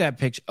 Who took that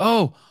picture?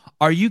 Oh,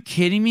 are you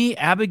kidding me?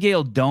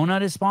 Abigail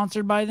Donut is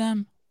sponsored by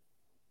them?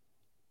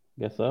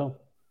 Guess so.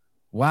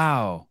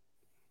 Wow.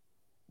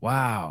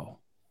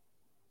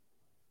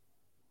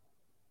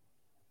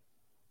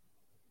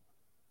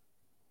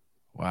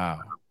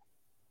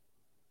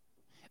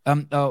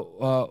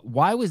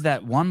 Why was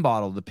that one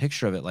bottle, the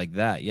picture of it like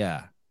that?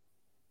 Yeah.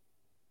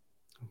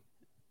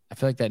 I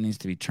feel like that needs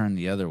to be turned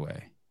the other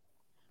way.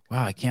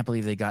 Wow, I can't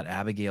believe they got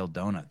Abigail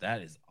Donut.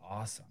 That is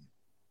awesome.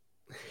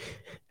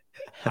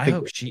 I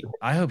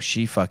hope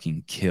she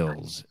fucking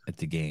kills at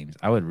the games.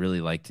 I would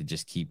really like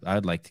to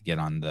I'd like to get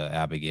on the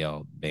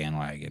Abigail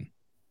bandwagon.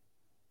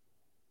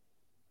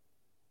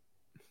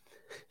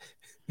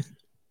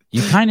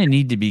 You kind of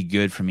need to be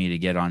good for me to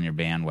get on your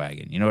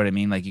bandwagon. You know what I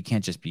mean? Like you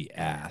can't just be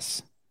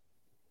ass.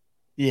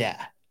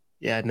 Yeah.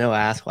 Yeah, no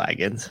ass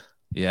wagons.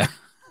 Yeah.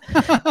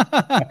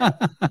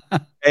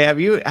 Hey,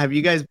 have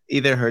you guys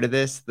either heard of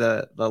this?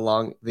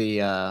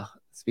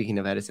 Speaking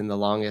of Edison, the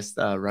longest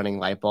running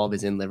light bulb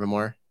is in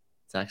Livermore.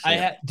 It's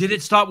actually did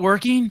it stop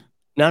working?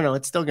 No,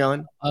 it's still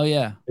going. Oh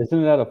yeah.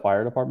 Isn't it at a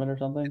fire department or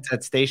something? It's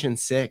at Station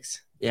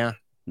 6. Yeah.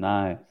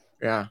 Nice.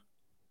 Yeah.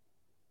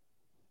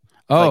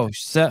 Oh,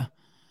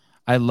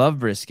 I love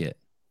brisket.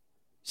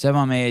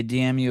 Sevan, may I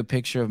DM you a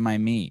picture of my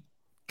meat?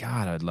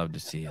 God, I'd love to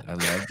see it. I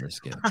love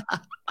brisket.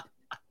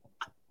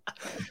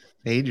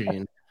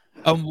 Adrian.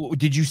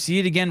 Did you see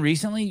it again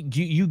recently?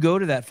 You go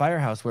to that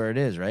firehouse where it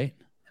is, right?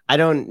 I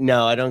don't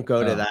know. I don't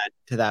go Oh.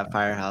 to that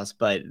firehouse,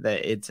 but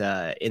it's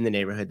in the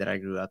neighborhood that I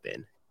grew up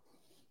in.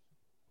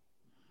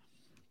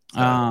 So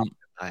I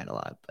had a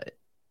lot, but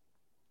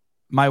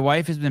my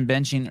wife was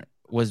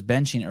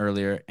benching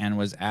earlier and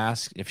was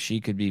asked if she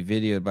could be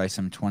videoed by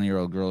some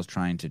 20-year-old girls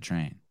trying to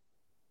train.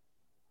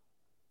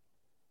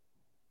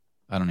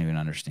 I don't even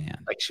understand.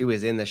 Like she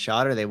was in the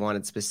shot, or they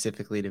wanted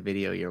specifically to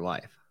video your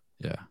wife?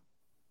 Yeah.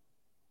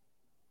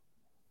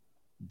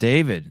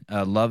 David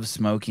loves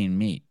smoking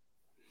meat.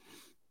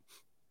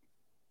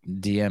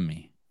 DM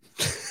me.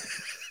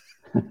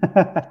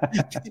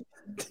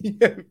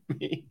 DM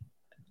me.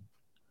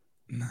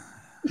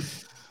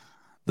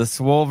 The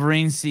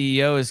Swolverine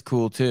CEO is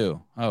cool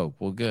too. Oh,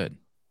 well, good.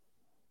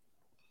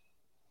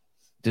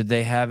 Did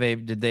they have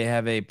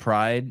a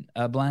Pride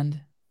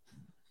blend?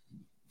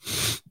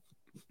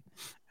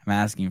 I'm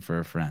asking for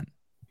a friend.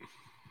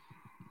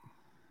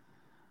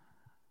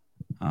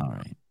 All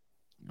right.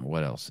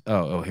 What else?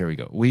 Oh, here we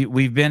go.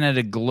 We've been at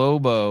a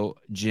Globo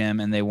gym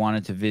and they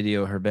wanted to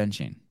video her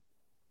benching.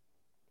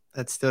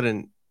 That still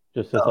didn't.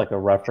 Just as like a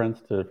reference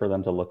for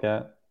them to look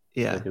at.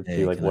 Yeah. So they could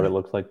see like what it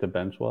looks like to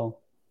bench well.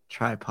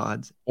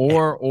 Tripods.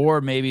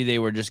 Or maybe they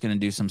were just going to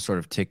do some sort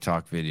of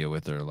TikTok video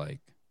with her like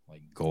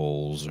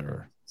goals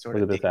or Sort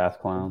Look of at this ass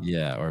clown.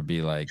 yeah, or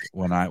be like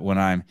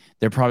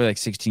they're probably like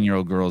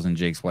 16-year-old girls and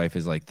Jake's wife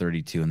is like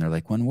 32 and they're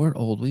like, when we're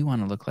old, we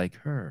want to look like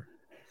her.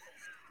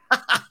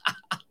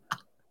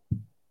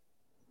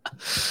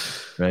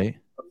 Right?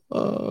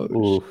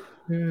 Oh,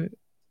 Oof.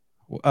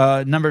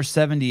 Number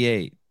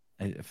 78.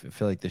 I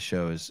feel like the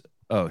show is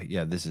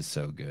this is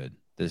so good.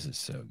 This is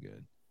so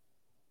good.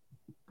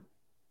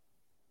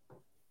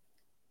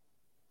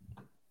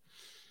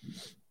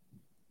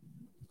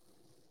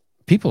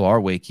 People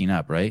are waking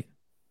up, right?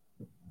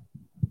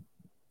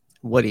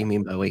 what do you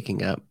mean by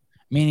waking up?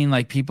 Meaning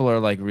like people are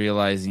like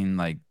realizing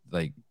like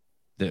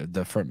the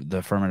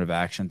affirmative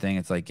action thing.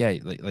 It's like, yeah,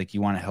 like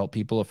you want to help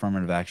people.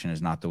 Affirmative action is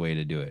not the way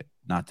to do it.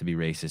 Not to be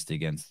racist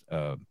against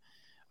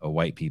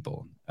white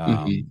people.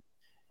 You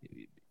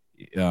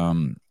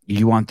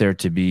want there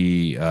to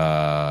be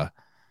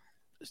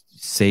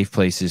safe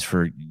places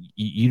for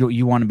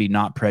you want to be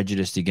not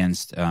prejudiced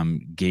against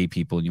gay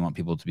people, and you want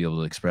people to be able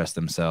to express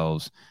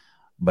themselves.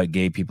 But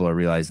gay people are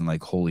realizing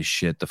like, holy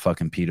shit, the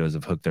fucking pedos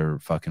have hooked their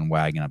fucking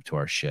wagon up to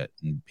our shit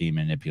and being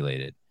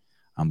manipulated.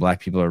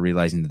 Black people are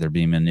realizing that they're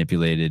being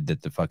manipulated,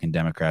 that the fucking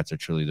Democrats are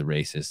truly the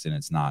racists and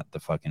it's not the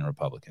fucking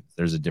Republicans.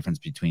 There's a difference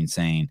between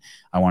saying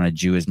I want a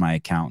Jew as my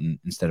accountant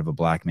instead of a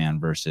black man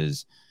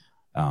versus,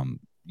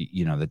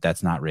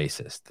 that's not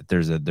racist. That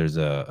there's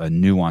a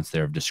nuance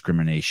there of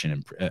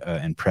discrimination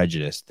and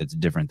prejudice that's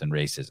different than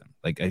racism.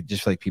 Like I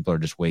just feel like people are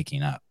just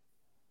waking up.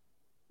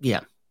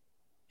 Yeah.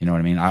 You know what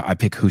I mean? I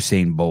pick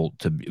Usain Bolt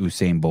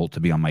to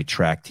be on my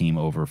track team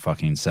over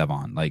fucking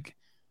Sevan. Like,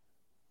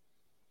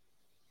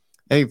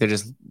 I think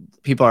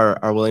people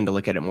are willing to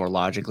look at it more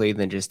logically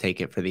than just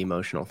take it for the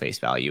emotional face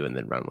value and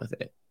then run with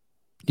it.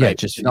 yeah, Right?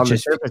 just On the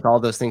surface,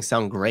 all those things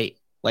sound great.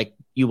 Like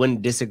you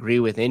wouldn't disagree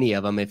with any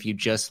of them if you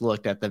just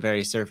looked at the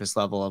very surface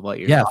level of what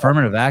you're. yeah.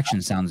 Affirmative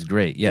action sounds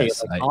great.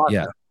 Yes, Like, awesome.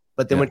 yeah.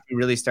 But then Yeah. when you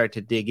really start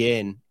to dig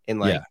in and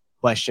like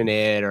question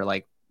it or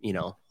like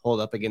hold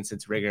up against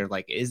its rigor,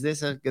 like is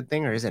this a good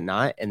thing or is it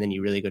not? And then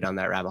you really go down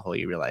that rabbit hole.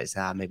 You realize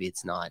maybe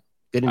it's not.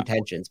 Good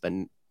intentions, but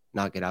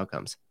not good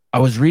outcomes. I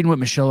was reading what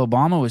Michelle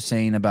Obama was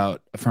saying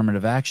about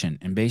affirmative action,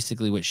 and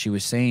basically what she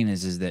was saying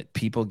is that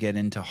people get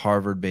into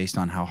Harvard based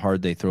on how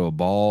hard they throw a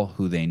ball,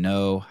 who they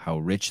know, how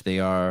rich they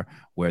are,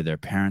 where their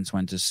parents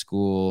went to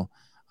school,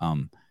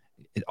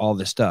 all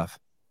this stuff.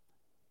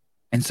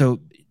 And so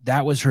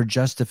that was her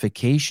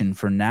justification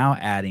for now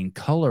adding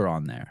color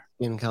on there.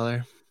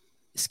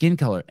 Skin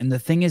color. And the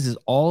thing is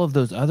all of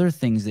those other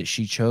things that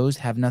she chose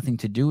have nothing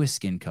to do with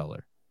skin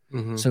color.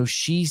 Mm-hmm. So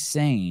she's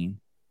saying,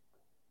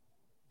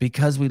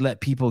 because we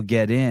let people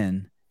get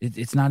in,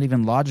 it's not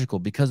even logical.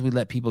 Because we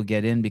let people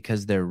get in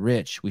because they're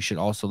rich, we should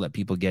also let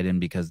people get in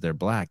because they're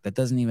black. That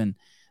doesn't even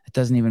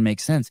make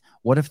sense.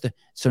 What if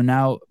so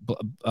now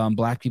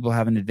black people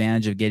have an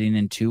advantage of getting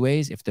in two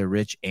ways, if they're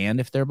rich and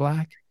if they're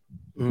black?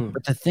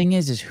 But the thing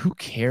is who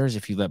cares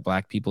if you let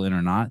black people in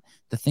or not?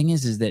 The thing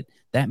is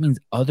that means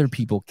other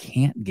people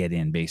can't get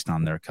in based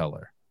on their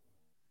color.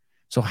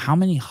 So how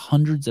many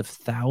hundreds of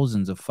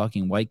thousands of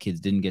fucking white kids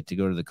didn't get to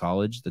go to the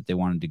college that they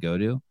wanted to go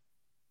to?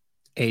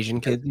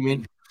 Asian kids, you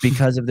mean?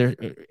 Because of their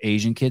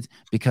Asian kids,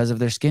 because of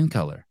their skin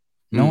color.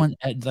 No one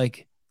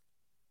like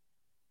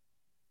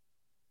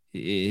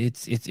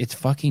it's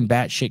fucking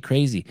batshit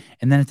crazy.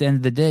 And then at the end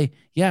of the day,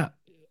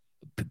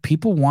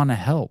 people want to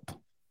help.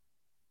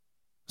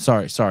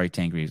 Sorry,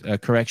 Tank Reeves.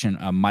 Correction,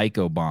 Mike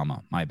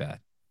Obama. My bad.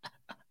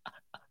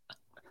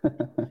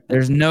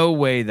 There's no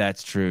way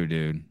that's true,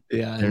 dude.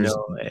 Yeah, There's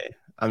no way.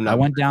 I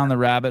went down the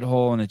rabbit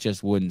hole and it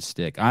just wouldn't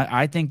stick.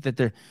 I think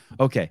that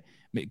okay.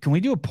 Can we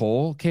do a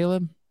poll,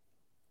 Caleb?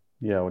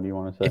 Yeah, what do you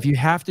want to say? If you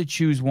have to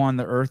choose one,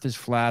 the Earth is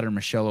flat or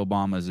Michelle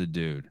Obama is a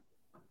dude.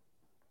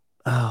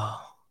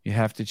 Oh, You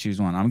have to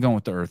choose one. I'm going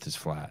with the Earth is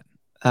flat.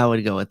 I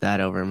would go with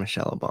that over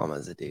Michelle Obama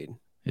as a dude.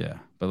 Yeah,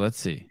 but let's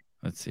see.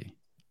 If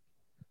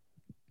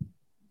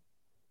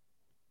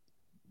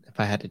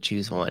I had to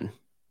choose one.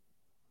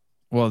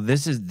 Well,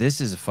 this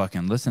is a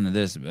fucking, listen to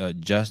this.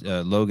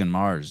 Logan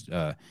Mars.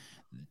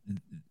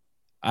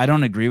 I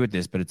don't agree with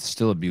this, but it's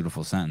still a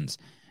beautiful sentence.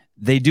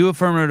 They do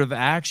affirmative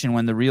action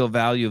when the real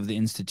value of the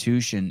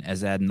institution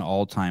is at an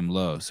all-time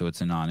low, so it's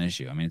a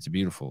non-issue. I mean, it's a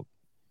beautiful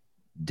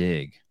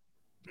dig.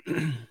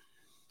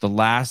 The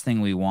last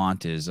thing we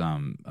want is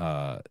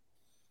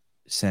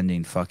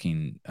sending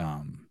fucking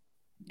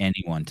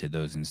anyone to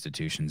those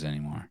institutions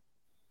anymore.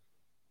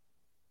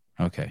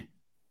 Okay,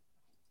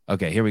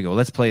 here we go.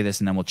 Let's play this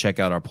and then we'll check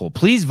out our poll.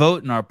 Please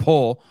vote in our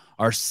poll,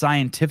 our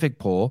scientific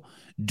poll.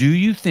 Do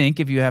you think,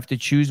 if you have to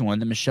choose one,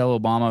 that Michelle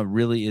Obama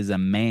really is a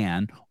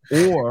man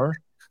or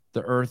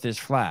the Earth is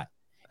flat?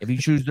 If you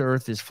choose the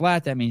Earth is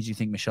flat, that means you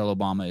think Michelle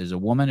Obama is a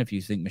woman. If you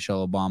think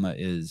Michelle Obama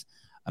is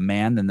a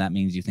man, then that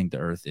means you think the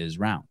Earth is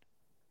round.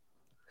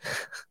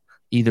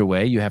 Either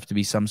way, you have to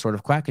be some sort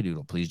of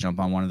quackadoodle. Please jump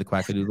on one of the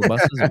quackadoodle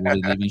buses. We'll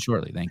be leaving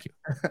shortly. Thank you.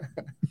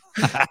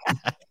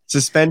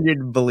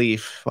 Suspended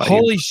belief.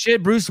 Holy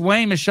shit, Bruce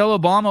Wayne, Michelle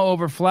Obama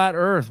over flat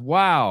Earth.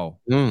 Wow.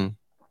 Mm,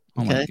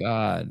 Oh my okay.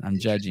 God. I'm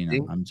judging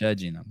him.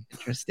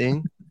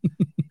 Interesting.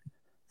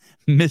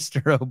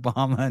 Mr.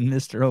 Obama and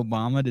Mr.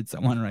 Obama. Did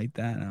someone write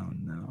that? Oh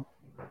no.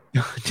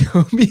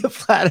 Don't be a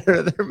flat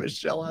earther.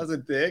 Michelle has a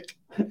dick.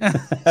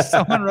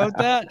 Someone wrote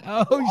that?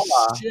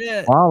 Oh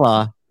shit.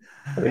 Voila.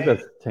 I think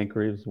that's Tank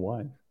Reeves'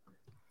 wife.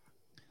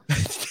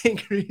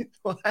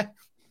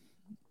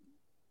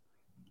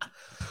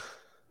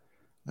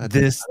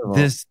 This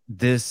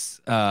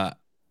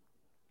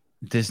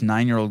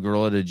 9-year-old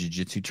girl at a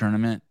jiu-jitsu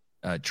tournament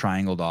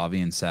triangled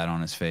Avi and sat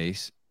on his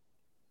face.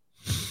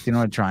 Do you know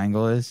what a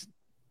triangle is?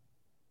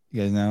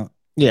 You guys know?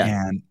 Yeah.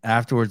 And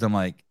afterwards, I'm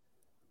like,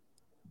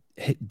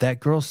 hey, that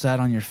girl sat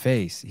on your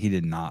face. He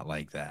did not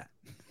like that.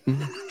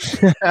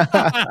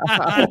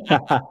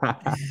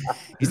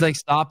 He's like,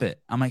 stop it.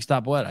 I'm like,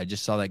 stop what? I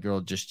just saw that girl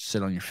just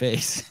sit on your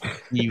face.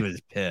 He was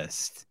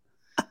pissed.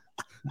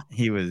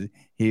 He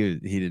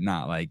did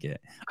not like it.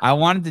 I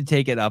wanted to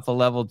take it up a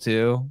level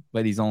too,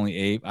 but he's only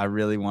 8. I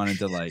really wanted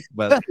to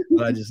but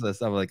I just I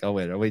was like, I'll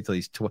wait till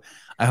he's 12.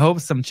 I hope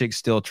some chick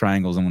still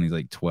triangles him when he's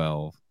like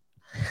 12.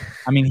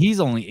 I mean, he's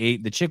only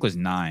 8. The chick was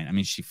 9. I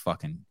mean, she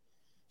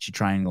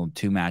triangled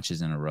 2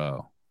 matches in a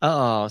row.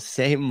 Oh,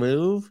 same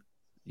move.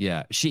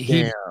 Yeah,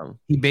 he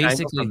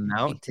basically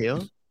mount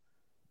too.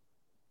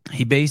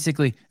 He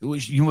basically,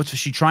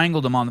 she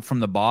triangled him from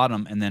the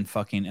bottom and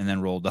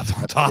then rolled up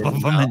on top of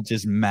him and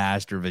just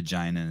mashed her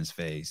vagina in his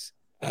face.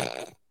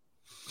 It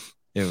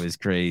was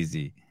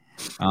crazy.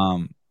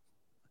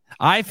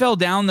 I fell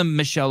down the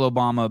Michelle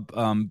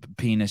Obama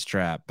penis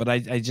trap, but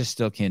I just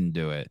still couldn't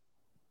do it.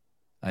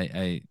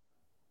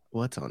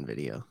 What's on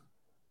video?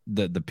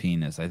 The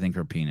penis. I think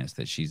her penis,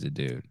 that she's a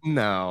dude.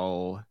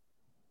 No.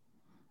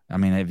 I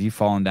mean, have you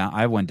fallen down?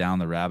 I went down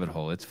the rabbit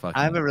hole. It's fucking.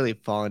 I haven't really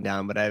fallen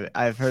down, but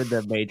I've heard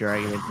the major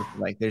argument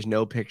like there's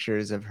no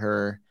pictures of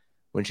her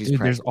when she's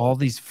pregnant.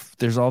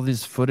 There's all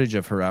this footage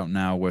of her out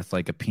now with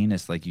like a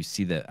penis, like you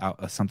see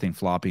something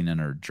flopping in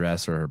her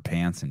dress or her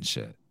pants and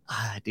shit.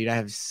 Dude, I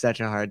have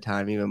such a hard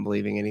time even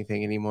believing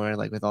anything anymore.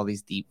 Like with all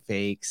these deep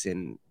fakes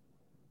and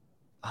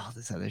all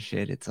this other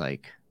shit, it's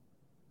like.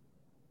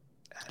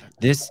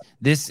 This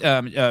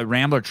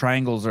Rambler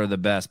triangles are the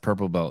best.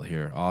 Purple belt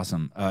here.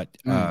 Awesome.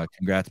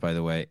 Congrats, by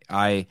the way.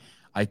 I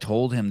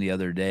told him the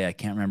other day, I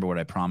can't remember what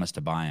I promised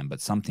to buy him, but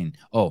something.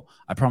 Oh,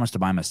 I promised to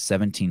buy him a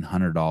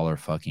 $1,700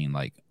 fucking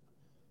like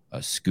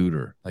a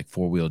scooter, like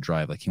 4-wheel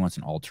drive. Like he wants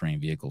an all-terrain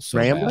vehicle. So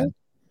Rambler? Bad.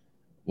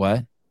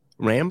 What?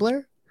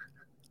 Rambler?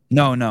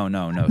 No.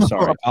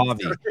 Sorry,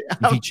 Avi.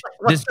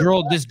 This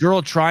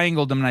girl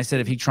triangled him, and I said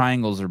if he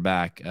triangles her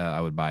back,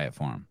 I would buy it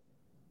for him.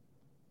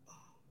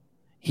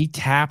 He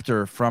tapped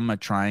her from a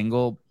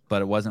triangle,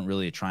 but it wasn't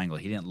really a triangle.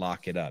 He didn't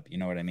lock it up. You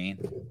know what I mean?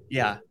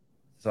 Yeah.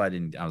 So I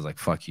was like,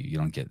 fuck you. You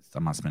don't get,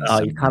 I'm not spending.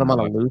 Oh, you caught him on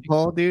a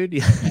loophole, dude?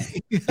 You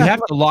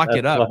have to lock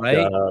it up,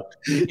 right?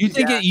 You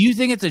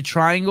think it's a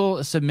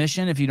triangle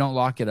submission if you don't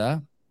lock it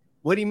up?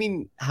 What do you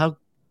mean? How?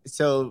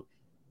 So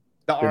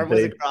the arm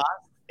was across?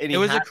 It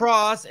was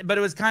across, but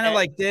it was kind of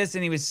like this,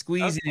 and he was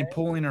squeezing and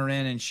pulling her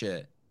in and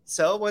shit.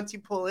 So once you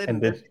pull it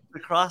and then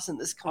across and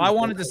this comes I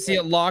wanted to see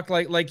it lock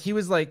like he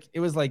was like, it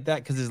was like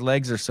that because his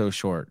legs are so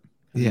short.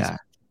 Yeah. He's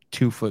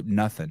 2 foot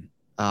nothing.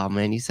 Oh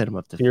man, you set him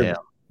up to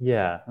fail.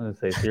 Yeah, I was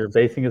gonna say, so you're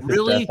basing a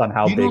success on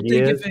how big he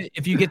is.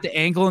 If you get the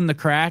ankle in the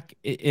crack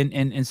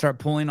and start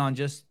pulling on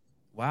just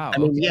wow. I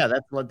mean, yeah,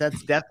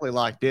 that's definitely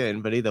locked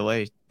in, but either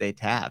way, they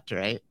tapped,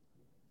 right?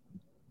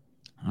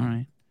 All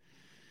right.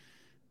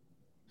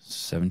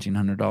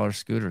 $1,700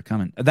 scooter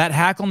coming. That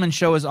Hackelman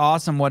show is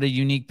awesome. What a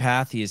unique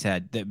path he has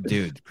had.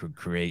 Dude,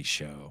 great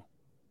show.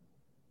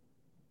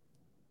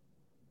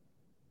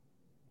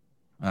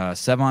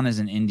 Sevon is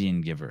an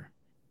Indian giver.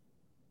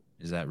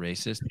 Is that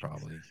racist?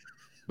 Probably.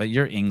 But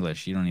you're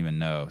English. You don't even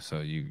know, so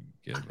you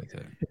good with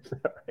it.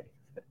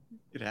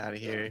 Get out of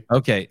here.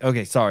 Okay.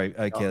 Sorry,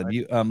 Caleb. right.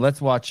 You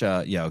let's watch.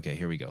 Yeah. Okay.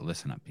 Here we go.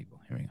 Listen up, people.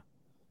 Here we go.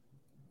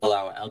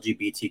 Allow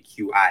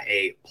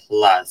LGBTQIA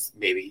plus,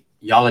 baby.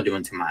 Y'all are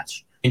doing too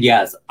much. And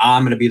yes,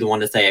 I'm gonna be the one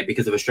to say it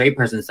because if a straight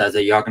person says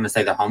it, y'all gonna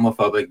say they're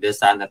homophobic, this,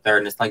 that, and the third.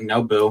 And it's like,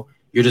 no, boo,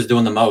 you're just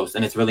doing the most,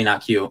 and it's really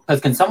not cute.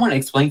 Because can someone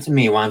explain to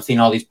me when I'm seeing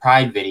all these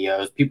pride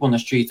videos, people in the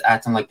streets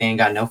acting like they ain't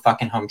got no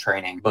fucking home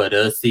training, but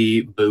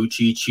see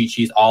Bucci,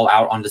 Chi-Chi's all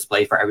out on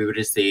display for everybody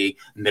to see,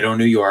 middle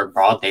New York,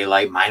 broad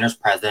daylight, minors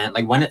present.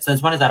 Like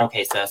since when is that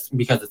okay, sis?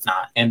 Because it's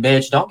not. And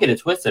bitch, don't get it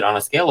twisted. On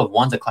a scale of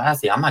 1 to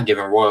classy, I'm not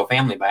giving royal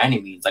family by any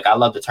means. Like I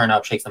love to turn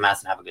up, shake some ass,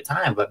 and have a good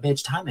time, but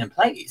bitch, time and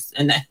place.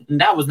 And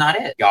that was not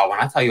it. Y'all, when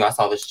I tell you I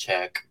saw this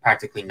chick,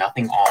 practically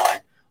nothing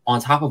on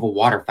top of a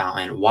water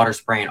fountain, water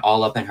spraying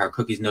all up in her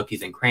cookies,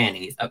 nookies, and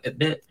crannies.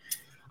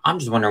 I'm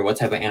just wondering what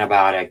type of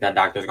antibiotic that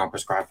doctor's going to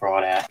prescribe for all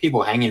that.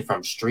 People hanging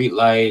from street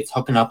lights,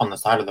 hooking up on the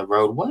side of the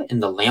road. What in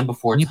the land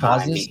before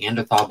time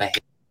Neanderthal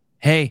behavior?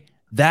 Hey,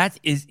 that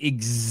is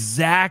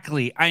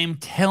exactly, I am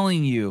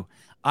telling you,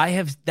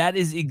 that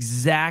is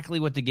exactly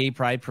what the gay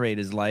pride parade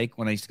is like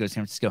when I used to go to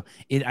San Francisco.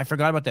 I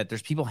forgot about that.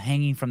 There's people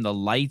hanging from the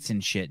lights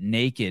and shit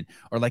naked,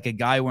 or like a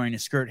guy wearing a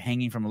skirt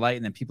hanging from a light,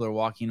 and then people are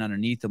walking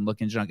underneath them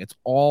looking drunk. It's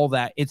all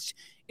that. It's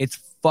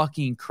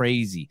fucking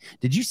crazy.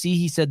 Did you see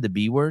he said the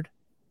B word?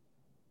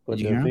 Did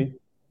you hear him?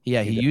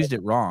 Yeah, he used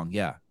it wrong.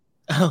 Yeah.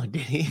 Oh,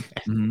 did he?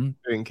 Mm-hmm.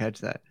 I didn't catch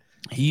that.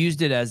 He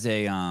used it as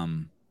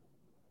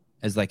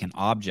as like an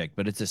object,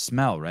 but it's a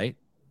smell, right?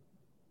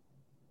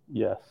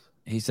 Yes.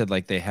 He said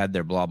like they had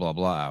their blah blah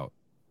blah out,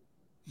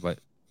 but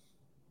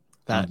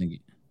I don't think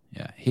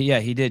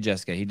he did,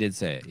 Jessica. He did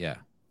say it. Yeah,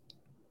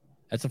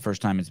 that's the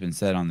first time it's been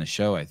said on the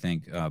show. I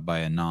think by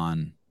a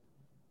non-live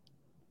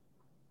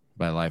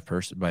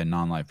person.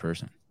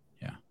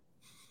 Yeah.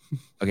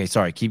 Okay,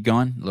 sorry. Keep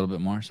going a little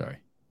bit more. Sorry.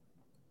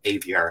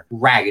 Behavior.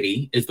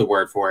 Raggedy is the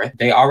word for it.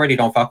 They already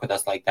don't fuck with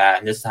us like that,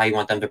 and this is how you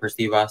want them to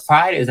perceive us.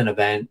 Pride is an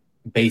event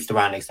based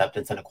around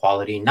acceptance and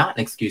equality, not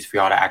an excuse for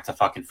y'all to act a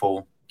fucking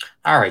fool.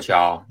 All right,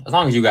 y'all. As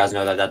long as you guys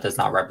know that does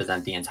not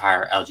represent the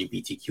entire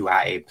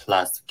LGBTQIA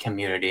plus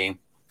community,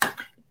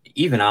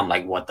 even I'm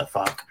like, what the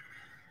fuck?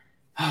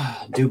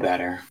 Do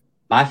better.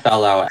 My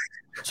fellow.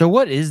 So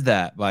what is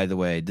that, by the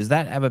way? Does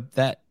that have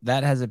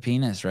that has a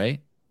penis,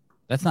 right?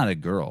 That's not a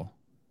girl.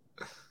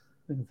 I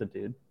think it's a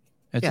dude.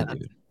 That's a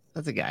dude.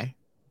 That's a guy.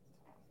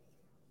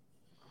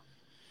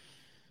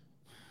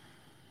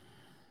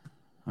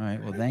 All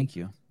right. Well, thank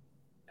you.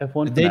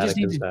 F1 They Fanatic just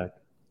need is to- back.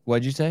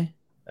 What'd you say?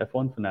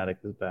 F1 Fanatic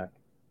is back.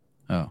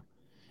 Oh,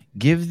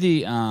 give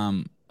the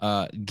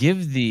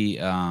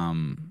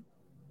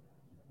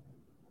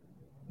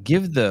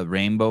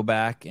rainbow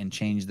back and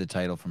change the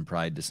title from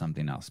Pride to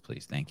something else,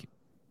 please. Thank you.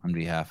 On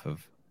behalf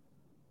of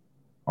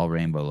all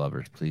rainbow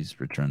lovers, please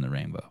return the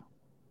rainbow.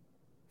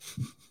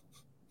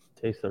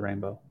 Taste the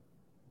rainbow.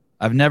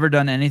 I've never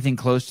done anything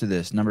close to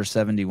this. Number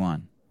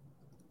 71.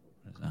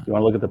 You want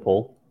to look at the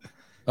poll?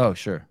 Oh,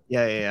 sure.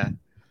 Yeah.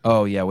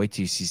 Oh, yeah. Wait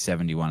till you see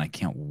 71. I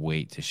can't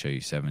wait to show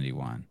you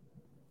 71.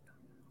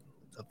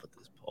 What's up with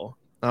this poll?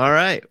 All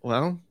right.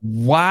 Well,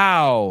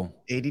 Wow.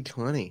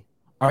 80-20.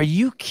 Are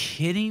you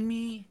kidding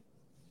me?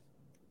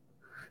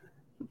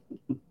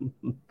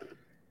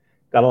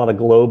 Got a lot of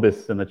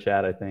Globus in the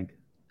chat, I think.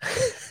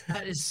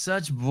 That is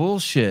such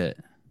bullshit.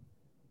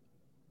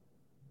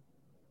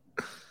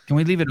 Can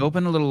we leave it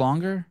open a little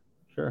longer?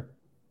 Sure.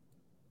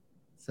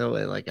 So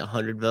like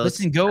 100 votes.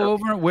 Listen, go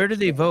over. Where do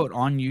they vote?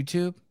 On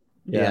YouTube?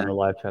 Yeah, in the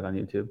live chat on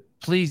YouTube.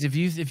 Please, if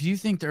you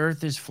think the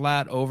earth is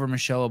flat over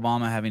Michelle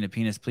Obama having a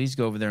penis, please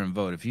go over there and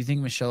vote. If you think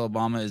Michelle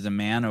Obama is a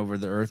man over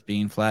the earth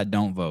being flat,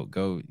 don't vote.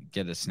 Go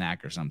get a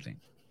snack or something.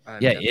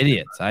 Yeah,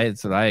 idiots.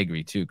 That's what I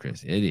agree too,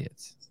 Chris.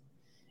 Idiots.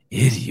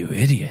 Idiot.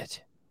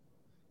 Idiot.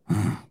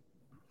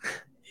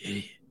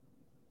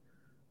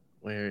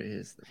 Where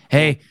is the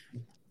Hey.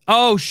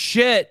 Oh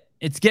shit.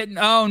 It's getting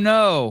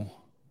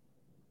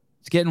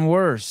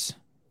worse.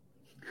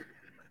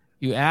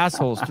 You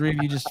assholes. 3 of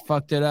you just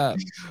fucked it up.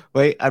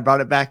 Wait, I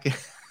brought it back.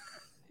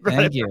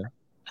 Thank you.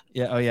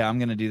 Yeah. Oh, yeah. I'm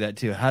gonna do that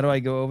too. How do I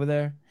go over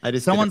there?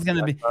 Someone's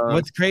gonna be.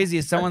 What's crazy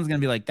is someone's gonna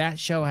be like, that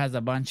show has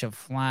a bunch of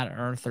flat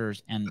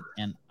earthers and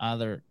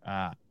other.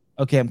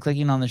 Okay, I'm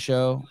clicking on the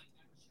show.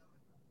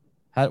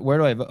 Where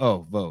do I vote?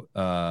 Oh, vote.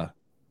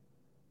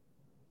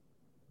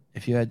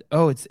 If you had.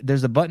 Oh,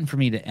 there's a button for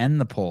me to end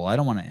the poll. I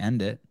don't want to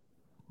end it.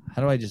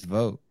 How do I just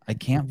vote? I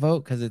can't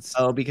vote because it's.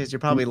 Oh, because you're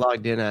probably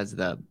logged in as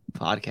the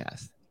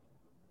podcast.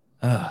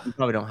 You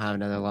probably don't have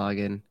another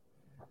login.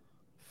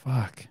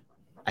 Fuck.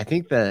 I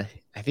think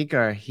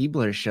our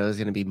Hebler show is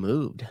going to be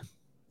moved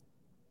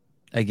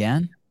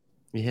Again.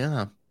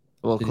 Yeah.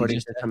 Well, Did he according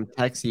just to some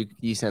text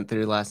you sent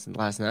through last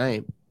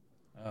night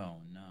Oh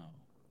no.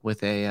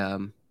 with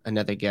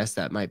another guest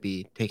that might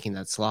be taking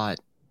that slot.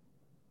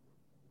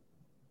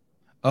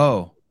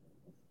 Oh.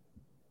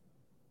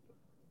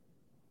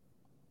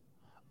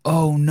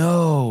 Oh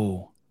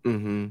no.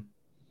 Mm-hmm.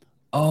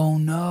 Oh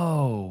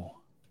no.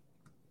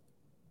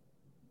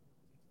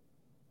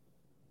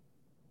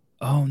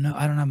 Oh no,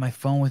 I don't have my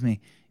phone with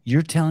me.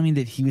 You're telling me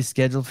that he was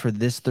scheduled for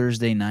this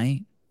Thursday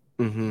night?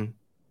 Mm-hmm.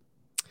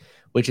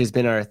 Which has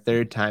been our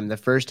third time. The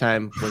first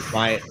time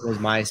was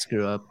my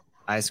screw up.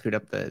 I screwed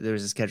up there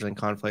was a scheduling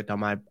conflict on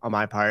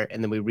my part,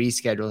 and then we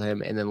rescheduled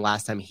him. And then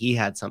last time he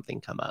had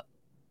something come up.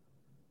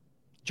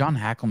 John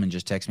Hackelman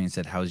just texted me and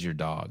said, "How's your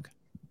dog?"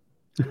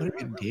 What a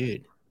good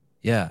dude.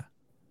 Yeah.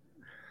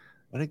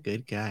 What a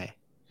good guy.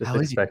 Just How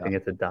is he? expecting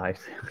it to die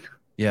soon.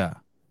 Yeah.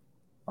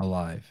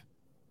 Alive.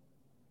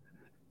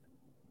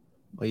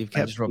 Well, you've I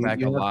kept just wrote back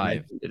you have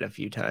alive. mentioned it a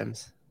few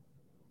times.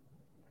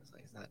 It's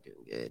like he's not doing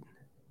good.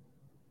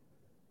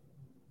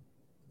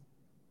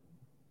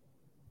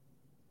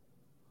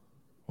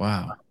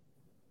 Wow.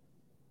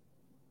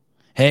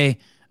 Hey,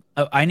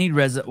 I need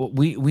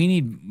we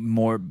need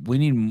more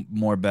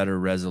better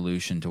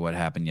resolution to what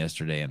happened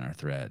yesterday in our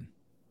thread.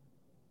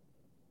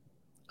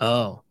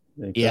 Oh,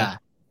 Think so? yeah.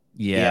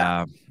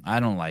 Yeah,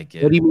 I don't like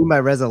it. What do you mean by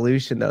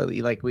resolution, though?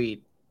 You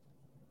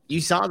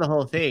saw the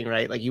whole thing,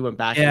 right? Like you went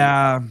back.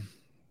 Yeah.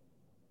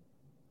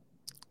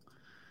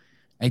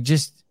 I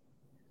just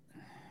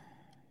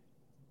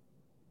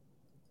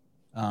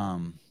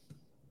hold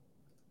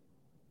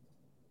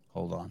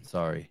on,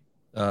 sorry.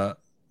 I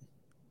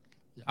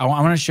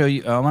want to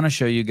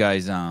show you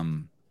guys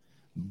oh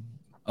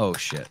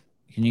shit.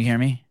 Can you hear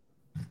me?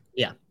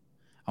 Yeah.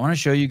 I want to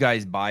show you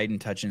guys Biden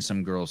touching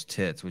some girl's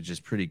tits, which is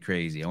pretty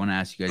crazy. I want to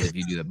ask you guys if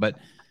you do that. But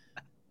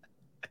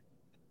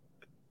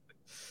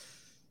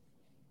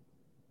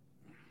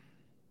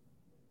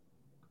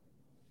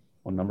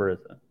What number is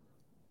it?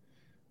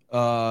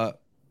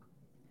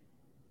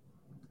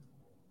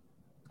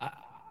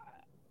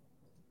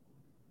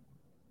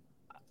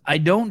 I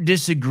don't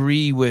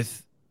disagree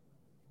with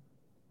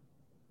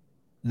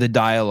the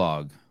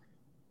dialogue.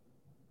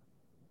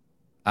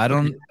 I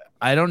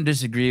don't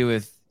disagree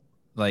with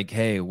like,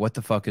 hey, what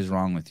the fuck is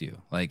wrong with you?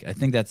 Like, I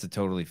think that's a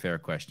totally fair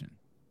question.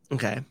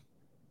 Okay.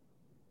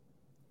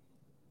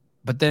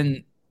 But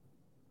then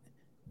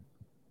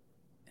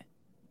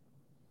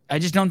I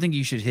just don't think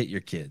you should hit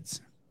your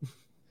kids.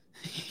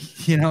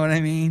 You know what I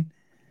mean?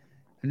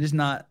 I'm just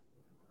not.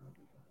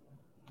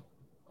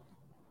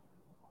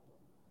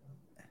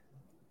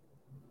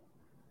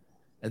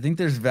 I think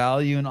there's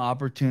value and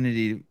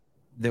opportunity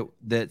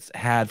that's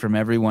had from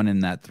everyone in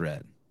that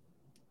thread.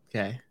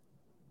 Okay.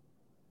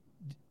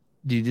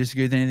 Do you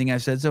disagree with anything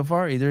I've said so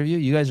far? Either of you?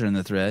 You guys are in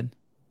the thread.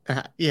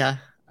 Yeah.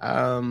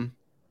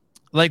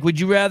 Like, would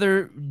you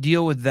rather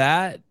deal with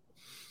that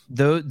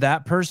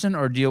person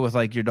or deal with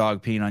like your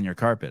dog peeing on your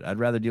carpet? I'd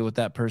rather deal with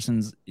that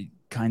person's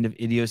kind of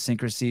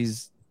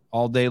idiosyncrasies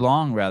all day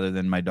long rather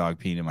than my dog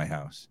peeing in my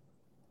house.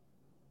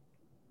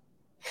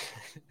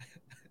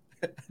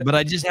 But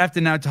I just have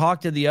to now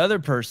talk to the other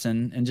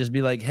person and just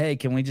be like, hey,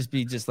 can we just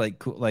be just like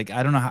cool? Like,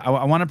 I don't know how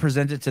I want to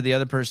present it to the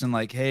other person.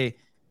 Like, hey,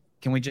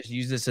 can we just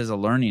use this as a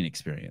learning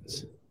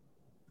experience?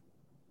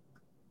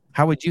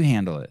 How would you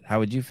handle it? How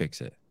would you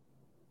fix it?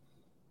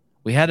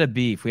 We had a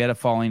beef. We had a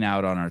falling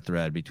out on our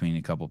thread between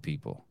a couple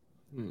people.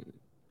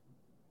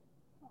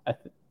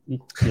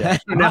 Yeah.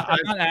 I'm not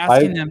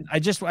asking them. I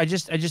just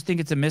think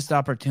it's a missed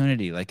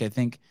opportunity. Like, I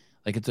think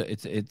like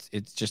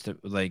it's just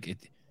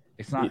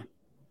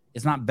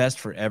it's not best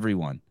for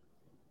everyone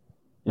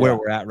where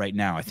we're at right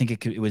now. I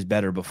think it was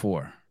better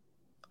before.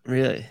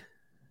 Really?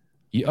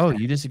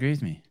 You disagree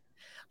with me?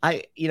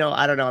 I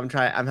don't know.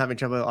 I'm having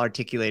trouble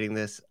articulating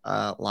this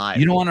live.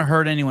 You don't want to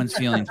hurt anyone's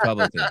feelings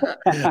publicly.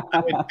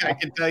 I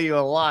can tell you a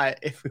lot.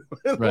 If we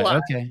Right.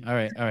 live. Okay. All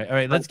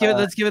right. Let's give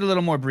it a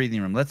little more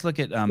breathing room. Let's look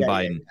at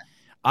Biden.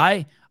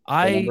 Yeah.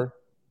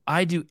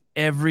 I do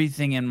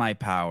everything in my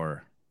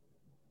power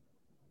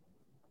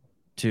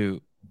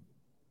to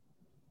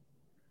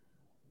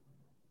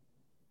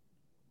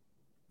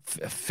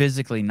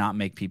physically not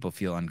make people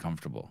feel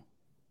uncomfortable.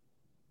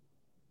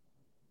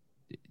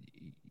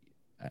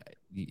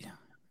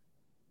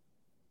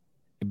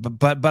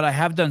 But I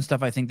have done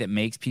stuff I think that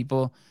makes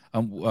people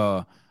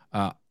we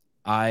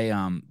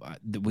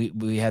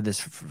had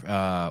this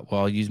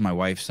I'll use my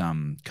wife's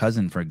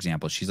cousin for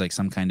example. She's like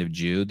some kind of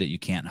Jew that you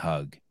can't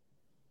hug.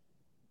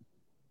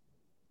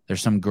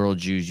 There's some girl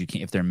Jews you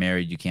can't, if they're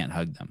married, you can't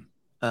hug them.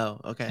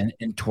 Oh, okay.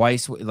 And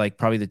twice, like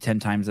probably the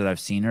 10 times that I've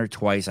seen her,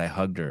 twice I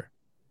hugged her.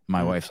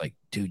 My wife's like,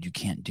 dude, you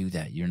can't do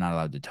that. You're not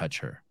allowed to touch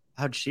her.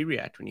 How'd she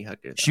react when you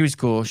hugged her? She was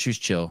cool. She was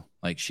chill.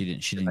 Like she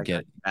didn't like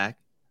get back.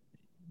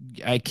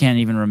 I can't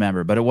even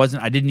remember, but it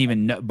wasn't. I didn't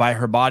even know by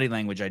her body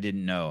language. I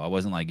didn't know. I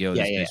wasn't like, yo,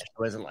 Yeah, this yeah. bitch. It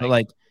wasn't But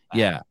like, like,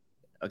 yeah,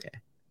 okay.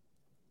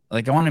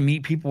 like I want to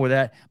meet people with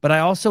that. But I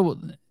also,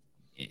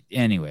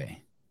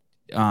 anyway,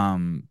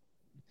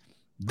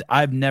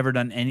 I've never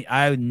done any.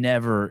 I would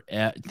never.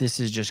 This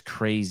is just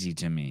crazy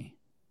to me.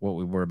 What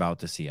we were about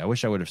to see. I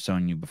wish I would have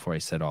shown you before I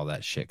said all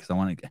that shit because I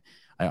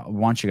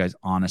want you guys'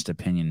 honest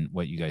opinion.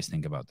 What you guys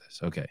think about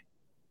this? Okay.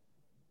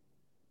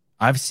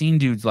 I've seen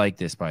dudes like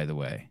this, by the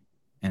way.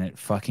 And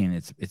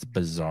it's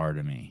bizarre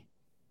to me.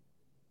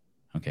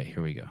 Okay,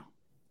 here we go.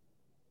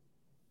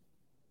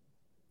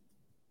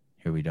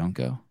 Here we don't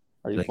go.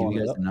 Are you Did I give pulling you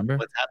it guys up? the number?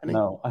 What's happening?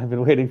 No, I've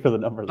been waiting for the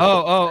number.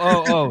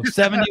 Oh.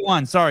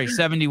 71. Sorry,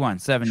 71.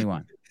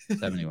 71.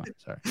 71.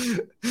 Sorry.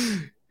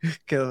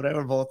 Caleb and I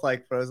were both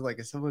like frozen. Like,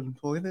 is someone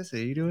pulling this? Are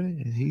you doing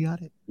it? And he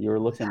got it. You were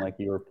looking like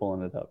you were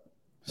pulling it up.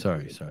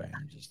 Sorry.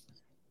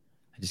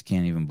 I just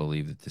can't even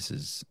believe that this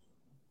is.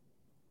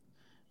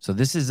 So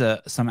this is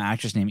some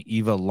actress named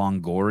Eva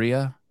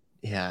Longoria.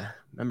 Yeah,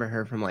 remember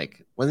her from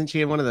like? Wasn't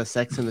she in one of the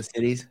Sex and the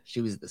Cities?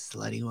 She was the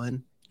slutty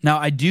one. Now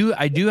I do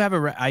have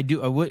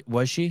a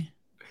was she?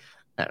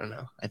 I don't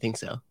know. I think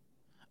so.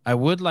 I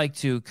would like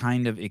to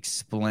kind of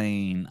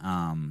explain.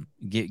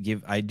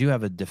 Give. I do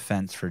have a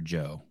defense for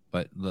Joe,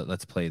 but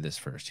let's play this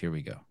first. Here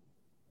we go.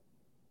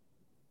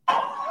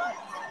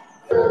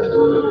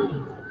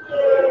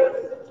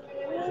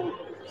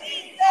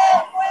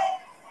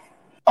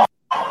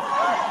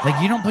 Like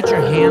you don't put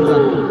your hands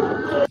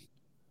on.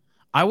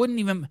 I wouldn't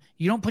even.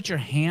 You don't put your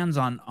hands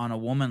on a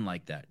woman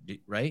like that,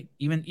 right?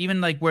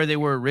 Even like where they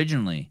were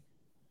originally.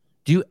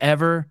 Do you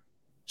ever,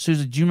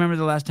 Susan? Do you remember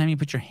the last time you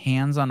put your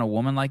hands on a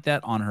woman like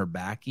that, on her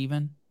back,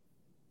 even?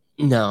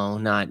 No,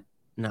 not.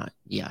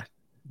 Yeah,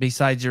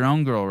 Besides your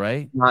own girl,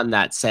 right? not in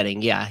that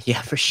setting. Yeah,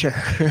 for sure.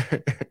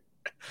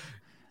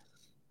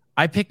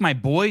 I pick my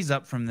boys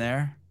up from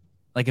there,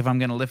 like if I'm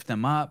gonna lift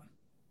them up.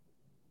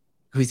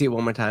 Can we see it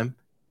one more time?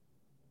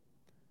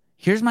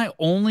 Here's my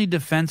only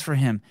defense for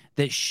him: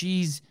 that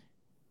she's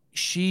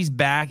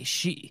back.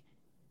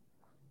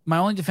 My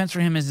only defense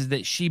for him is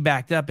that she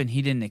backed up and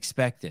he didn't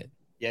expect it.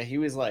 Yeah, he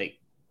was like,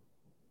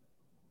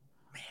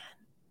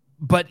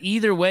 But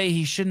either way,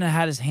 he shouldn't have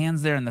had his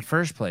hands there in the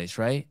first place,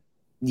 right?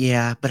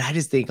 yeah, but I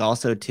just think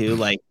also too,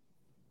 like,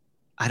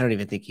 I don't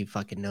even think he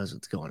fucking knows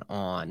what's going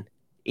on.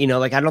 You know,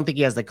 like I don't think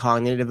he has the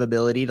cognitive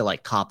ability to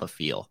like cop a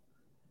feel.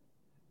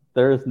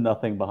 There is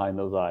nothing behind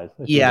those eyes.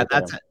 If you Yeah, look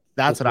at him.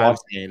 that's Just what I'm watch-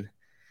 saying.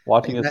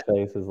 Watching Like his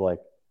face is like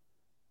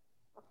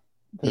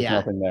there's Yeah.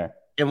 nothing there.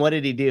 And what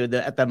did he do?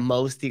 At the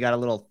most, he got a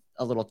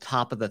little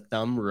top of the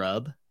thumb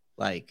rub.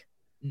 Like,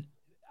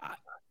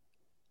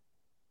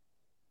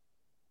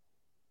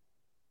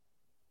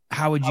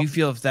 How would you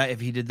feel if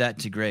he did that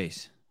to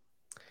Grace?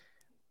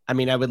 I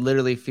mean, I would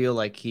literally feel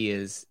like he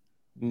is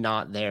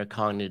not there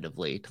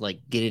cognitively to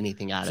like get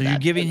anything out So of that. you're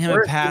giving him a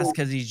We're pass assuming-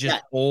 because he's just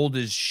Yeah. old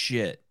as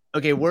shit.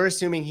 Okay, we're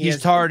assuming He's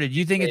has retarded.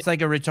 You think it's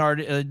like a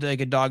retarded,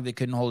 like a dog that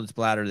couldn't hold its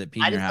bladder that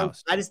peed in your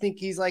house? I just think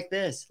he's like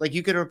this. Like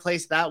you could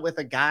replace that with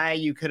a guy.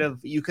 You could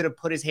have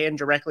put his hand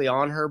directly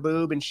on her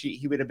boob, and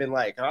he would have been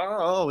like,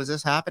 "Oh, is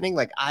this happening?"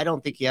 Like I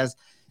don't think he has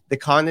the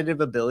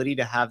cognitive ability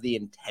to have the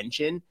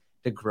intention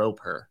to grope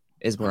her.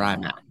 Is where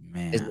I'm at.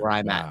 Man, Is where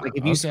I'm at. wow. Like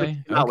if you switch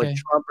him out with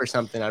Trump or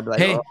something, I'd be like,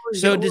 Hey, "Oh, you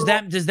so know,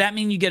 does that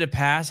mean you get a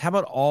pass? How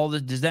about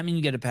does that mean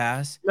you get a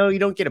pass? No, you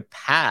don't get a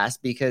pass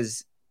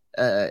because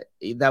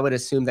that would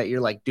assume that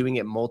you're like doing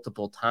it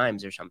multiple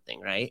times or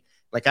something, right?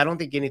 Like I don't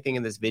think anything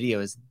in this video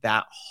is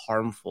that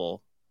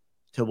harmful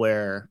to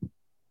where,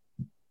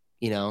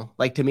 you know,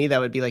 like to me that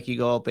would be like you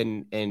go up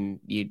and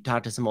you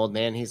talk to some old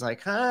man, he's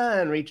like, huh,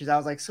 and reaches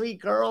out, like,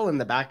 sweet girl,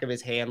 and the back of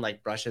his hand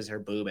like brushes her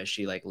boob as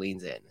she like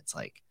leans in. It's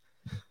like,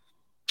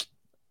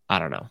 I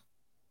don't know.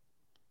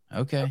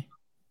 Okay.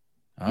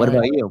 What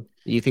about you?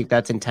 You think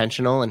that's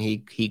intentional and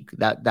he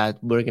that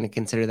we're going to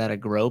consider that a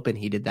grope and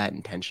he did that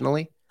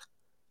intentionally?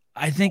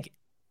 I think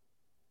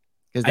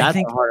because that's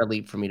a harder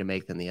leap for me to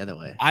make than the other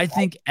way. I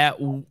think at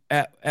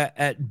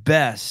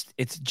best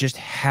it's just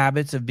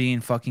habits of being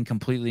fucking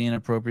completely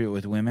inappropriate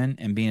with women,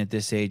 and being at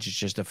this age it's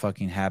just a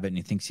fucking habit and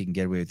he thinks he can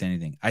get away with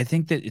anything. I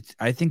think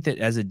that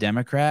as a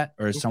Democrat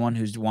or as someone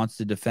who wants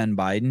to defend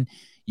Biden,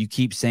 you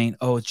keep saying,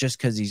 "Oh, it's just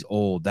because he's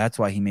old. That's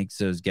why he makes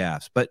those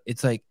gaffes." But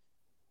it's like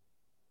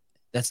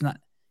that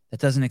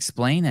doesn't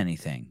explain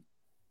anything.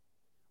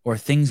 Or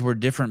things were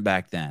different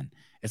back then.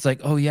 It's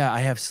like, "Oh yeah,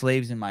 I have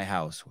slaves in my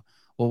house."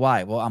 Well,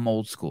 why? Well, I'm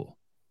old school.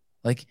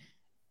 Like,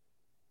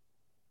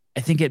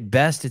 I think at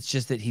best it's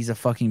just that he's a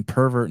fucking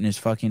pervert and his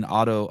fucking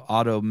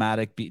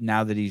automatic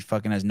now that he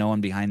fucking has no one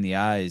behind the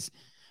eyes,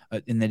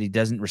 and that he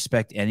doesn't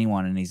respect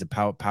anyone and he's a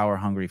power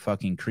hungry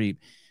fucking creep.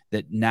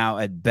 That now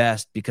at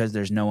best, because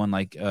there's no one,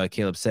 like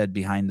Caleb said,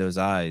 behind those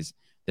eyes,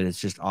 that it's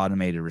just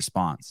automated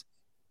response.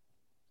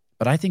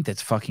 But I think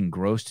that's fucking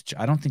gross.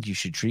 I don't think you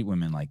should treat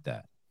women like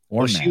that.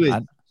 Or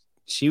well,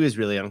 she was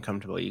really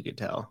uncomfortable. You could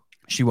tell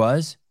she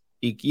was.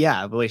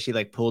 Yeah, the way she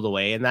like pulled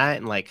away in that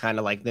and like kind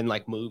of like then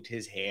like moved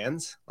his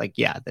hands. Like,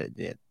 yeah,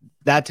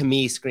 that to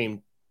me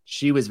screamed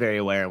she was very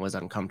aware and was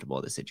uncomfortable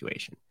with the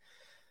situation.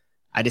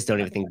 I just don't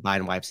even think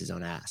Biden wipes his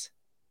own ass.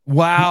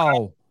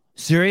 Wow.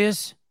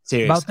 Serious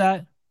about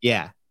that?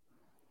 Yeah.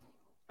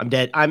 I'm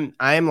dead. I'm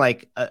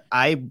like,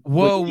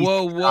 Whoa.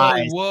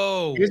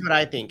 Here's what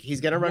I think.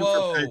 He's going to run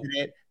for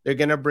president. They're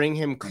going to bring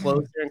him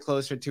closer and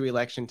closer to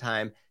election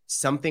time.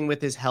 Something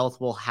with his health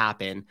will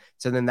happen.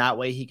 So then that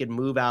way he could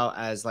move out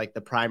as like the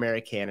primary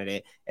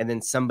candidate, and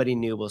then somebody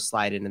new will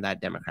slide into that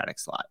Democratic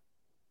slot.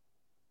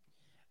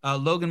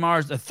 Logan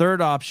Mars, a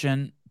third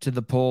option to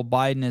the poll.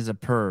 Biden is a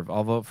perv.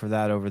 I'll vote for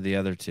that over the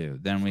other two.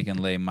 Then we can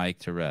lay Mike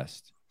to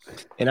rest.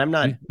 And I'm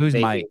not. Who's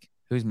Mike?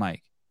 Who's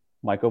Mike?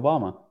 Mike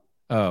Obama.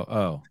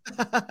 Oh.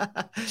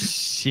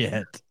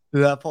 Shit.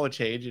 Did that poll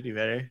change any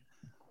better?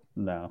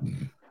 No.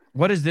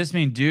 What does this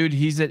mean, dude?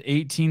 He's at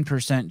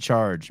 18%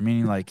 charge,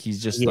 meaning like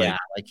he's just like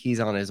he's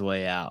on his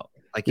way out.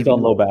 Like He's if on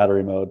you, low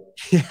battery mode.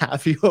 yeah,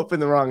 if you open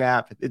the wrong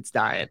app, it's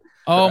dying.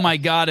 oh my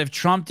God. If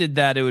Trump did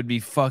that, there'd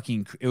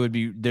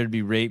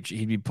be rape.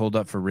 He'd be pulled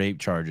up for rape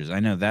charges. I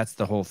know that's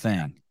the whole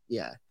thing.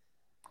 Yeah.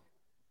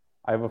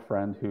 I have a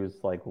friend who's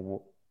like,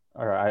 or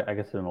I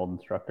guess an old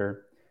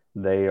instructor.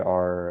 They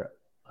are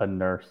a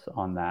nurse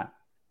on that,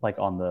 like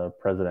on the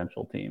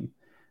presidential team.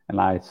 And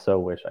I so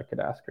wish I could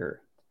ask her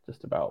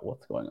just about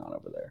what's going on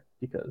over there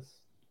because.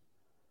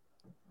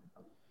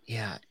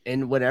 Yeah.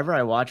 And whenever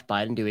I watch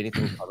Biden do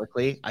anything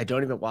publicly, I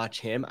don't even watch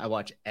him. I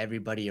watch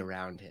everybody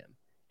around him.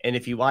 And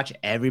if you watch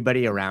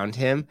everybody around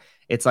him,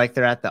 it's like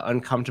they're at the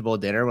uncomfortable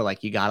dinner where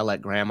like you got to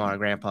let grandma or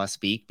grandpa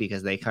speak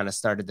because they kind of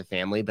started the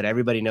family, but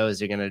everybody knows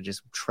they're going to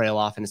just trail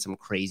off into some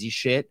crazy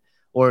shit.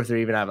 Or if they're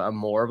even have a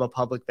more of a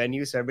public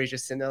venue. So everybody's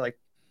just sitting there like,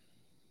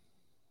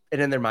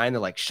 and in their mind,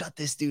 they're like, shut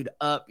this dude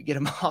up, get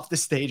him off the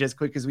stage as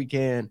quick as we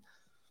can.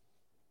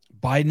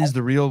 Biden is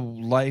the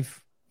real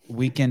life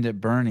Weekend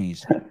at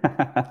Bernie's.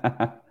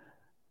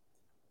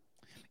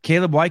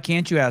 Caleb, why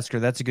can't you ask her?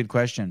 That's a good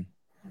question.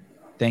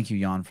 Thank you,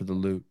 Jan, for the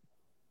loot.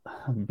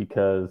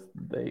 Because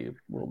they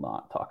will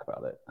not talk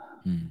about it.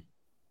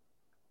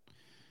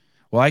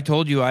 Well, I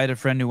told you I had a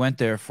friend who went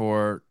there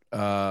for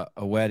a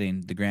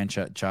wedding, the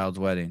grandchild's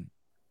wedding.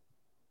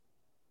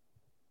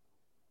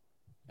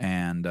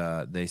 And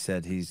they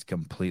said he's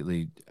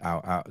completely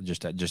out,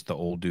 just the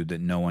old dude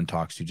that no one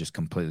talks to, just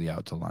completely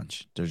out to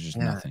lunch. There's just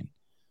nothing.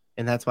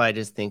 And that's why I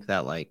just think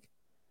that, like,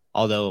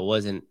 although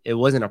it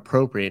wasn't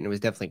appropriate and it was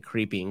definitely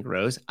creepy and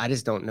gross, I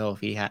just don't know if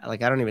he had,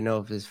 like, I don't even know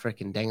if his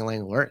freaking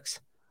dang-a-lang works.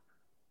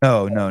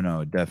 No,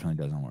 it definitely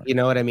doesn't work. You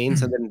know what I mean?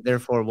 So then,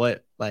 therefore,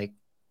 what's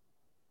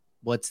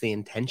the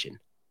intention?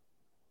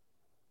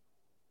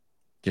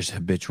 Just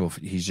habitual.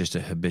 He's just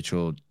a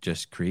habitual,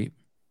 just creep.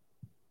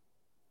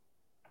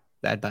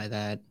 That by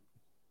that.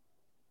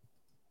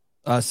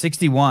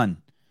 61.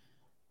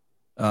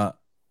 I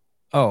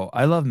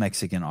love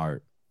Mexican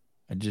art.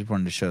 I just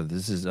wanted to show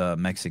this is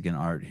Mexican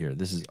art here.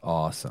 This is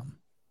awesome.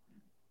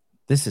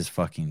 This is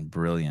fucking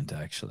brilliant,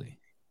 actually.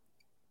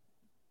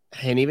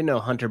 And even though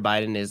Hunter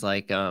Biden is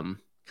like kind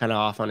of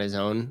off on his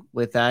own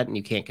with that, and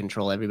you can't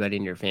control everybody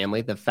in your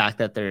family, the fact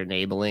that they're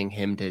enabling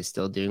him to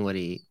still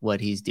doing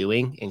what he's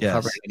doing and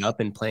covering it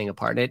up and playing a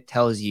part in it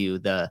tells you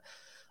the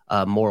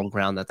moral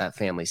ground that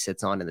family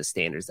sits on and the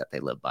standards that they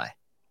live by.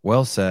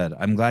 Well said.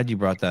 I'm glad you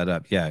brought that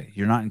up. Yeah,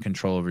 you're not in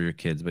control over your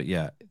kids, but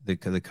yeah, the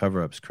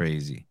cover-up's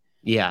crazy.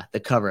 Yeah, the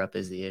cover-up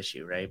is the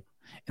issue, right?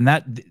 And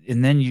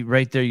then you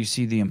right there, you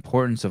see the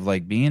importance of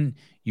like you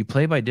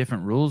play by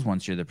different rules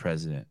once you're the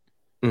president.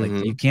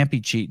 Like you can't be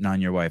cheating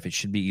on your wife. It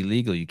should be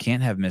illegal. You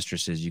can't have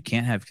mistresses. You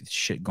can't have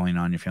shit going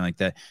on in your family like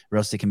that, or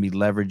else it can be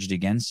leveraged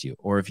against you.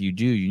 Or if you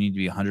do, you need to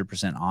be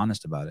 100%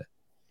 honest about it.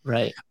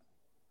 Right.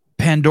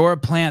 Pandora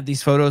Plant.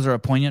 These photos are a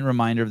poignant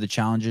reminder of the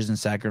challenges and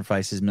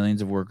sacrifices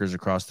millions of workers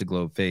across the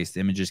globe face. The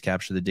images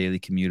capture the daily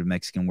commute of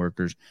Mexican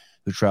workers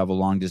who travel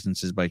long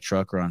distances by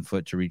truck or on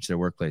foot to reach their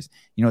workplace.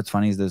 You know what's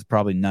funny is there's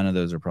probably none of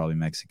those are probably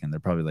Mexican.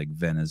 They're probably like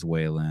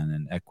Venezuelan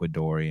and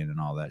Ecuadorian and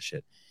all that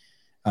shit.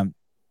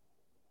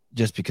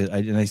 Just because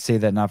I say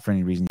that not for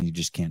any reason, you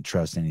just can't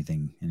trust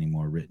anything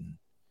anymore written.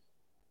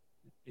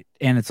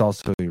 And it's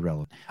also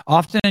irrelevant.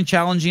 Often in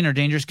challenging or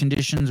dangerous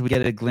conditions, we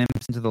get a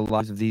glimpse into the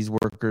lives of these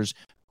workers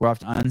who are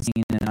often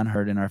unseen and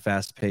unheard in our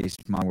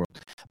fast-paced modern world.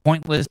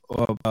 Pointless,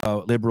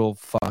 liberal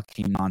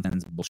fucking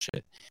nonsense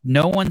bullshit.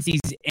 No one sees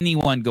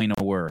anyone going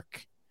to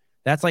work.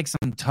 That's like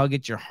some tug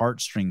at your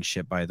heartstring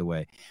shit, by the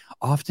way.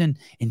 Often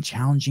in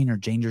challenging or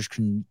dangerous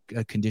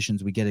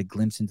conditions, we get a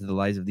glimpse into the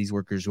lives of these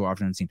workers who are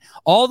often unseen.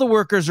 All the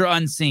workers are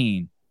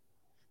unseen.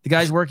 The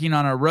guys working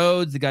on our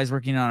roads, the guys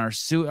working on our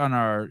sewers,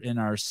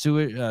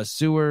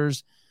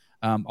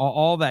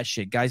 all that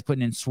shit. Guys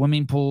putting in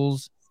swimming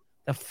pools.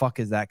 The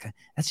fuck is that?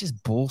 That's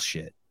just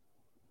bullshit.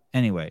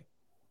 Anyway,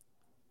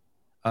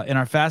 in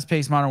our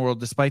fast-paced modern world,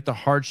 despite the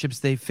hardships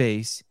they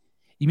face,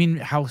 you mean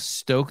how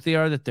stoked they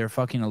are that they're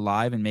fucking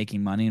alive and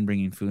making money and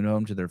bringing food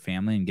home to their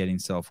family and getting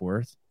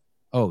self-worth?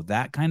 Oh,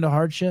 that kind of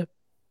hardship?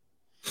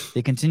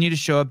 They continue to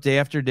show up day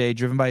after day,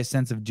 driven by a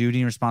sense of duty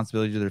and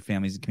responsibility to their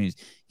families and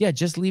communities. Yeah,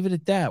 just leave it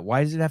at that.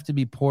 Why does it have to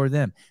be poor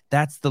them?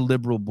 That's the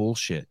liberal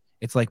bullshit.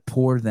 It's like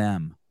poor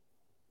them.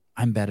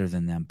 I'm better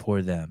than them.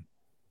 Poor them.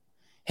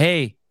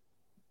 Hey,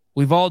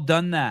 we've all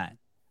done that.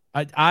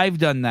 I've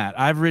done that.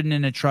 I've ridden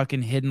in a truck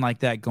and hidden like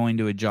that going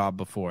to a job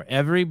before.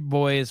 Every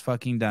boy has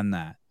fucking done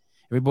that.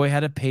 Every boy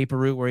had a paper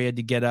route where he had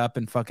to get up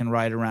and fucking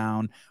ride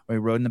around, or he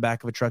rode in the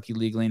back of a truck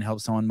illegally and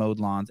helped someone mow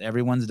lawns.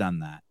 Everyone's done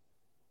that.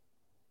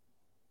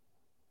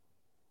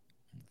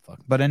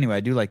 Fuck. But anyway, I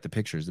do like the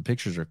pictures. The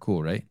pictures are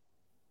cool, right?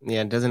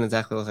 Yeah, it doesn't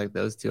exactly look like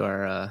those two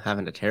are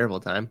having a terrible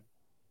time.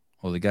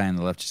 Well, the guy on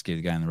the left just gave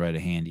the guy on the right a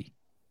handy.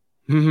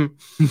 They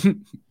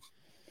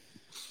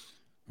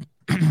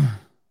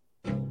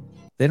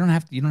don't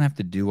have to. You don't have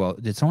to do all.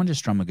 Did someone just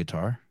strum a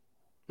guitar?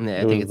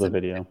 Yeah, I think it's a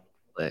video.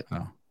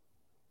 Oh.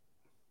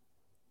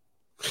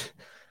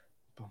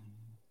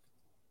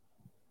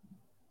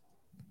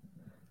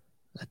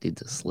 That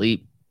dude's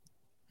asleep.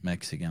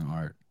 Mexican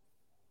art.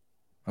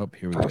 Oh,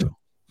 here we go.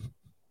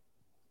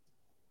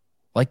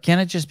 Like, can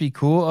it just be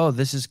cool? Oh,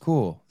 this is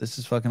cool. This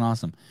is fucking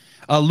awesome.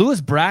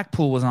 Lewis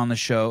Brackpool was on the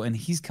show, and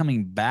he's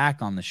coming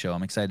back on the show.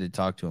 I'm excited to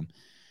talk to him.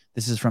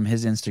 This is from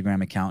his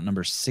Instagram account,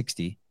 number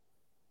 60.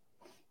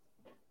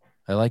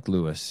 I like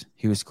Lewis.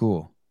 He was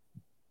cool.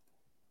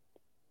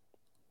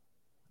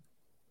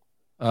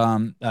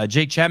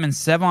 Jake Chapman,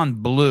 Sevon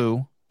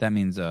Blue, that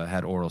means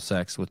had oral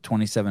sex with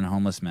 27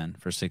 homeless men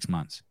for 6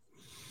 months.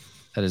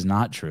 That is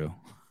not true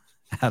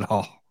at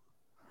all.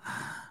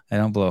 I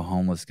don't blow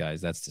homeless guys.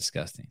 That's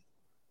disgusting.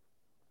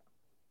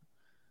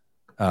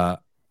 Do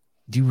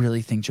you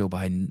really think Joe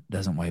Biden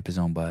doesn't wipe his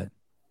own butt?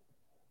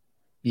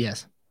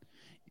 Yes.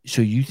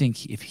 So you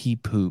think if he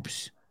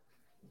poops,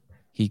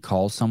 he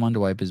calls someone to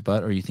wipe his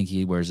butt, or you think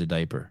he wears a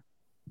diaper?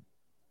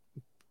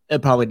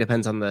 It probably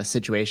depends on the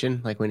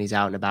situation. Like when he's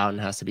out and about and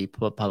has to be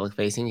public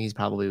facing, he's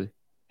probably.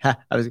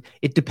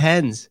 It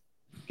depends.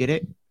 Get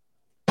it?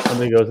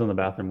 Somebody goes in the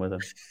bathroom with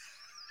him.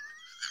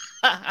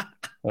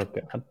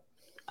 Okay.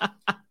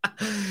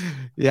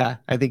 Yeah,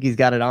 I think he's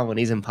got it on when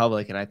he's in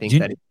public, and I think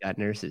that he's got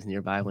nurses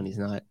nearby when he's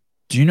not.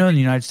 Do you know in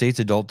the United States,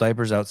 adult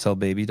diapers outsell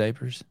baby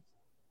diapers?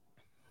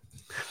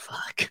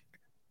 Fuck.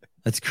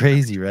 That's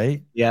crazy,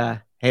 right? Yeah.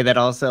 Hey, that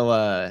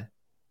also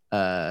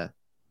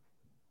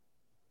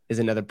is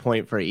another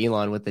point for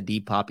Elon with the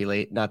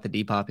not the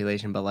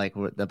depopulation, but like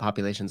the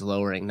population's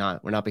lowering.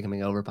 We're not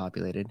becoming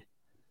overpopulated.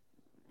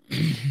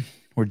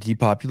 We're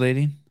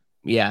depopulating?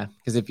 Yeah,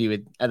 because if you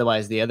would,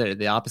 otherwise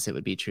the opposite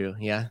would be true.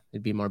 Yeah,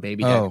 it'd be more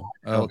baby. Oh.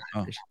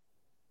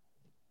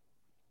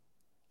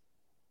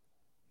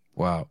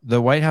 Wow. The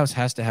White House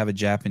has to have a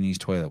Japanese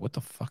toilet. What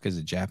the fuck is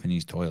a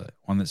Japanese toilet?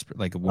 One that's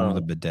like one with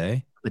a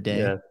bidet? Bidet.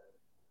 Yeah.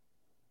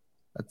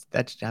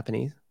 That's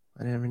Japanese.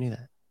 I never knew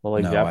that. Well,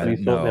 like No,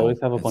 Japanese, no, they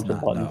always have a it's bunch of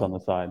not, buttons no. on the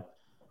side.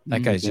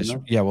 That guy's You just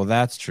know? yeah. Well,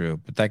 that's true,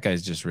 but that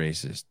guy's just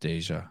racist,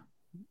 Deja.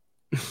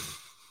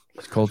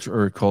 It's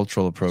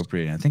cultural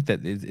appropriating. I think that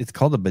it's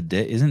called a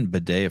bidet. Isn't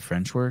bidet a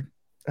French word?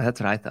 That's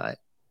what I thought.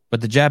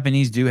 But the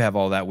Japanese do have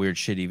all that weird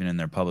shit even in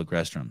their public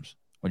restrooms.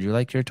 Would you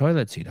like your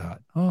toilet seat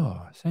hot?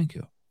 Oh, thank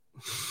you.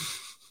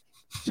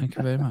 Thank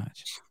you very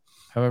much.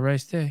 Have a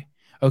nice day.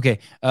 Okay,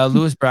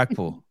 Lewis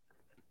Brackpool.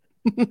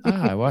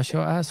 I wash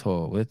your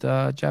asshole with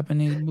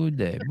Japanese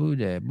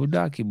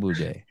budaki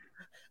bude.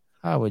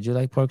 Would you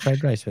like pork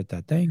fried rice with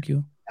that? Thank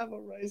you. Have a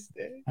nice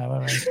day. Have a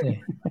nice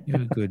day.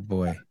 You're a good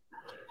boy.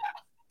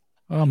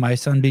 Oh, my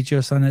son beat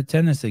your son at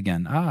tennis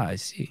again. I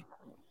see.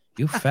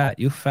 You fat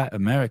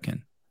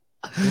American.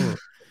 Ooh.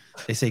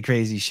 They say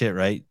crazy shit,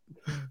 right?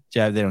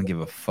 Jab, they don't give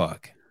a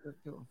fuck.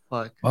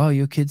 Fuck. Oh,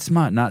 your kid's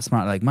smart. Not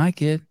smart like my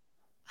kid,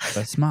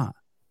 but smart.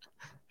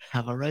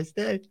 Have a nice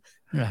day.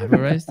 Yeah, have a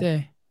nice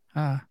day.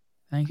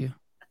 Thank you.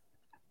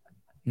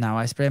 Now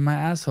I spray my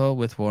asshole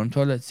with warm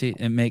toilet seat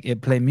and make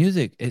it play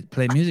music. It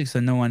play music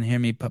so no one hear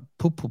me poo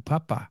poo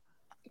papa.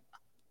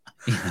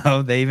 You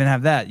know, they even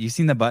have that. You've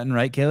seen the button,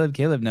 right, Caleb?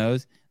 Caleb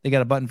knows. They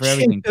got a button for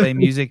everything. Play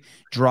music,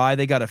 dry.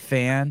 They got a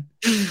fan.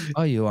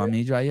 Oh, you want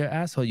me to dry your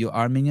asshole? You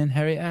Armenian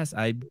hairy ass.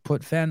 I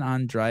put fan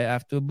on, dry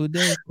after a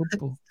bidet.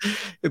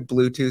 It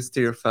Bluetooth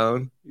to your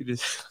phone. You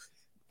just.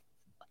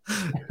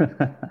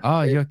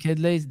 Oh, your kid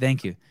lazy.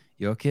 Thank you.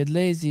 Your kid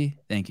lazy.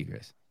 Thank you,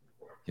 Chris.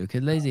 Your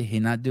kid lazy. He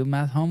not do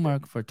math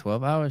homework for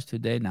 12 hours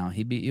today. Now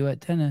he beat you at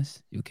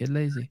tennis. You kid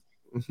lazy.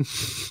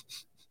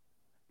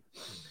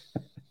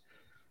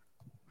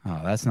 Oh,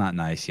 that's not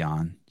nice,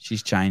 Jan.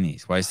 She's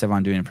Chinese. Why is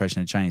Sevon doing an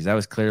impression of Chinese? That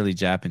was clearly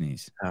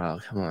Japanese. Oh,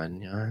 come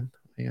on, Jan.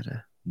 I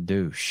gotta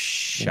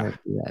douche. I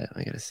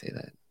gotta say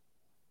that.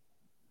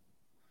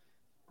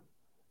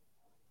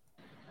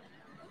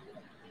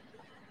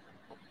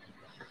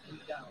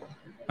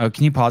 Oh,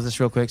 can you pause this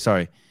real quick?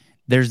 Sorry.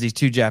 There's these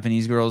two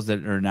Japanese girls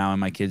that are now in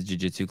my kids'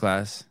 jiu-jitsu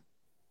class.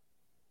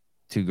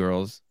 Two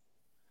girls.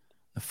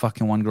 The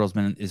fucking one girl's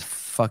is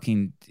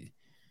fucking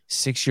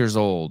 6 years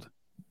old.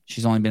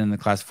 She's only been in the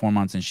class 4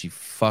 months, and she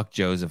fucked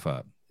Joseph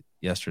up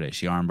yesterday.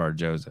 She armbarred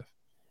Joseph.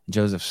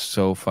 Joseph's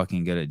so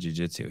fucking good at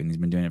jiu-jitsu, and he's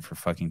been doing it for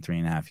fucking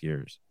 3.5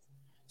 years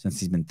since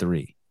he's been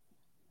 3.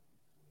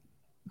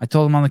 I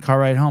told him on the car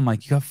ride home,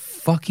 like, you got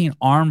fucking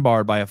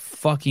armbarred by a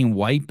fucking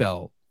white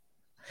belt.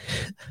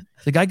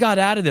 Like, I got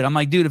out of it. I'm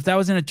like, dude, if that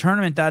was in a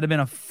tournament, that'd have been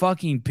a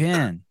fucking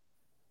pin.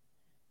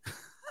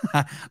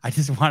 I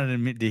just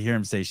wanted to hear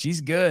him say,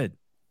 she's good.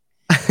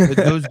 But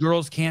those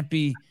girls can't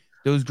be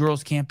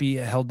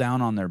held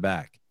down on their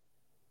back.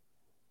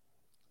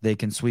 They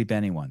can sweep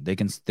anyone. They're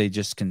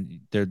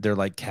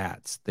like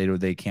cats. They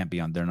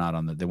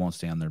won't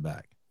stay on their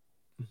back.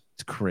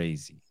 It's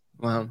crazy.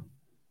 Wow.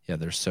 Yeah,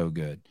 they're so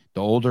good.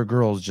 The older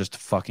girl's just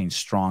fucking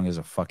strong as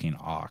a fucking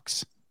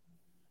ox.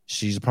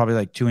 She's probably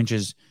like 2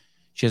 inches.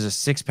 She has a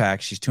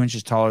 6-pack. She's 2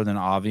 inches taller than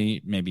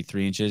Avi, maybe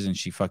 3 inches, and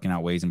she fucking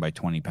outweighs him by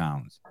 20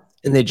 pounds.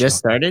 And they just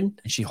started?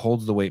 And she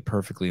holds the weight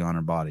perfectly on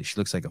her body. She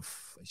looks like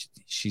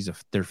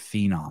they're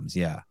phenoms.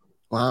 Yeah.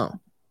 Wow.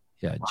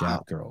 Yeah,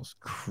 Jap girls,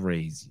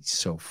 crazy,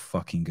 so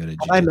fucking good at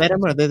Have I jiu-jitsu. met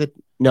him? Or are they the?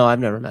 No, I've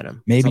never met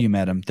him. Maybe So- you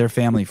met him. They're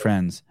family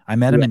friends. I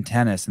met him in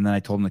tennis, and then I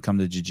told him to come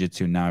to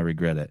jiu-jitsu. Now I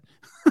regret it.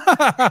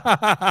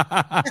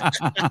 I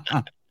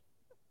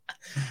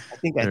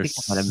think I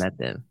might have met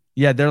them.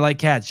 Yeah, they're like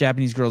cats.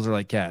 Japanese girls are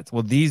like cats.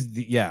 Well,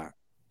 yeah,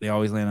 they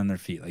always land on their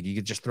feet. Like you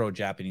could just throw a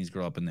Japanese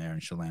girl up in there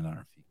and she'll land on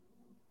her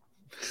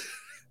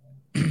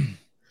feet.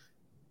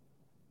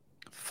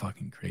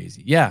 Fucking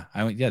crazy. Yeah,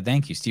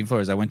 thank you, Steve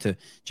Flores. I went to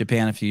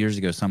Japan a few years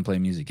ago. Some play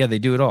music. Yeah, they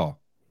do it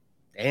all.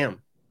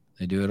 Damn.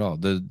 They do it all.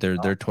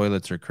 Their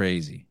toilets are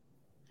crazy.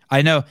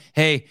 I know.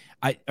 Hey,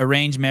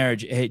 arranged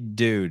marriage. Hey,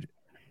 dude.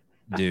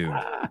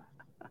 The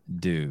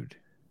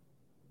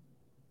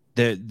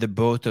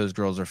both those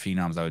girls are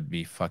phenoms. I would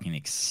be fucking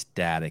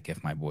ecstatic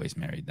if my boys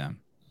married them.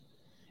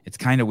 It's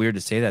kind of weird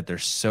to say that they're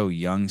so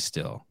young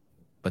still,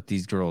 but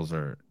these girls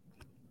are,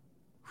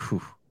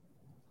 whew,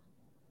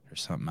 they're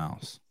something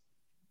else.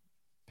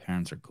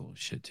 Parents are cool as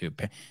shit too.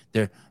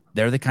 They're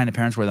the kind of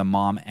parents where the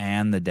mom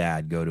and the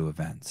dad go to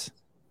events.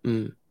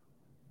 Mm.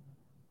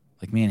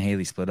 Like me and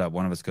Haley split up.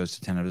 One of us goes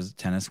to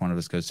tennis. One of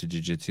us goes to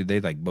jiu-jitsu.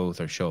 They like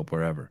both or show up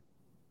wherever.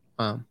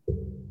 Yeah.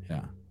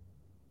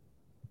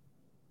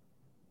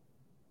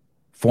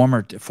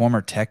 Former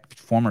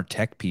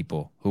tech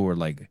people who were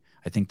like,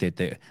 I think that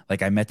they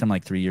like I met them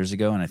like 3 years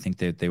ago, and I think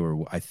that they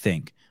were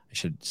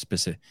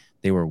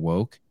they were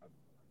woke,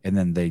 and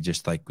then they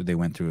just like they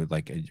went through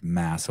like a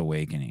mass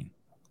awakening.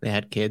 They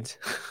had kids.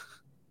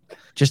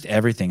 Just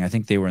everything. I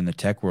think they were in the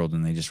tech world,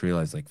 and they just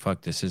realized like,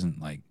 fuck, this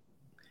isn't like.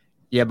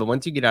 Yeah, but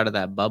once you get out of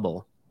that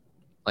bubble,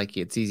 like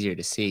it's easier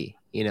to see,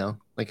 you know,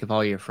 like if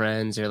all your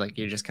friends are like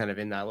you're just kind of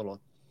in that little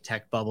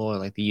tech bubble or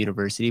like the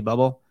university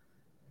bubble,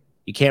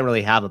 you can't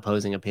really have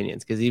opposing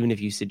opinions because even if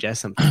you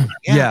suggest something, like,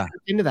 yeah,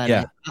 into that,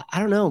 yeah. I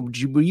don't know,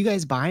 were you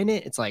guys buying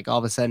it? It's like all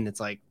of a sudden, it's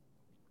like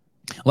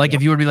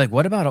if you were to be like,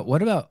 what about?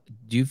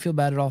 Do you feel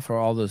bad at all for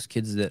all those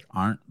kids that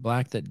aren't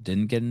black that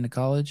didn't get into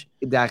college?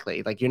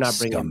 Exactly, like you're not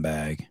bringing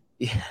scumbag.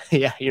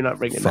 Yeah, you're not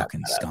bringing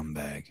fucking that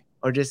scumbag.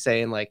 Or just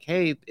saying like,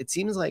 hey, it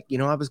seems like, you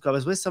know, I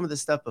was with some of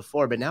this stuff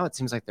before, but now it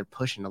seems like they're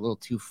pushing a little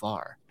too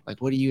far.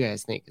 Like, what do you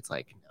guys think? It's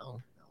like,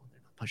 no,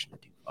 they're not pushing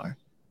it too far.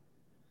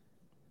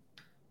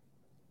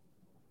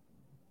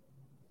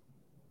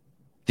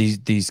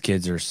 These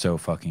kids are so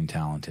fucking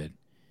talented.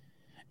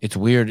 It's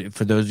weird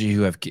for those of you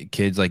who have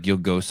kids. Like you'll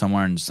go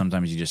somewhere and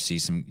sometimes you just see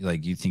some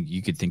like you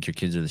could think your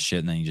kids are the shit,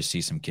 and then you just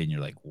see some kid and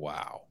you're like,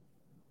 wow,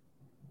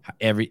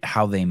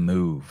 how they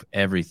move,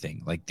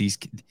 everything. Like these.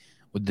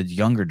 With the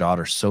younger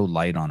daughter so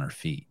light on her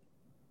feet.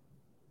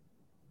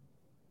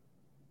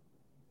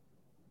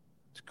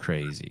 It's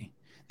crazy.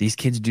 These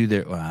kids do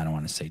well, I don't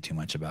want to say too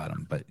much about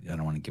them, but I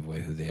don't want to give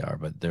away who they are,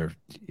 but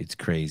it's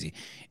crazy.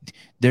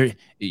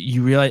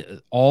 You realize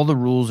all the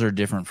rules are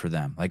different for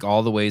them. Like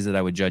all the ways that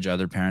I would judge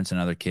other parents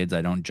and other kids,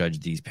 I don't judge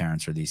these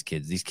parents or these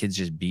kids. These kids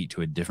just beat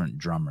to a different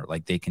drummer.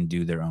 Like they can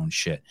do their own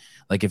shit.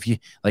 Like if you,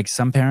 like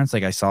some parents,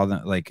 like I saw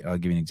them, like I'll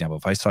give you an example.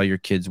 If I saw your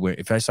kids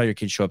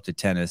show up to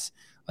tennis,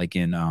 like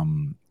in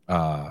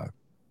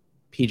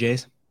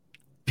PJs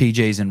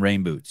and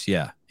rain boots.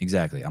 Yeah,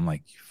 exactly. I'm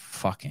like,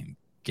 fucking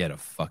get a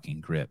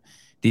fucking grip.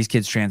 These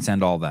kids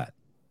transcend all that.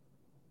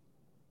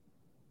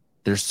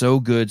 They're so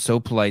good, so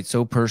polite,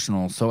 so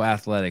personal, so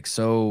athletic,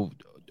 so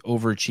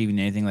overachieving,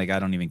 anything. Like I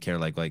don't even care.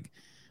 Like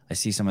I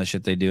see some of the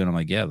shit they do and I'm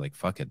like, yeah, like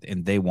fuck it.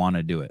 And they want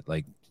to do it.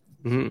 Like,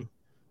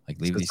 like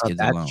leave these kids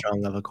alone.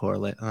 Strong of a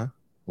correlate, huh?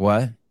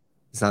 What?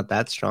 It's not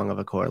that strong of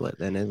a correlate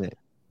then, is it?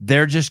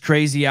 They're just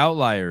crazy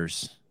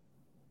outliers.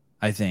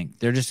 I think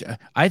they're just.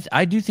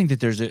 I do think that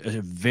there's a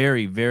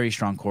very, very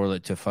strong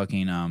correlate to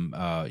fucking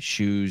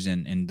shoes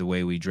and the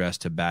way we dress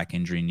to back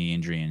injury, knee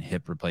injury, and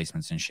hip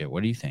replacements and shit.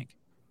 What do you think?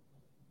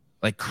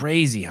 Like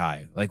crazy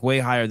high, like way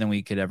higher than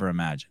we could ever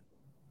imagine.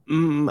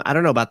 I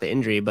don't know about the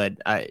injury,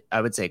 but I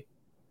would say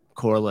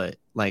correlate,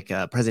 like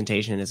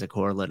presentation is a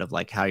correlate of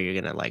like how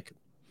you're gonna like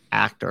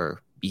act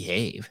or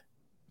behave.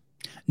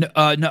 No,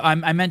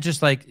 I meant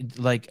just like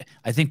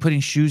I think putting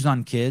shoes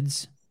on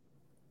kids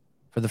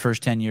for the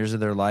first 10 years of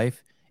their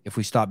life, if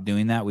we stopped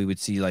doing that, we would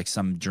see like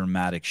some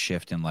dramatic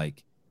shift in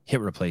like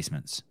hip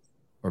replacements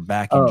or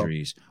back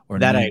injuries or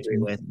that I agree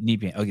with. Knee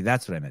pain. Okay,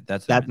 that's what I meant.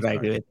 That's what I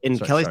agree with.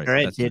 And Kelly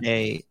Starrett did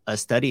a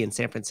study in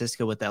San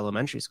Francisco with the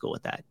elementary school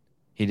with that.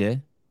 He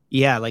did?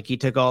 Yeah, like he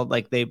took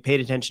they paid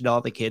attention to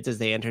all the kids as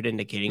they entered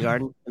into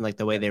kindergarten and like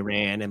the way they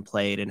ran and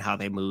played and how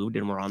they moved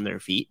and were on their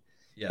feet.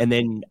 Yeah. And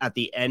then at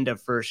the end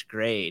of first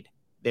grade,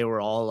 they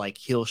were all like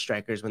heel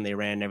strikers when they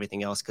ran and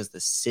everything else because the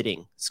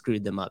sitting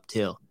screwed them up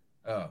too.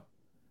 Oh.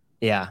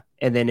 Yeah.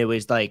 And then it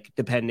was like,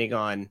 depending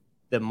on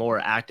the more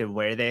active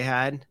wear they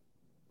had,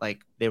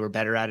 like they were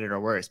better at it or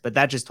worse. But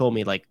that just told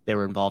me like they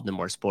were involved in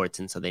more sports.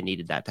 And so they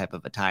needed that type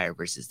of attire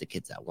versus the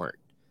kids that weren't.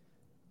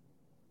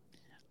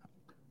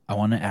 I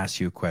want to ask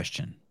you a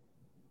question.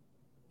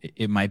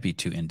 It might be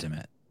too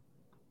intimate.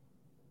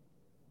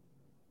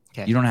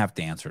 Okay. You don't have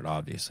to answer it,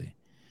 obviously.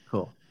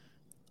 Cool.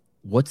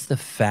 What's the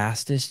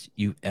fastest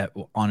you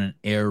on an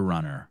air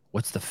runner?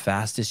 What's the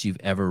fastest you've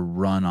ever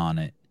run on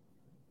it?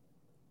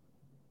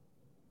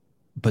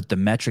 but the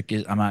metric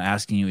is, I'm not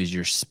asking you is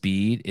your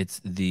speed.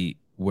 It's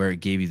where it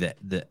gave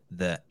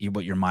you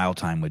what your mile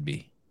time would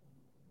be.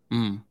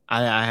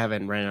 I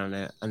haven't ran on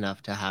it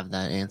enough to have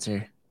that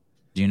answer.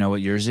 Do you know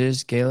what yours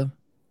is, Caleb?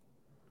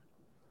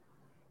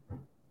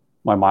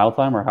 My mile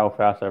time or how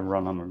fast I've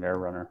run on an air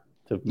runner?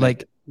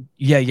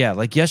 Yeah.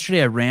 Like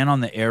yesterday I ran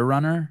on the air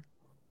runner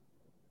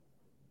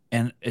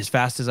and as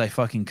fast as I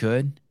fucking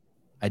could.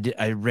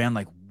 I ran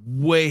like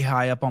way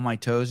high up on my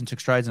toes and took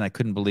strides, and I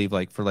couldn't believe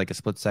like for like a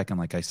split second,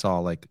 like I saw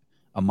like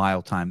a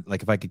mile time.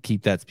 Like if I could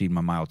keep that speed,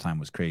 my mile time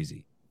was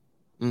crazy.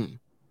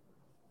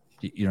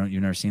 You've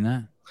never seen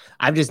that?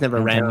 I've just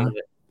never ran on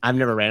it. I've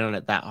never ran on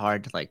it that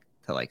hard to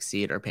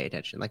see it or pay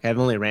attention. Like I've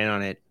only ran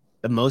on it.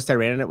 The most I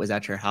ran on it was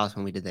at your house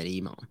when we did that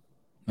emo.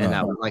 And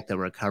that was like the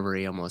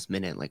recovery almost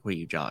minute, like where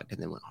you jogged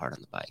and then went hard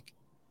on the bike.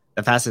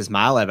 The fastest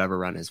mile I've ever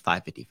run is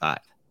 5:55.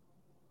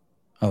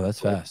 Oh, that's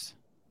fast.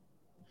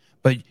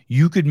 But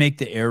you could make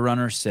the air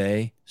runner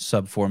say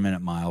sub 4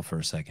 minute mile for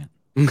a second.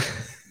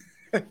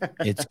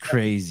 It's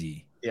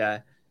crazy.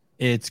 Yeah.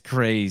 It's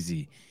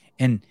crazy.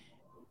 And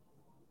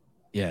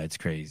yeah, it's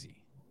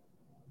crazy.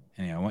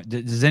 Anyway,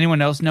 does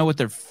anyone else know what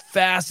their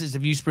fastest,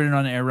 if you sprinted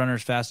on an air runner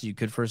as fast as you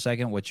could for a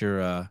second, what's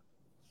your,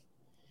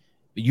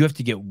 you have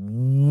to get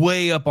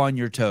way up on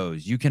your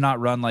toes. You cannot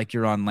run like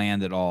you're on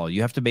land at all.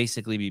 You have to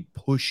basically be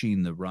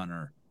pushing the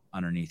runner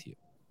underneath you.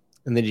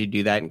 And then you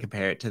do that and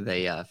compare it to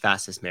the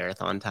fastest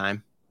marathon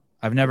time.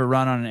 I've never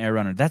run on an air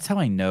runner. That's how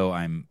I know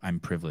I'm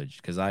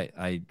privileged, because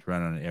I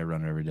run on an air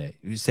runner every day.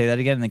 You say that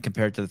again and then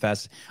compare it to the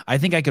fastest. I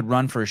think I could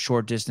run for a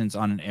short distance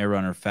on an air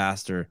runner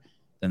faster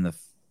than the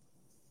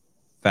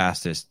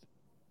fastest.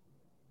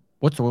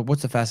 What's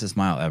the fastest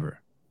mile ever?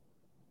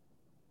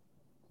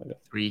 Like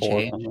 3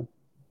 change.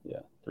 Yeah,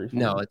 3.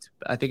 No,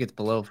 I think it's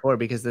below 4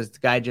 because this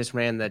guy just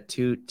ran the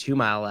 2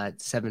 mile at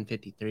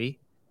 7:53.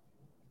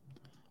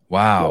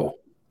 Wow.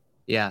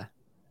 Yeah.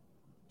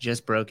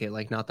 Just broke it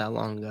like not that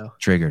long ago.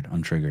 Triggered.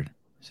 I'm triggered.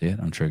 See it?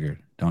 I'm triggered.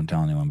 Don't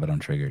tell anyone, but I'm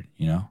triggered.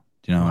 You know?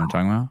 Do you know what I'm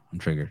talking about? I'm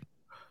triggered.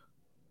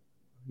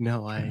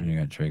 No, You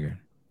got triggered.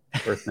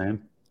 First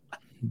name?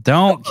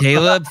 Don't,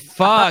 Caleb.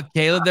 Fuck,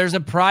 Caleb. There's a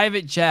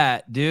private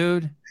chat,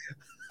 dude.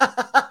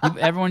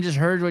 Everyone just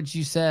heard what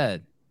you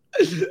said.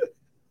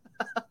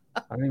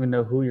 I don't even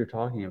know who you're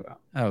talking about.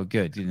 Oh,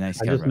 good.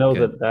 Nice. I just know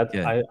that's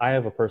I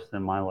have a person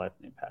in my life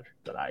named Patrick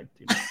that I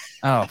do not.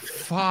 Oh,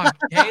 fuck,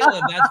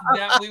 Caleb. That's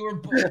that we were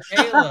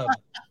Caleb.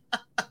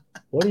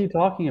 What are you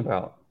talking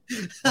about?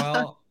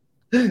 Well,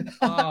 thank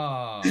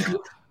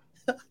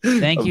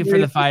you for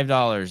the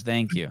 $5.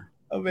 Thank you.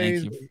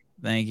 Amazing.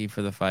 Thank you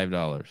for the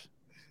 $5.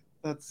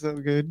 That's so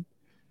good.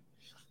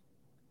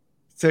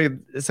 So we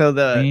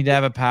need to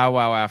have a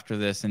powwow after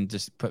this and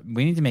just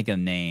we need to make a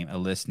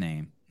list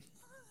name.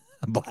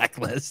 A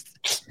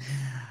blacklist.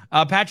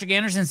 Patrick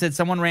Anderson said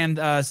someone ran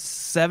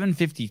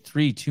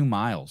 7:53 2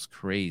 miles.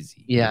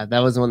 Crazy. Yeah, that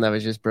was the one that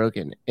was just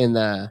broken. In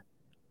the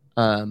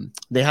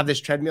they have this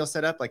treadmill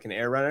set up like an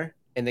air runner,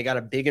 and they got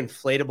a big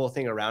inflatable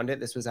thing around it.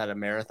 This was at a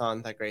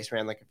marathon that Grace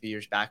ran like a few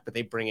years back, but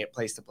they bring it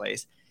place to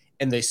place,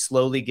 and they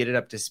slowly get it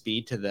up to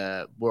speed to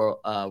the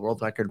world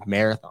record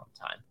marathon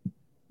time,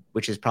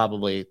 which is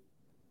probably.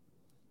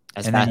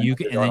 And then you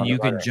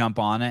can jump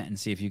on it and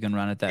see if you can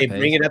run at that pace. They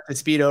bring it up to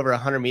speed over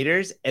 100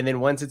 meters, and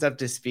then once it's up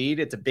to speed,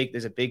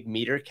 there's a big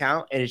meter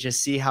count, and it's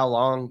just see how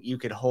long you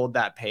could hold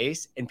that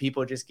pace, and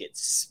people just get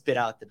spit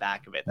out the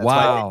back of it. That's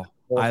wow,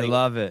 I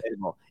love it.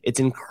 It's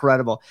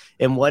incredible.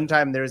 And one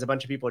time there was a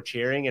bunch of people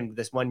cheering, and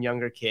this one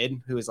younger kid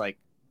who was like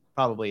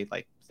probably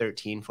like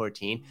 13,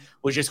 14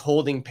 was just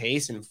holding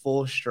pace in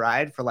full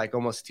stride for like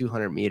almost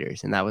 200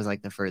 meters, and that was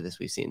like the furthest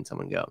we've seen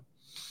someone go.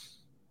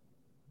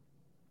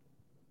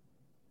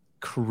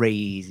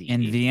 Crazy.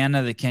 In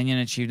Vienna, the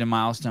Kenyan achieved a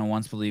milestone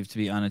once believed to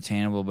be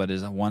unattainable, but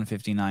is a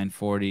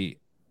 1:59:40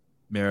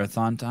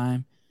 marathon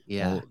time.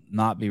 Yeah, will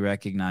not be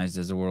recognized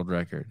as a world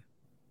record.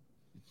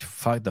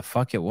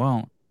 Fuck it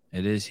won't.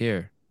 It is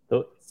here.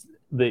 The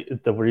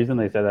reason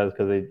they said that is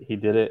because he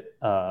did it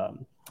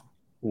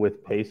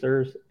with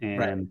pacers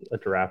and a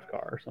draft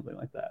car or something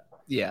like that.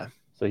 Yeah.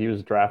 So he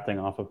was drafting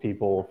off of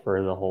people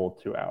for the whole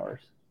 2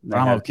 hours.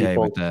 I'm okay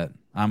with that.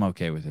 I'm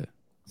okay with it.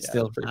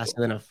 Still faster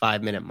than a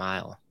 5-minute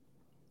mile.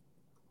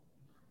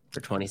 For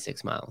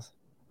 26 miles.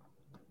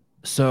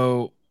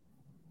 So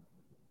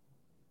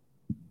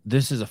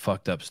this is a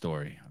fucked up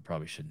story. I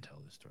probably shouldn't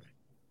tell this story.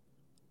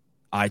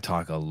 I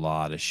talk a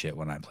lot of shit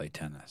when I play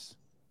tennis.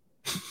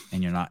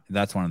 And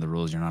that's one of the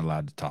rules. You're not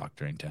allowed to talk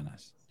during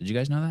tennis. Did you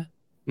guys know that?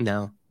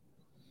 No.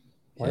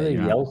 Why do they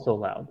yell so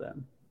loud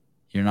then?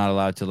 You're not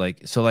allowed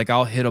to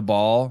I'll hit a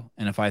ball,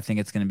 and if I think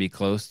it's going to be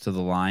close to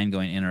the line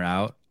going in or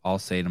out, I'll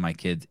say to my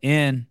kids,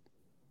 in,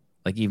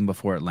 like even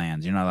before it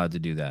lands. You're not allowed to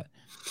do that.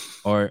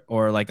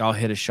 Or like I'll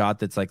hit a shot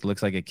that's like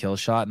looks like a kill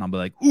shot, and I'll be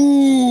like,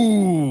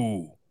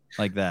 ooh,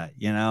 like that,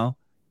 you know?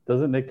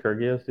 Doesn't Nick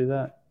Kyrgios do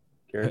that?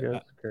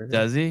 Kyrgios?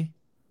 Does he?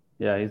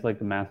 Yeah, he's like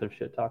the massive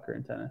shit talker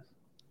in tennis.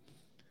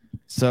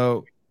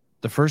 So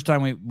the first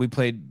time we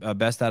played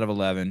best out of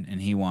 11,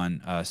 and he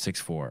won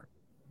 6-4,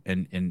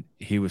 and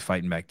he was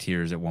fighting back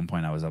tears at one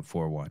point. I was up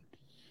 4-1.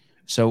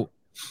 So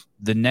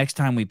the next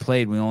time we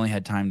played, we only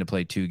had time to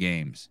play 2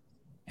 games,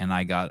 and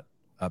I got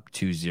up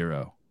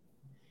 2-0,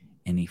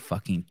 and he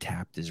fucking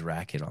tapped his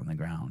racket on the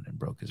ground and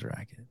broke his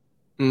racket.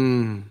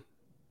 Mm.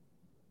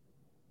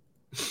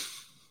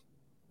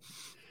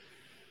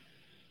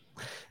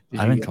 I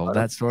haven't told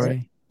that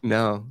story.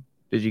 No.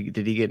 Did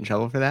he get in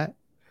trouble for that?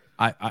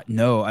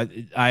 No.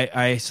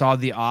 I saw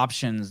the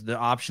options. The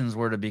options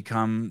were to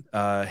become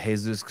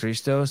Jesus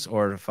Christos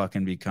or to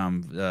fucking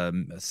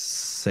become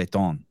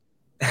Satan.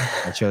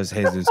 I chose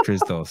Jesus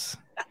Christos.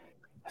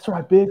 That's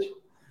right, bitch.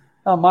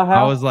 Oh, my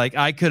house. I was like,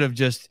 I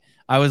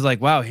was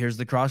like, wow, here's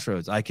the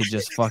crossroads. I could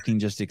just fucking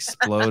just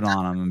explode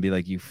on him and be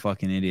like, you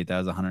fucking idiot.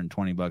 That was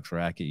 $120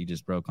 racket you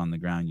just broke on the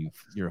ground.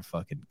 You're a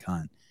fucking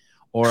cunt.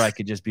 Or I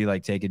could just be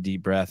like, take a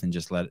deep breath and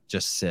just let it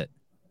just sit.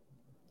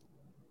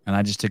 And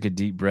I just took a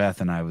deep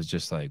breath and I was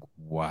just like,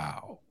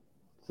 wow.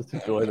 Just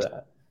enjoy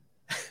that.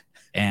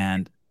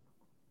 And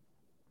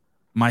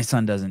my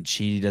son doesn't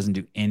cheat. He doesn't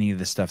do any of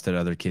the stuff that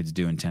other kids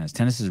do in tennis.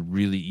 Tennis is a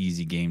really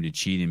easy game to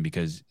cheat in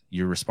because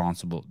you're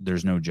responsible.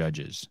 There's no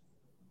judges.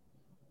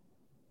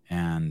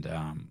 And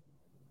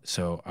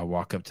so I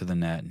walk up to the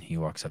net and he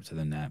walks up to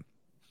the net.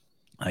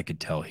 I could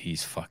tell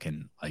he's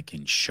fucking like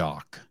in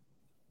shock.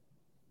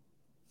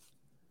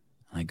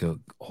 And I go,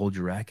 hold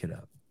your racket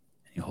up.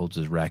 And he holds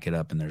his racket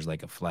up and there's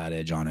like a flat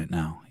edge on it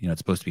now. You know, it's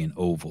supposed to be an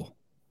oval.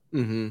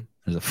 Mm-hmm.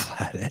 There's a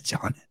flat edge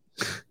on it.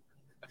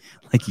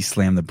 Like you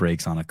slammed the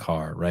brakes on a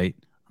car, right?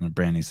 On a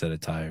brand new set of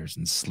tires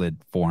and slid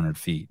 400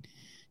 feet.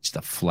 Just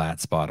a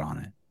flat spot on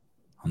it,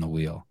 on the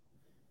wheel.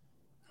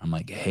 I'm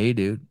like, hey,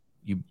 dude,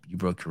 you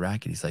broke your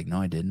racket. He's like, no,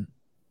 I didn't.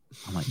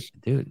 I'm like,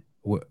 dude,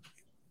 what?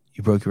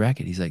 You broke your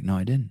racket? He's like, no,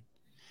 I didn't.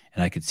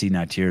 And I could see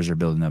now tears are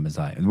building up his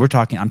eye. And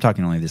I'm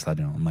talking only this loud.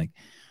 I'm like,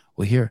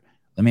 well, here,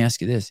 let me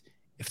ask you this.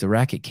 If the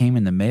racket came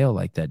in the mail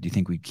like that, do you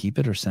think we'd keep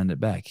it or send it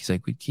back? He's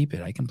like, we'd keep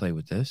it. I can play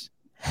with this.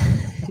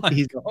 Like,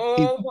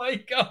 my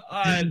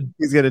God.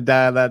 He's going to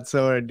die on that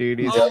sword,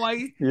 dude.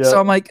 So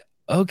I'm like,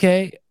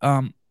 okay,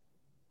 can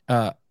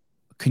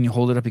you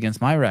hold it up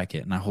against my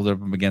racket? And I hold it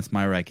up against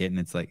my racket, and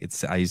it's like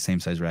I use the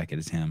same size racket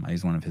as him. I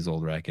use one of his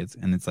old rackets,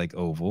 and it's like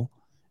oval.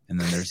 And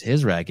then there's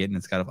his racket, and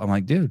it's got. I'm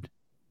like, dude,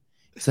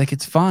 it's like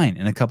it's fine.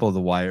 And a couple of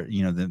the wire,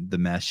 you know, the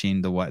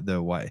meshing,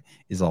 the wire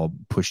is all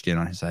pushed in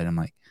on his side. I'm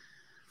like,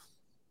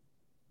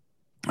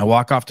 I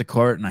walk off the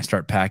court and I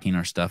start packing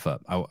our stuff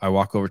up. I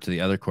walk over to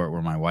the other court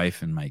where my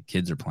wife and my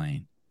kids are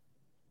playing,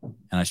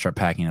 and I start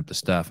packing up the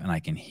stuff, and I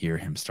can hear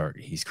him start.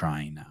 He's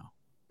crying now.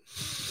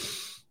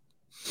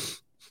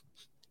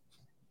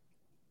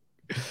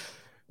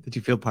 Did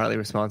you feel partly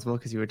responsible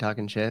because you were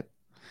talking shit?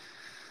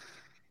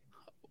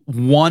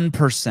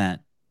 1%.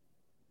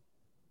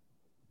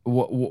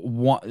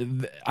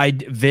 I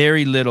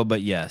very little,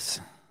 but yes,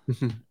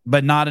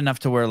 but not enough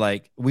to where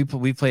like we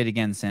played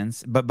again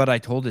since. But I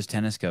told his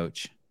tennis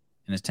coach,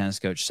 and his tennis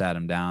coach sat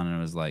him down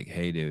and was like,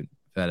 "Hey, dude,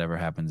 if that ever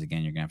happens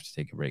again, you're gonna have to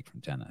take a break from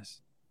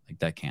tennis. Like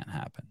that can't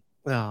happen."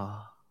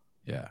 Oh,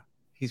 yeah.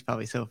 He's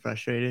probably so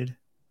frustrated.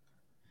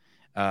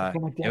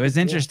 It was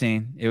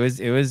interesting. It was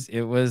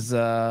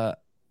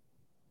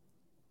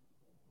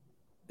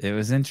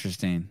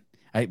interesting.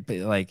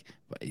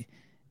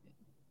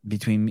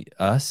 Between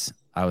us,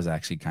 I was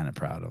actually kind of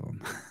proud of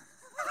him.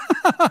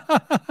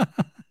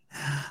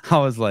 I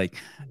was like,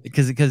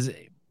 because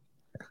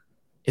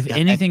if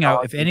anything,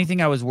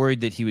 I was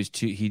worried that he was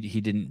too.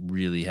 He didn't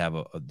really have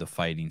the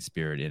fighting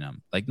spirit in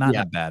him. Like not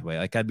in a bad way.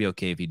 Like I'd be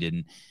okay if he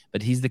didn't.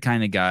 But he's the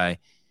kind of guy.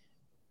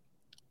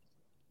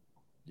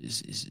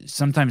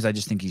 Sometimes I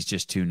just think he's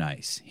just too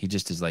nice. He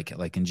just is like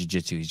in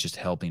jiu-jitsu, he's just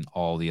helping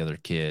all the other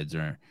kids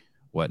or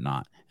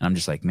whatnot. And I'm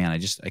just like, man, I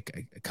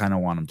kind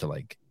of want him to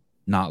like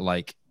not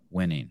like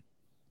winning.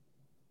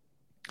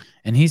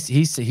 And he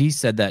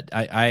said that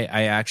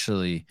I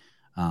actually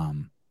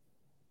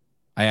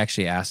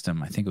asked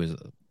him, I think it was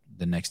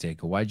the next day, I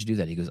go, why'd you do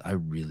that? He goes, I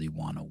really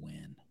want to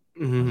win.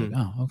 Mm-hmm.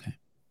 Like, oh, okay.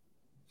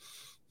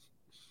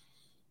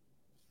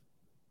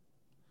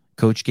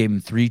 Coach gave him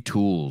 3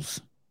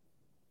 tools.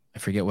 I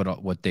forget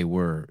what they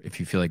were if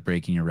you feel like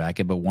breaking your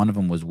racket, but one of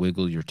them was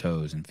wiggle your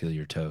toes and feel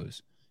your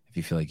toes if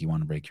you feel like you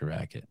want to break your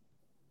racket.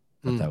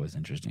 I thought that was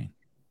interesting.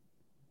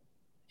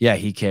 Yeah,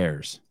 he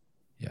cares.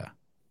 Yeah.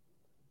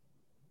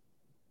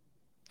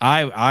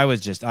 I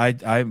was just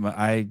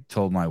I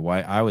told my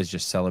wife I was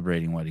just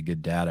celebrating what a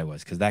good dad I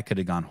was, because that could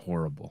have gone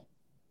horrible.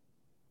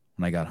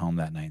 When I got home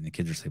that night and the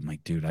kids were sleeping, I'm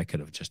like, dude, I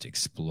could have just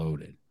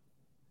exploded.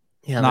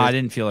 Yeah, no, I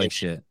didn't feel like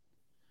shit.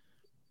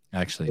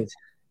 Actually,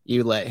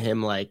 you let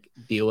him like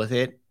deal with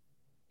it,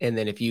 and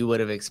then if you would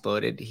have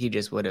exploded, he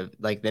just would have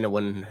like, then it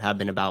wouldn't have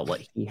been about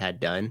what he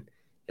had done.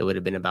 It would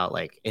have been about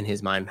like in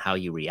his mind how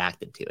you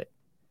reacted to it.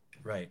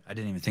 Right. I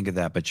didn't even think of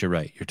that, but you're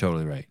right. You're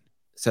totally right.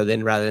 So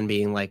then rather than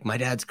being like, my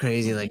dad's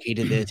crazy, like he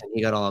did this and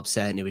he got all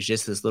upset and it was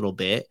just this little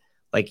bit,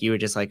 like you were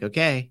just like,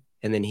 okay.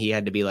 And then he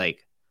had to be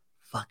like,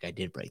 fuck, I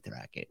did break the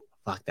racket.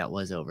 Fuck, that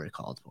was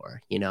overcalled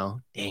for, you know?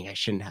 Dang, I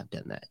shouldn't have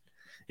done that.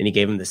 And he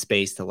gave him the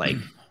space to like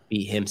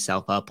beat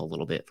himself up a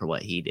little bit for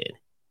what he did.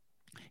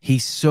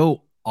 He's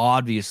so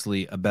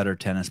obviously a better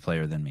tennis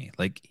player than me.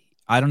 Like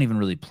I don't even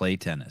really play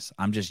tennis.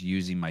 I'm just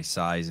using my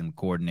size and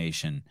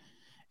coordination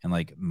and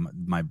like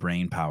my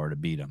brain power to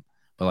beat him.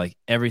 But like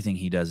everything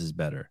he does is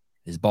better.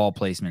 His ball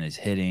placement, his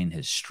hitting,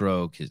 his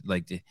stroke, his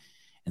like,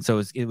 and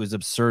so it was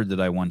absurd that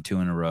I won 2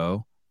 in a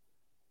row.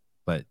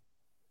 But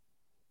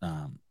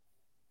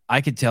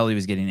I could tell he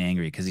was getting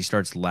angry because he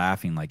starts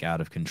laughing like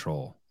out of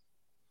control.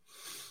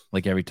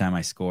 Like every time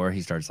I score,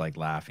 he starts like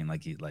laughing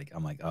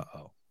I'm like,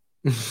 uh-oh.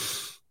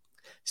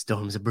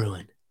 Storms are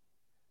brewing.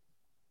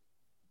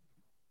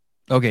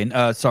 Okay,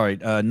 sorry.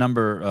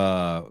 Number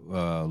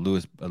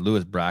Lewis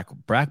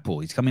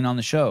Brackpool. He's coming on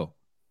the show.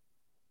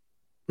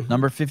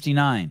 Number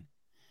 59.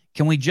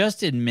 Can we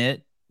just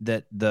admit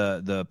that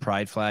the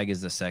pride flag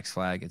is the sex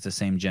flag? It's the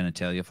same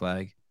genitalia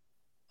flag.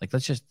 Like,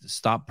 let's just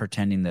stop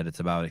pretending that it's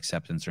about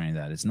acceptance or any of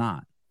that. It's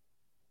not.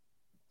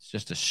 It's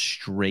just a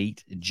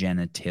straight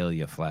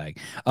genitalia flag.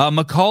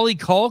 Macaulay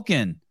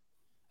Culkin.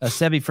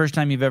 Sebi, first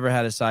time you've ever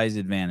had a size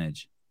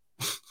advantage.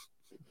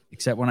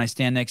 Except when I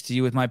stand next to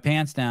you with my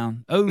pants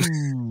down. Oh.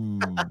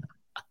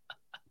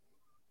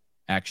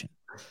 Action.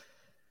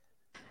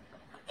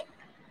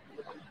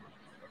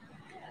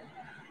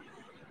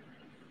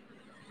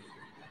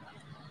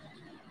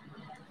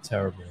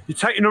 Terrible. You're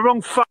taking the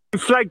wrong fucking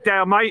flag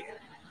down, mate.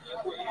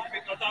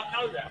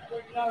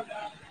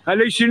 At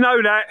least you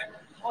know that.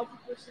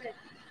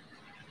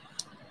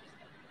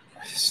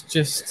 It's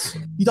just,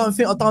 you don't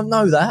think I don't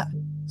know that?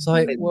 It's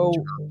like, well,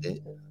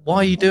 why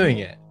are you doing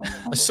it?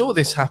 I saw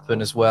this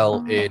happen as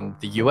well in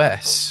the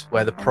US,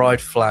 where the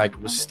pride flag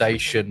was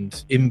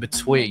stationed in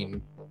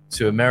between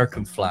 2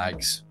 American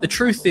flags. The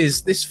truth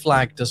is, this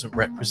flag doesn't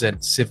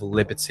represent civil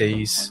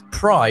liberties.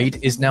 Pride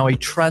is now a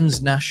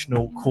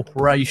transnational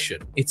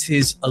corporation. It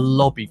is a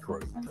lobby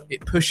group.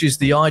 It pushes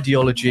the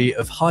ideology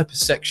of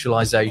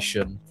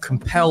hypersexualization,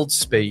 compelled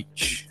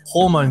speech,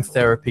 hormone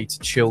therapy to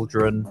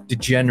children,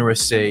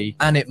 degeneracy,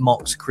 and it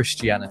mocks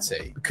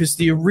Christianity. Because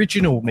the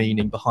original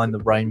meaning behind the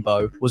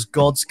rainbow was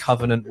God's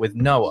covenant with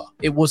Noah.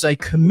 It was a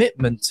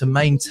commitment to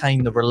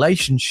maintain the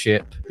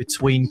relationship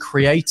between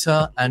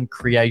creator and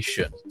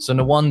creation. So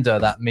no wonder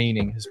that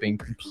meaning has been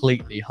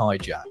completely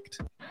hijacked.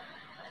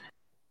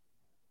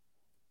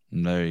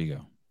 There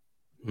you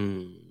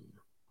go.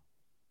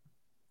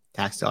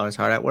 Tax dollars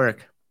hard at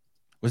work.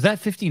 Was that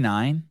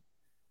 59?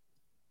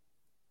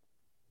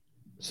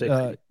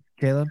 60.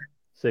 Caleb?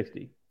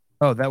 60.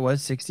 Oh, that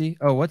was 60?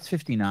 Oh, what's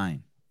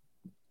 59?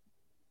 Is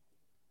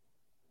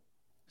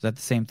that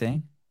the same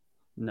thing?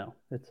 No,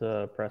 it's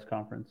a press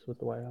conference with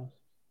the White House.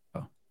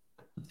 Oh,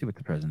 let's see what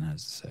the president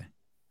has to say.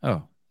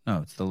 Oh,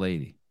 no, it's the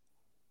lady.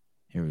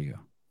 Here we go.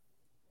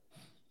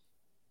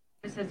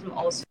 Criticism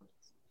also.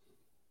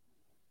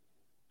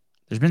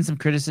 There's been some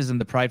criticism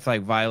the pride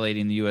flag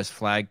violating the U.S.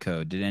 flag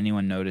code. Did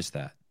anyone notice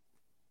that?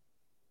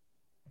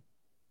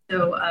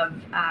 So of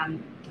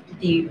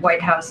the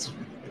White House,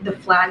 the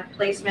flag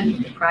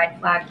placement, the pride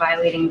flag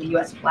violating the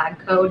U.S. flag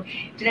code.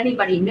 Did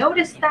anybody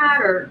notice that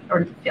or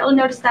fail to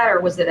notice that,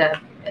 or was it an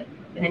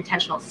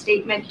intentional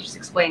statement? Can you just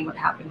explain what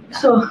happened with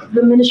that? So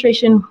the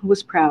administration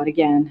was proud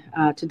again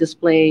to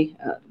display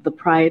the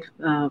pride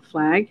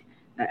flag.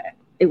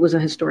 It was a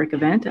historic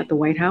event at the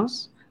White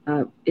House.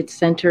 It's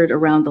centered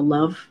around the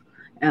love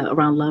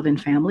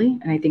and family,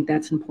 and I think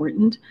that's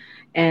important.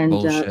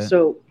 And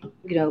so,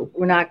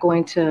 we're not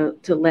going to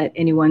let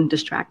anyone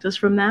distract us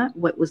from that.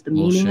 What was the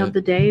meaning of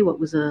the day? What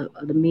was the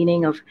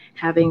meaning of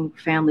having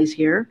families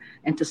here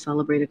and to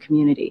celebrate a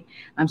community?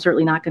 I'm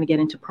certainly not going to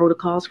get into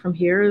protocols from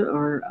here,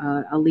 or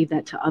I'll leave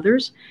that to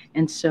others.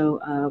 And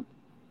so,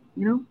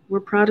 we're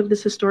proud of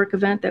this historic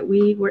event that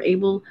we were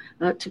able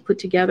to put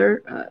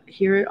together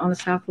here on the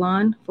South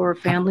Lawn for our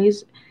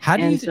families. How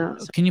do you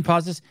can you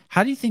pause this?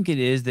 How do you think it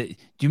is that, do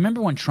you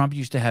remember when Trump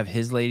used to have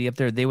his lady up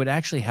there? They would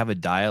actually have a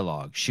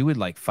dialogue. She would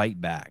like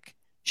fight back.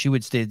 She'd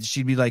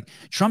be like,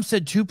 Trump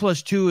said 2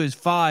 + 2 is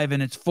 5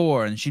 and it's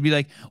 4. And she'd be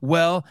like,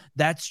 well,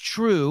 that's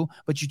true,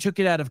 but you took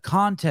it out of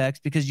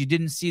context because you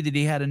didn't see that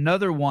he had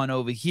another one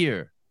over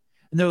here.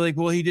 And they're like,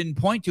 well, he didn't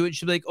point to it.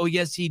 She'd be like, oh,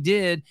 yes, he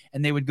did.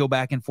 And they would go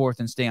back and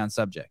forth and stay on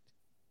subject,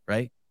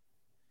 right?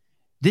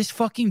 This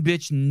fucking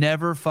bitch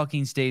never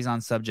fucking stays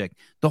on subject.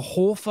 The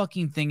whole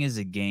fucking thing is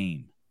a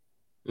game.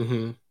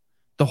 Mm-hmm.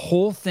 The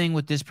whole thing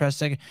with this press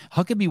secretary,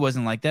 Huckabee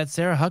wasn't like that.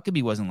 Sarah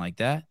Huckabee wasn't like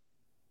that.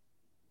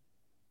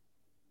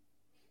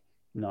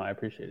 No, I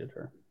appreciated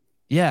her.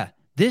 Yeah.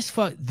 This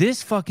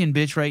fucking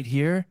bitch right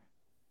here,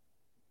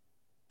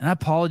 and I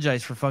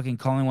apologize for fucking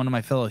calling one of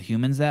my fellow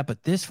humans that,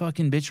 but this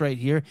fucking bitch right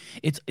here,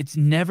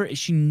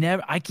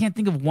 I can't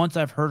think of once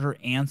I've heard her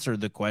answer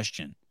the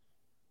question.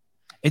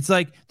 It's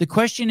like, the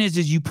question is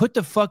you put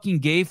the fucking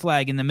gay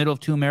flag in the middle of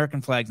 2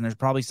 American flags, and there's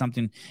probably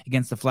something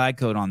against the flag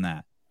code on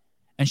that.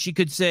 And she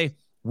could say,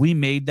 we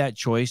made that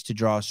choice to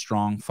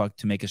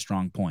to make a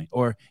strong point.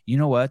 Or, you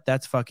know what?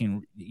 That's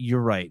fucking, you're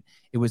right.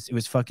 It was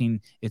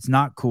fucking, it's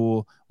not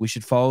cool. We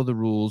should follow the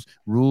rules.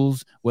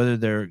 Rules, whether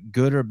they're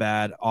good or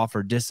bad,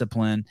 offer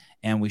discipline.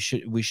 And we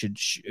should,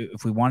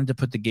 if we wanted to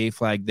put the gay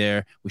flag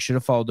there, we should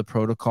have followed the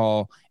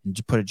protocol and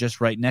put it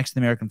just right next to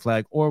the American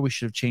flag, or we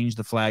should have changed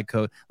the flag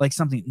code, like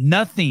something,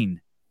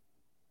 nothing.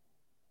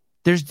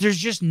 There's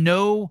just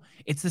no.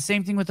 It's the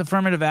same thing with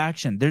affirmative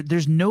action.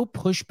 There's no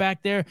pushback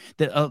there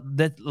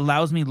that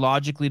allows me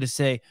logically to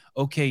say,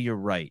 okay, you're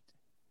right.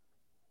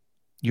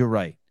 You're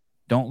right.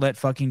 Don't let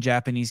fucking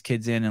Japanese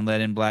kids in and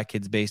let in black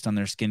kids based on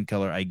their skin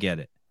color. I get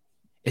it.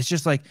 It's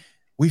just like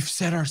we've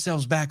set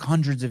ourselves back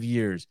hundreds of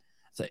years.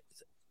 It's like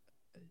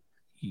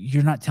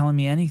you're not telling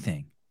me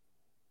anything.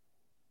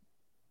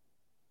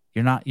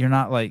 You're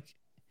not like.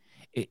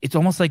 It's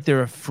almost like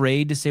they're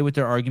afraid to say what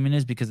their argument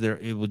is because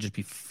it will just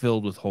be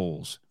filled with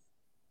holes.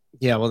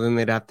 Yeah, well, then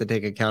they'd have to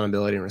take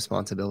accountability and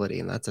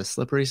responsibility, and that's a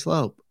slippery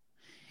slope.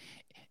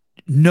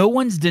 No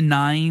one's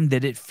denying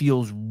that it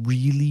feels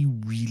really,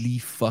 really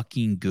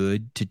fucking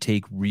good to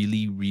take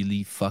really,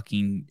 really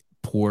fucking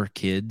poor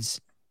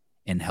kids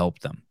and help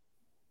them.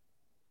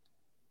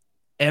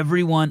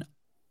 Everyone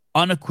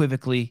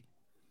unequivocally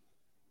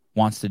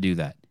wants to do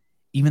that.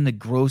 Even the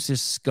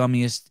grossest,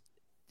 scummiest,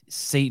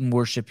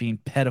 Satan-worshipping,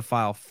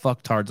 pedophile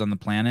fucktards on the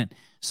planet,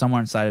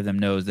 somewhere inside of them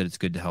knows that it's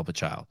good to help a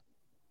child.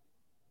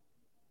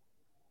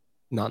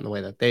 Not in the way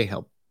that they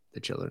help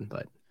the children,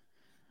 but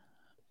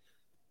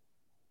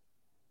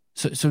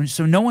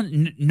so no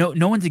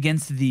one's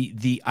against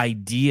the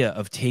idea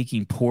of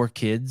taking poor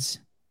kids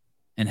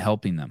and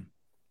helping them.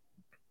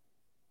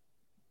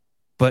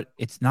 But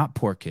it's not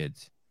poor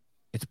kids.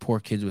 It's poor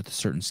kids with a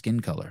certain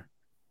skin color.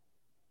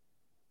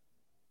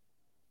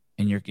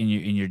 And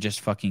you're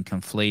just fucking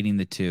conflating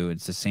the two.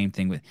 It's the same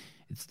thing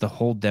it's the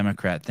whole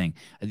Democrat thing.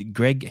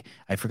 Greg,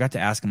 I forgot to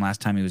ask him last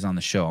time he was on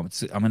the show.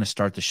 I'm going to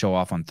start the show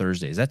off on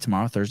Thursday. Is that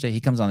tomorrow, Thursday? He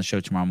comes on the show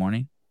tomorrow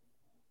morning?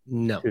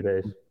 No. 2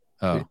 days.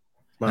 Oh.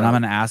 And I'm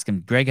going to ask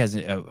him. Greg has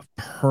a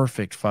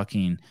perfect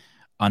fucking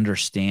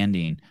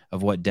understanding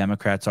of what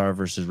Democrats are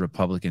versus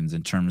Republicans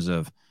in terms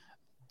of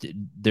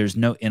there's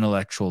no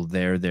intellectual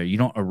there. You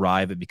don't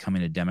arrive at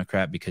becoming a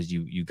Democrat because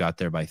you got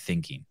there by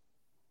thinking.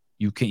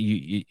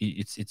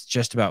 It's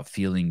just about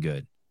feeling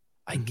good.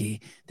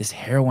 This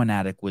heroin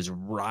addict was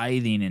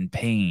writhing in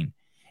pain,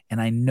 and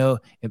I know,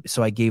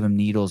 so I gave him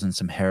needles and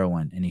some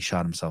heroin, and he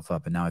shot himself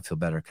up, and now I feel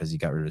better because he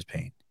got rid of his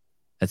pain.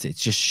 It's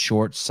just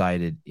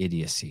short-sighted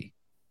idiocy.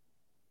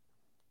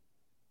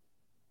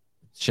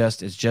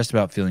 It's just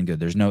about feeling good.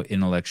 There's no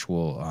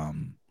intellectual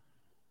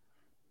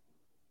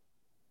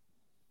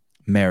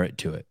merit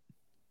to it.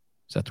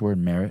 Is that the word,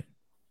 merit?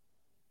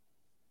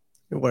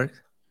 It works.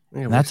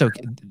 And that's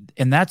okay.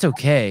 And that's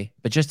okay,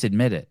 but just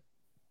admit it.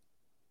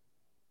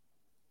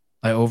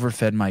 I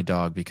overfed my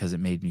dog because it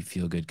made me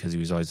feel good because he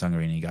was always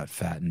hungry and he got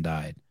fat and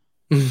died.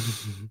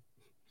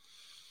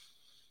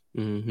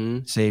 Mm-hmm.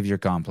 Savior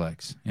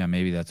complex. Yeah,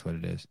 maybe that's what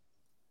it is.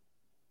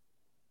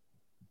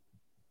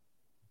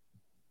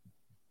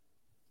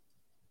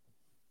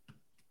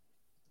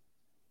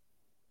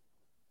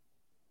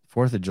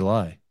 Fourth of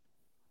July.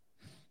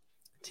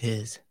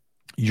 Tis.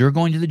 You're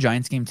going to the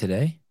Giants game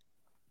today?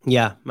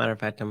 Yeah, matter of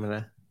fact, I'm going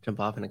to jump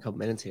off in a couple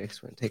minutes here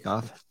because we're going to take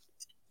off.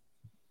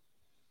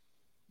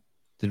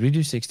 Did we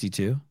do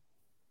 62?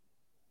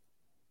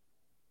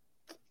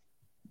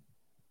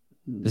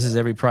 This is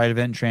every Pride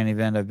event, Tran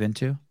event I've been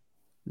to?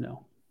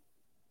 No.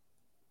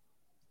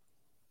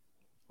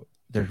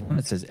 There's one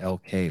that says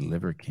LK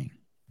Liver King.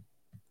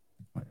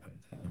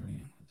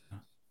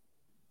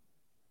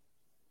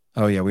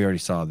 Oh, yeah, we already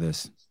saw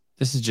this.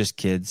 This is just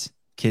kids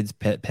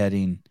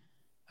petting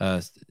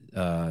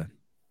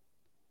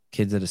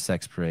kids at a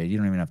sex parade. You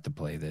don't even have to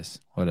play this.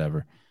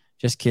 Whatever.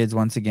 Just kids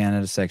once again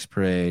at a sex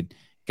parade.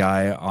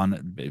 Guy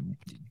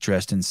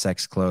dressed in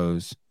sex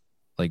clothes.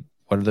 Like,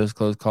 what are those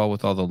clothes called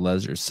with all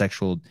the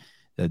sexual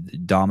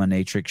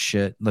dominatrix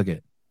shit? Look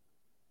at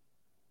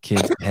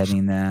kids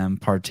petting them,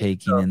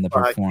 partaking in the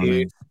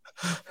performance.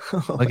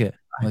 Look at.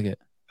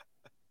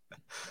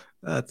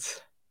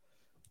 That's.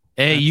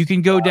 Hey, you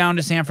can go down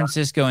to San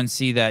Francisco and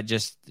see that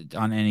just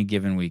on any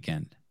given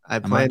weekend.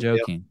 I'm not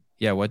joking.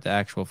 Yeah, what the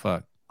actual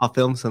fuck? I'll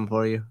film some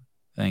for you.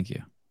 Thank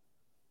you.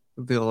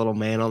 There'll be a little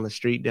man on the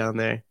street down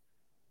there.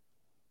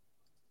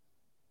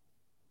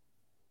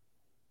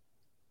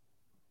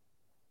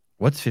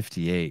 What's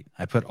 58?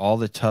 I put all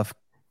the tough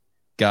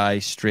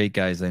guys, straight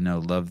guys I know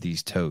love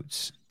these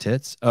totes.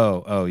 Tits?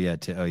 Oh yeah.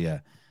 Oh yeah.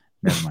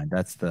 Never mind.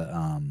 That's the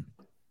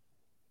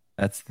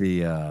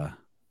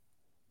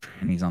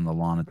trannies on the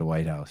lawn at the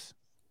White House.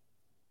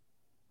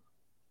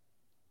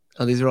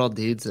 Oh, these are all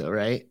dudes though,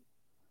 right?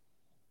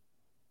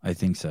 I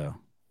think so.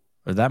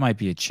 Or that might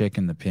be a chick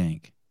in the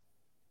pink.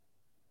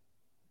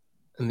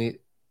 And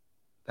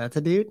that's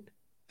a dude?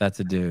 That's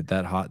a dude.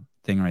 That hot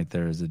thing right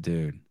there is a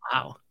dude.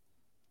 Wow.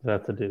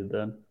 That's a dude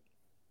then.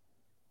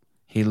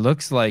 He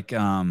looks like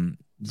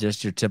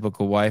just your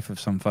typical wife of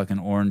some fucking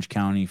Orange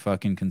County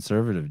fucking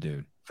conservative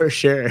dude. For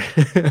sure.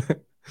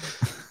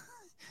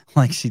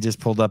 Like she just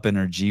pulled up in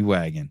her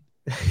G-Wagon.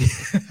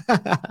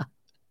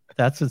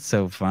 That's what's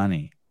so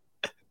funny.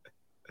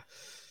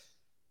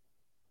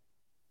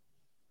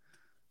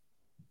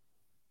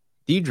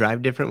 Do you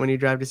drive different when you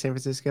drive to San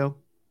Francisco?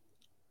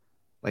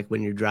 Like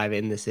when you drive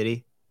in the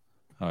city?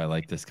 Oh, I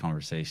like this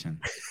conversation.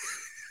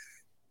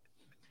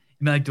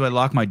 You mean like, do I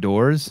lock my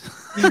doors?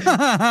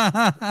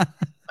 I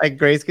Like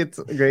Grace gets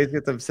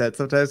upset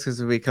sometimes because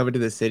when we come into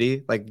the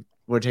city, like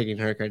we're taking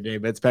her car today,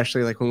 but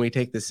especially like when we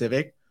take the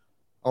Civic,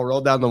 I'll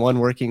roll down the one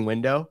working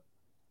window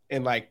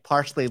and like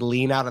partially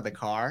lean out of the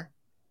car.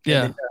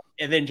 Yeah.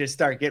 And then just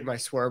start getting my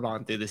swerve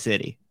on through the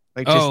city.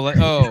 Like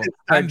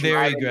I'm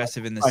very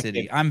aggressive in the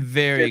city. I'm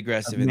very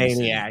aggressive in the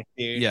city. Maniac,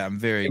 dude. Yeah, I'm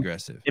very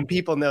aggressive. And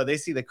people know, they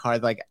see the car,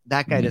 like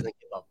that guy doesn't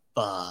give a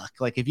fuck.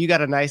 Like if you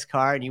got a nice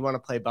car and you want to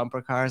play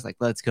bumper cars, like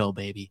let's go,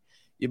 baby.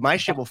 My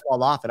shit will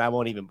fall off and I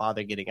won't even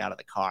bother getting out of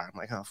the car. I'm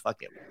like, oh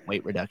fuck it,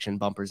 weight reduction,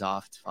 bumpers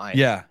off, it's fine.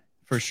 Yeah,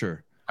 for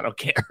sure. I don't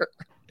care.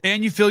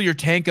 And you fill your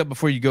tank up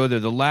before you go there.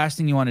 The last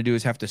thing you want to do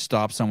is have to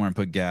stop somewhere and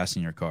put gas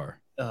in your car.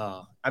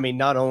 I mean,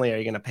 not only are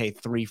you going to pay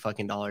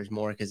 $3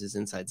 more because it's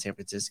inside San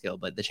Francisco,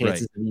 but the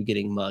chances of you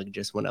getting mugged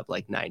just went up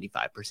like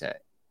 95%.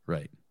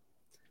 Right.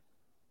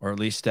 Or at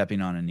least stepping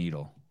on a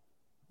needle.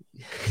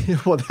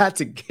 Well,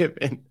 that's a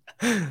given.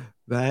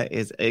 That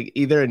is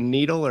either a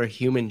needle or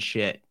human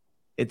shit.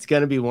 It's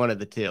going to be one of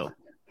the two.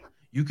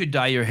 You could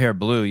dye your hair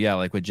blue. Yeah,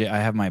 like with I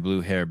have my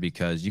blue hair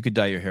because you could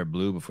dye your hair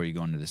blue before you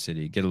go into the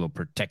city. Get a little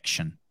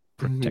protection.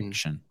 I'm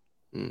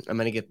going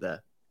to get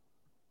the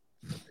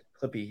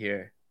clippy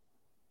here.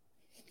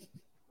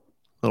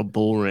 Little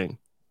bull ring.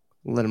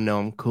 Let them know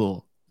I'm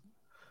cool.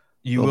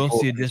 You will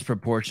see a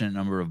disproportionate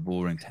number of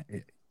bull rings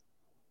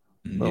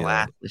in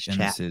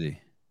the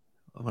city.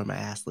 One of my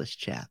assless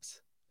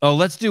chaps. Oh,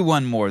 let's do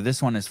one more.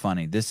 This one is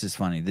funny. This is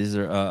funny. These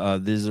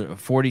are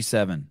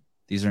 47.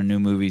 These are new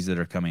movies that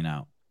are coming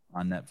out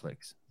on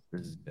Netflix.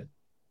 This is good.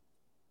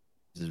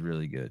 This is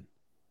really good.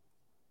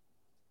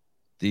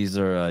 These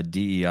are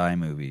DEI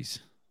movies.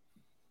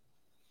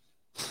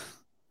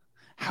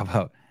 How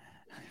about?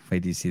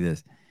 Wait, do you see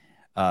this?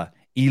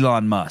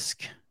 Elon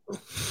Musk,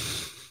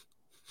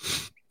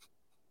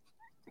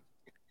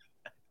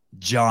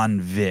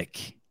 John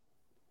Vick,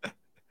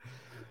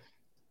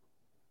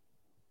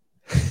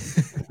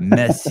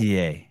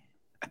 Messier.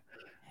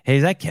 Hey,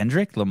 is that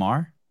Kendrick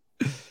Lamar?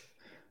 I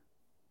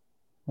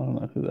don't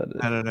know who that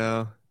is. I don't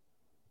know.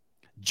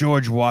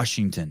 George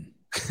Washington.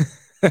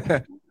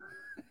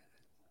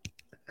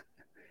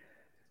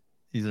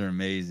 These are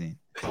amazing.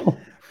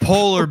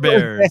 Polar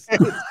bears.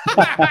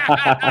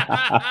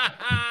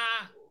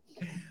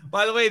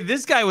 By the way,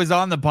 this guy was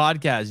on the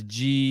podcast,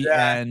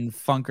 GN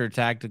Funker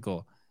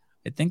Tactical.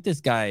 I think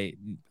this guy,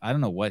 I don't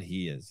know what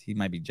he is. He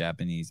might be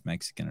Japanese,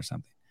 Mexican or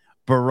something.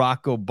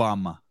 Barack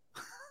Obama.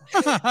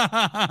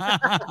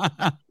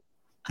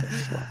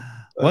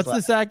 What's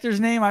this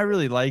actor's name? I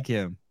really like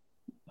him.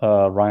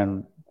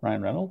 Ryan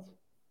Reynolds?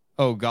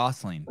 Oh,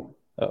 Gosling.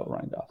 Oh,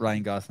 Ryan Gosling.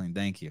 Ryan Gosling,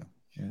 thank you.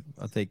 Yeah,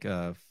 I'll take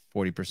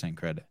 40%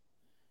 credit.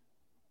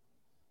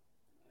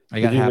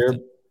 Go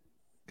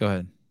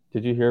ahead.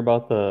 Did you hear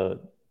about the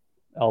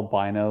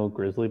albino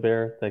grizzly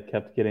bear that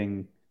kept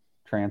getting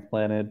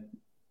transplanted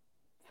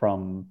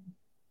from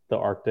the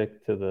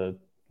Arctic to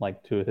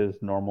his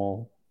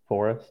normal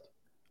forest?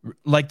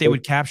 Like they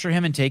would capture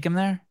him and take him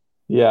there?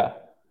 Yeah.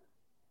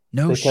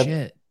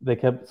 Shit.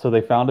 So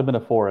they found him in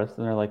a forest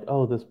and they're like,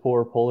 oh, this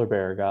poor polar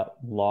bear got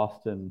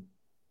lost in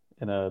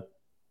a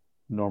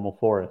normal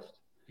forest.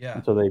 Yeah.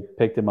 And so they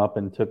picked him up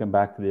and took him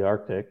back to the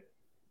Arctic.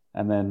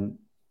 And then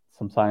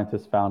some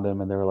scientists found him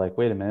and they were like,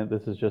 wait a minute,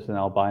 this is just an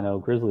albino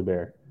grizzly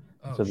bear.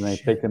 So then they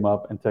picked him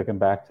up and took him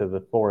back to the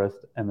forest.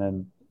 And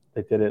then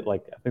they did it I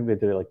think they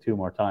did it 2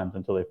 more times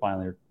until they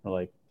finally were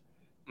like,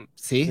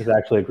 see, it's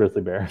actually a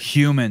grizzly bear.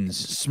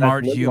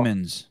 Smart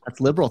humans.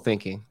 That's liberal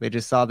thinking. They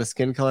just saw the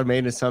skin color, made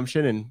an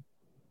assumption, and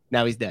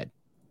now he's dead.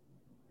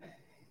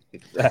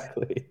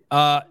 Exactly.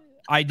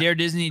 I dare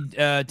Disney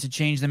to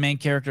change the main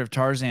character of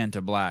Tarzan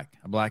to black.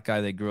 A black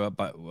guy that grew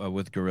up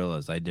with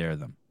gorillas. I dare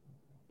them.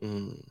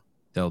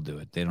 They'll do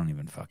it. They don't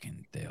even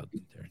fucking.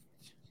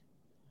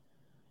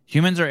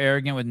 Humans are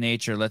arrogant with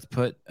nature. Let's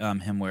put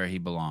him where he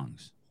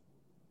belongs.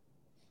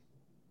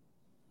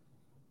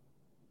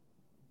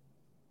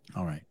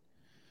 All right.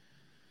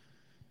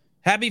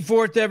 Happy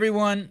 4th,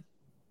 everyone.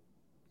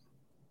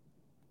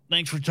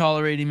 Thanks for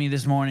tolerating me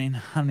this morning.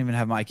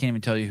 I can't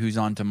even tell you who's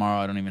on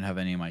tomorrow. I don't even have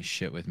any of my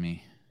shit with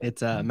me.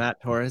 It's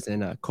Matt Torres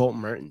and Colton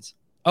Mertens.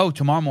 Oh,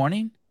 tomorrow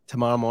morning?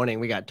 Tomorrow morning.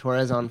 We got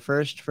Torres on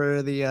first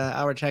for the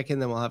hour check-in.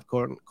 Then we'll have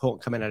Colton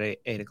come in at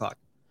 8 o'clock.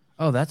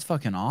 Oh, that's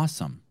fucking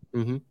awesome.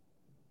 Mm-hmm.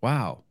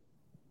 Wow.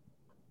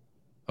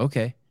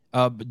 Okay.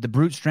 The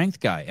brute strength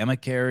guy, Emma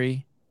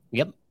Carey.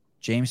 Yep.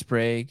 James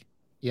Sprague.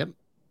 Yep.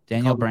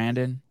 Daniel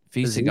Brandon.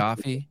 Fee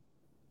Sagafi.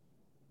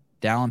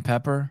 Dallin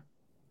Pepper.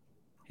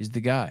 He's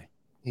the guy.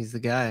 He's the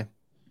guy.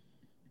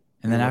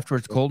 And then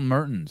afterwards, Colton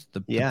Mertens,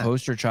 the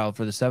poster child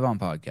for the Sevon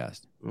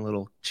podcast. A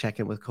little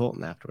check-in with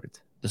Colton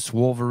afterwards. The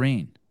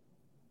Swolverine.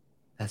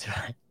 That's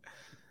right.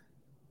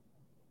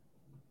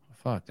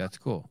 Fuck, that's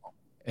cool.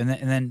 And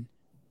then,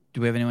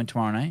 do we have anyone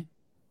tomorrow night?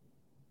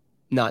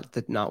 Not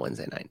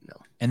Wednesday night,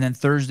 no. And then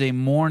Thursday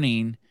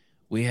morning,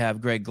 we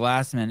have Greg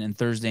Glassman, and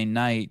Thursday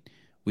night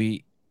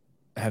we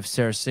have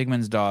Sarah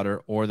Sigmund's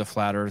daughter or the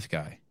Flat Earth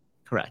guy.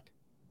 Correct.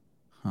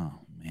 Oh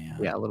man.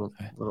 Yeah, a little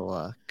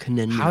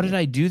conundrum. How did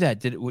I do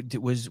that?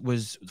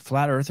 Was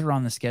Flat Earther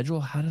on the schedule?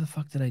 How the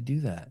fuck did I do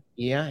that?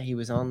 Yeah, he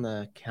was on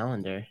the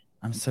calendar.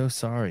 I'm so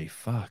sorry.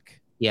 Fuck.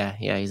 Yeah,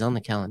 he's on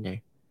the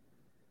calendar.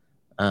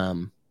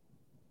 And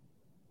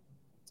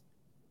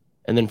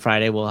then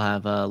Friday we'll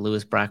have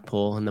Lewis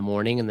Brackpole in the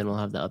morning, and then we'll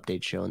have the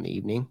update show in the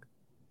evening.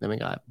 Then we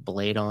got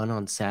Blade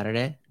on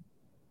Saturday.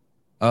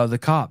 The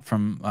cop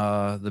from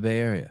the Bay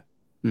Area.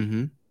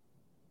 Mm-hmm.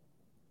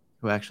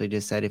 Who actually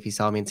just said if he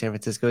saw me in San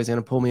Francisco, he's going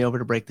to pull me over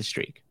to break the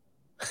streak.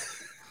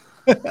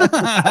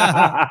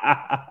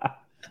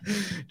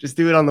 Just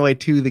do it on the way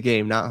to the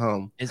game, not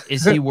home.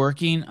 Is he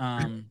working?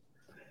 I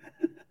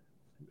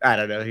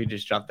don't know. He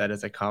just dropped that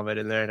as a comment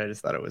in there, and I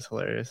just thought it was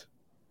hilarious.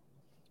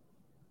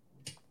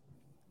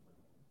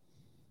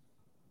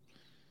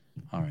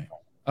 All right.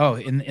 Oh,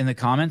 in the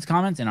comments,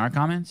 in our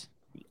comments?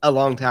 A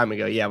long time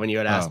ago, yeah, when you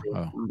had asked me,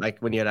 like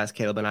when you had asked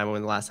Caleb and I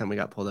when the last time we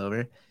got pulled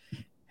over.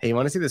 Hey, you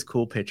want to see this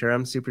cool picture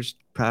I'm super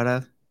proud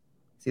of?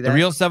 See that? The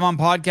Real Sevan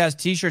Podcast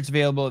t-shirts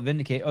available at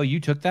Vindicate. Oh, you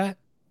took that?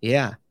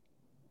 Yeah.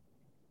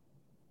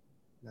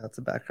 Now it's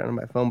the background of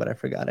my phone, but I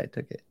forgot I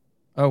took it.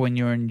 Oh, when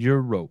you're in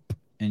Europe.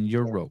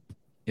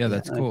 Yeah,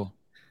 that's cool.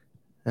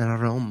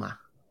 Roma.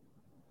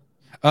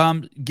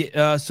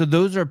 So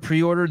those are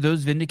pre-ordered,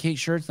 those Vindicate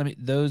shirts. I mean,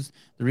 the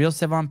Real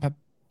Sevan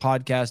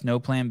Podcast, No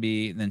Plan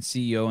B, then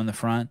CEO in the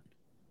front.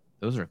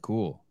 Those are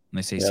cool. And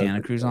they say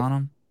Santa Cruz on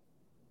them.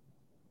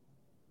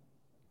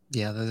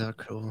 Yeah, those are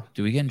cool.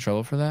 Do we get in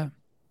trouble for that?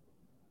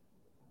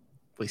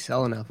 If we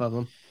sell enough of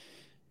them.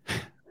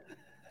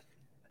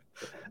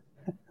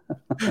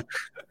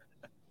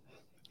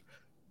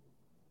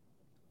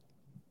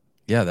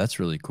 Yeah, that's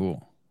really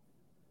cool.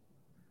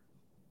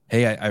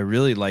 Hey, I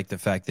really like the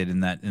fact that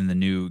in the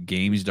new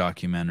games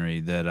documentary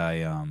that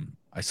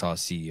I saw a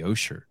CEO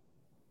shirt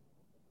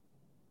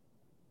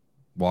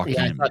walking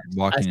in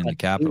the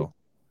Capitol.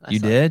 You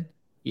did?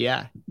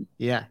 Yeah.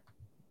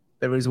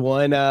 There was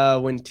one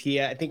when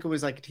Tia, I think it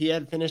was like Tia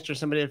had finished or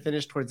somebody had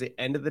finished towards the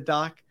end of the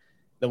dock.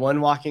 The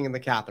one walking in the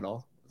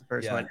Capitol, the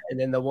first one, and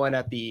then the one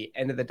at the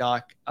end of the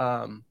dock,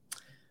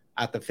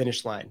 at the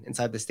finish line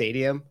inside the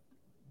stadium.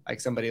 Like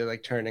somebody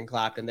like turned and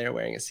clapped, and they're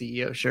wearing a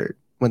CEO shirt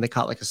when they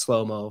caught like a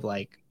slow mo of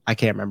like I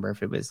can't remember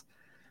if it was.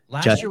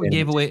 Last year we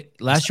gave away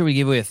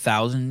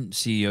 1,000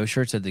 CEO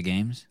shirts at the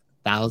games.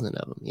 1,000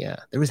 of them, yeah.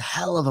 There was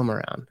hell of them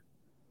around.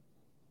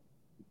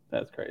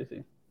 That's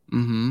crazy.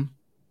 Mm-hmm.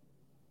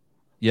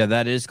 Yeah,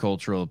 that is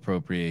cultural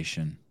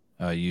appropriation.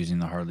 Using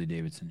the Harley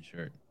Davidson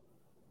shirt.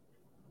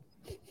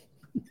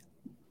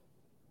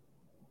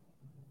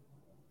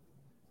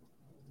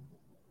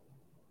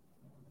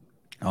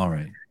 All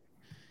right.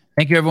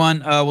 Thank you,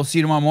 everyone. We'll see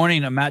you tomorrow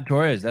morning. Matt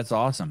Torres. That's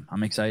awesome.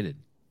 I'm excited.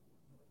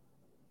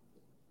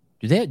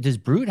 Does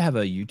Brute have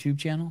a YouTube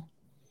channel?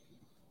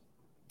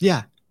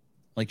 Yeah.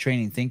 Like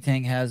Training Think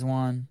Tank has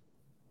one.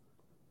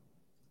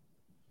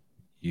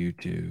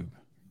 YouTube.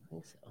 I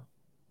think so.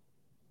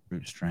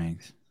 Brute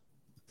Strength.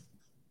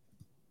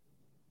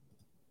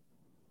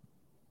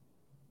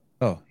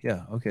 Oh,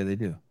 yeah. Okay, they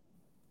do.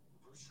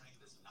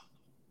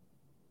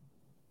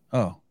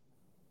 Oh.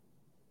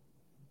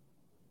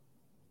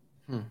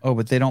 Oh,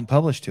 but they don't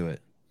publish to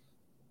it.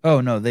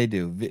 Oh, no, they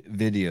do.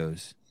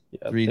 Videos.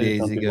 Yeah, 3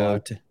 days ago,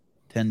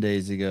 10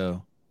 days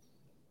ago.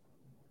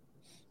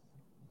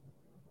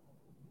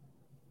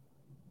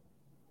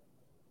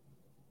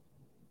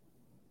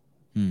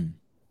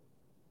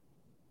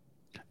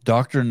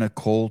 Dr.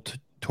 Nicole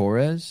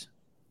Torres,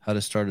 how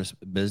to start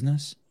a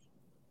business.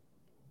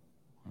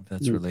 I don't know if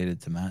that's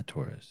related to Matt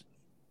Torres.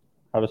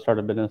 How to start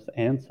a business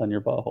and sun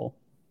your butthole.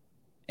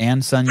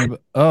 And sun your...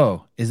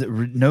 Oh, is it...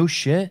 No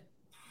shit?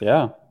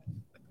 Yeah.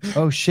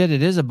 Oh shit!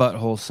 It is a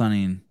butthole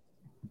sunning.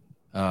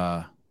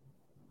 Oh,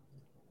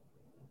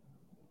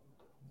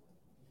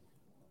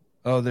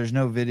 there's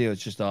no video.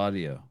 It's just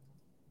audio.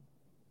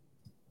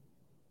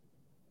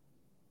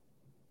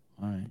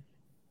 All right.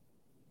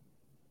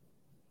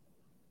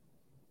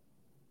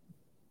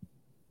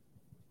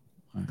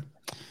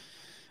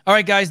 All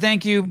right, guys.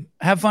 Thank you.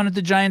 Have fun at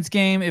the Giants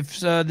game. If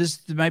this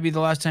might be the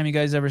last time you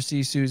guys ever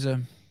see Souza.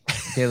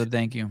 Caleb,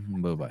 thank you.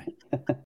 Bye bye.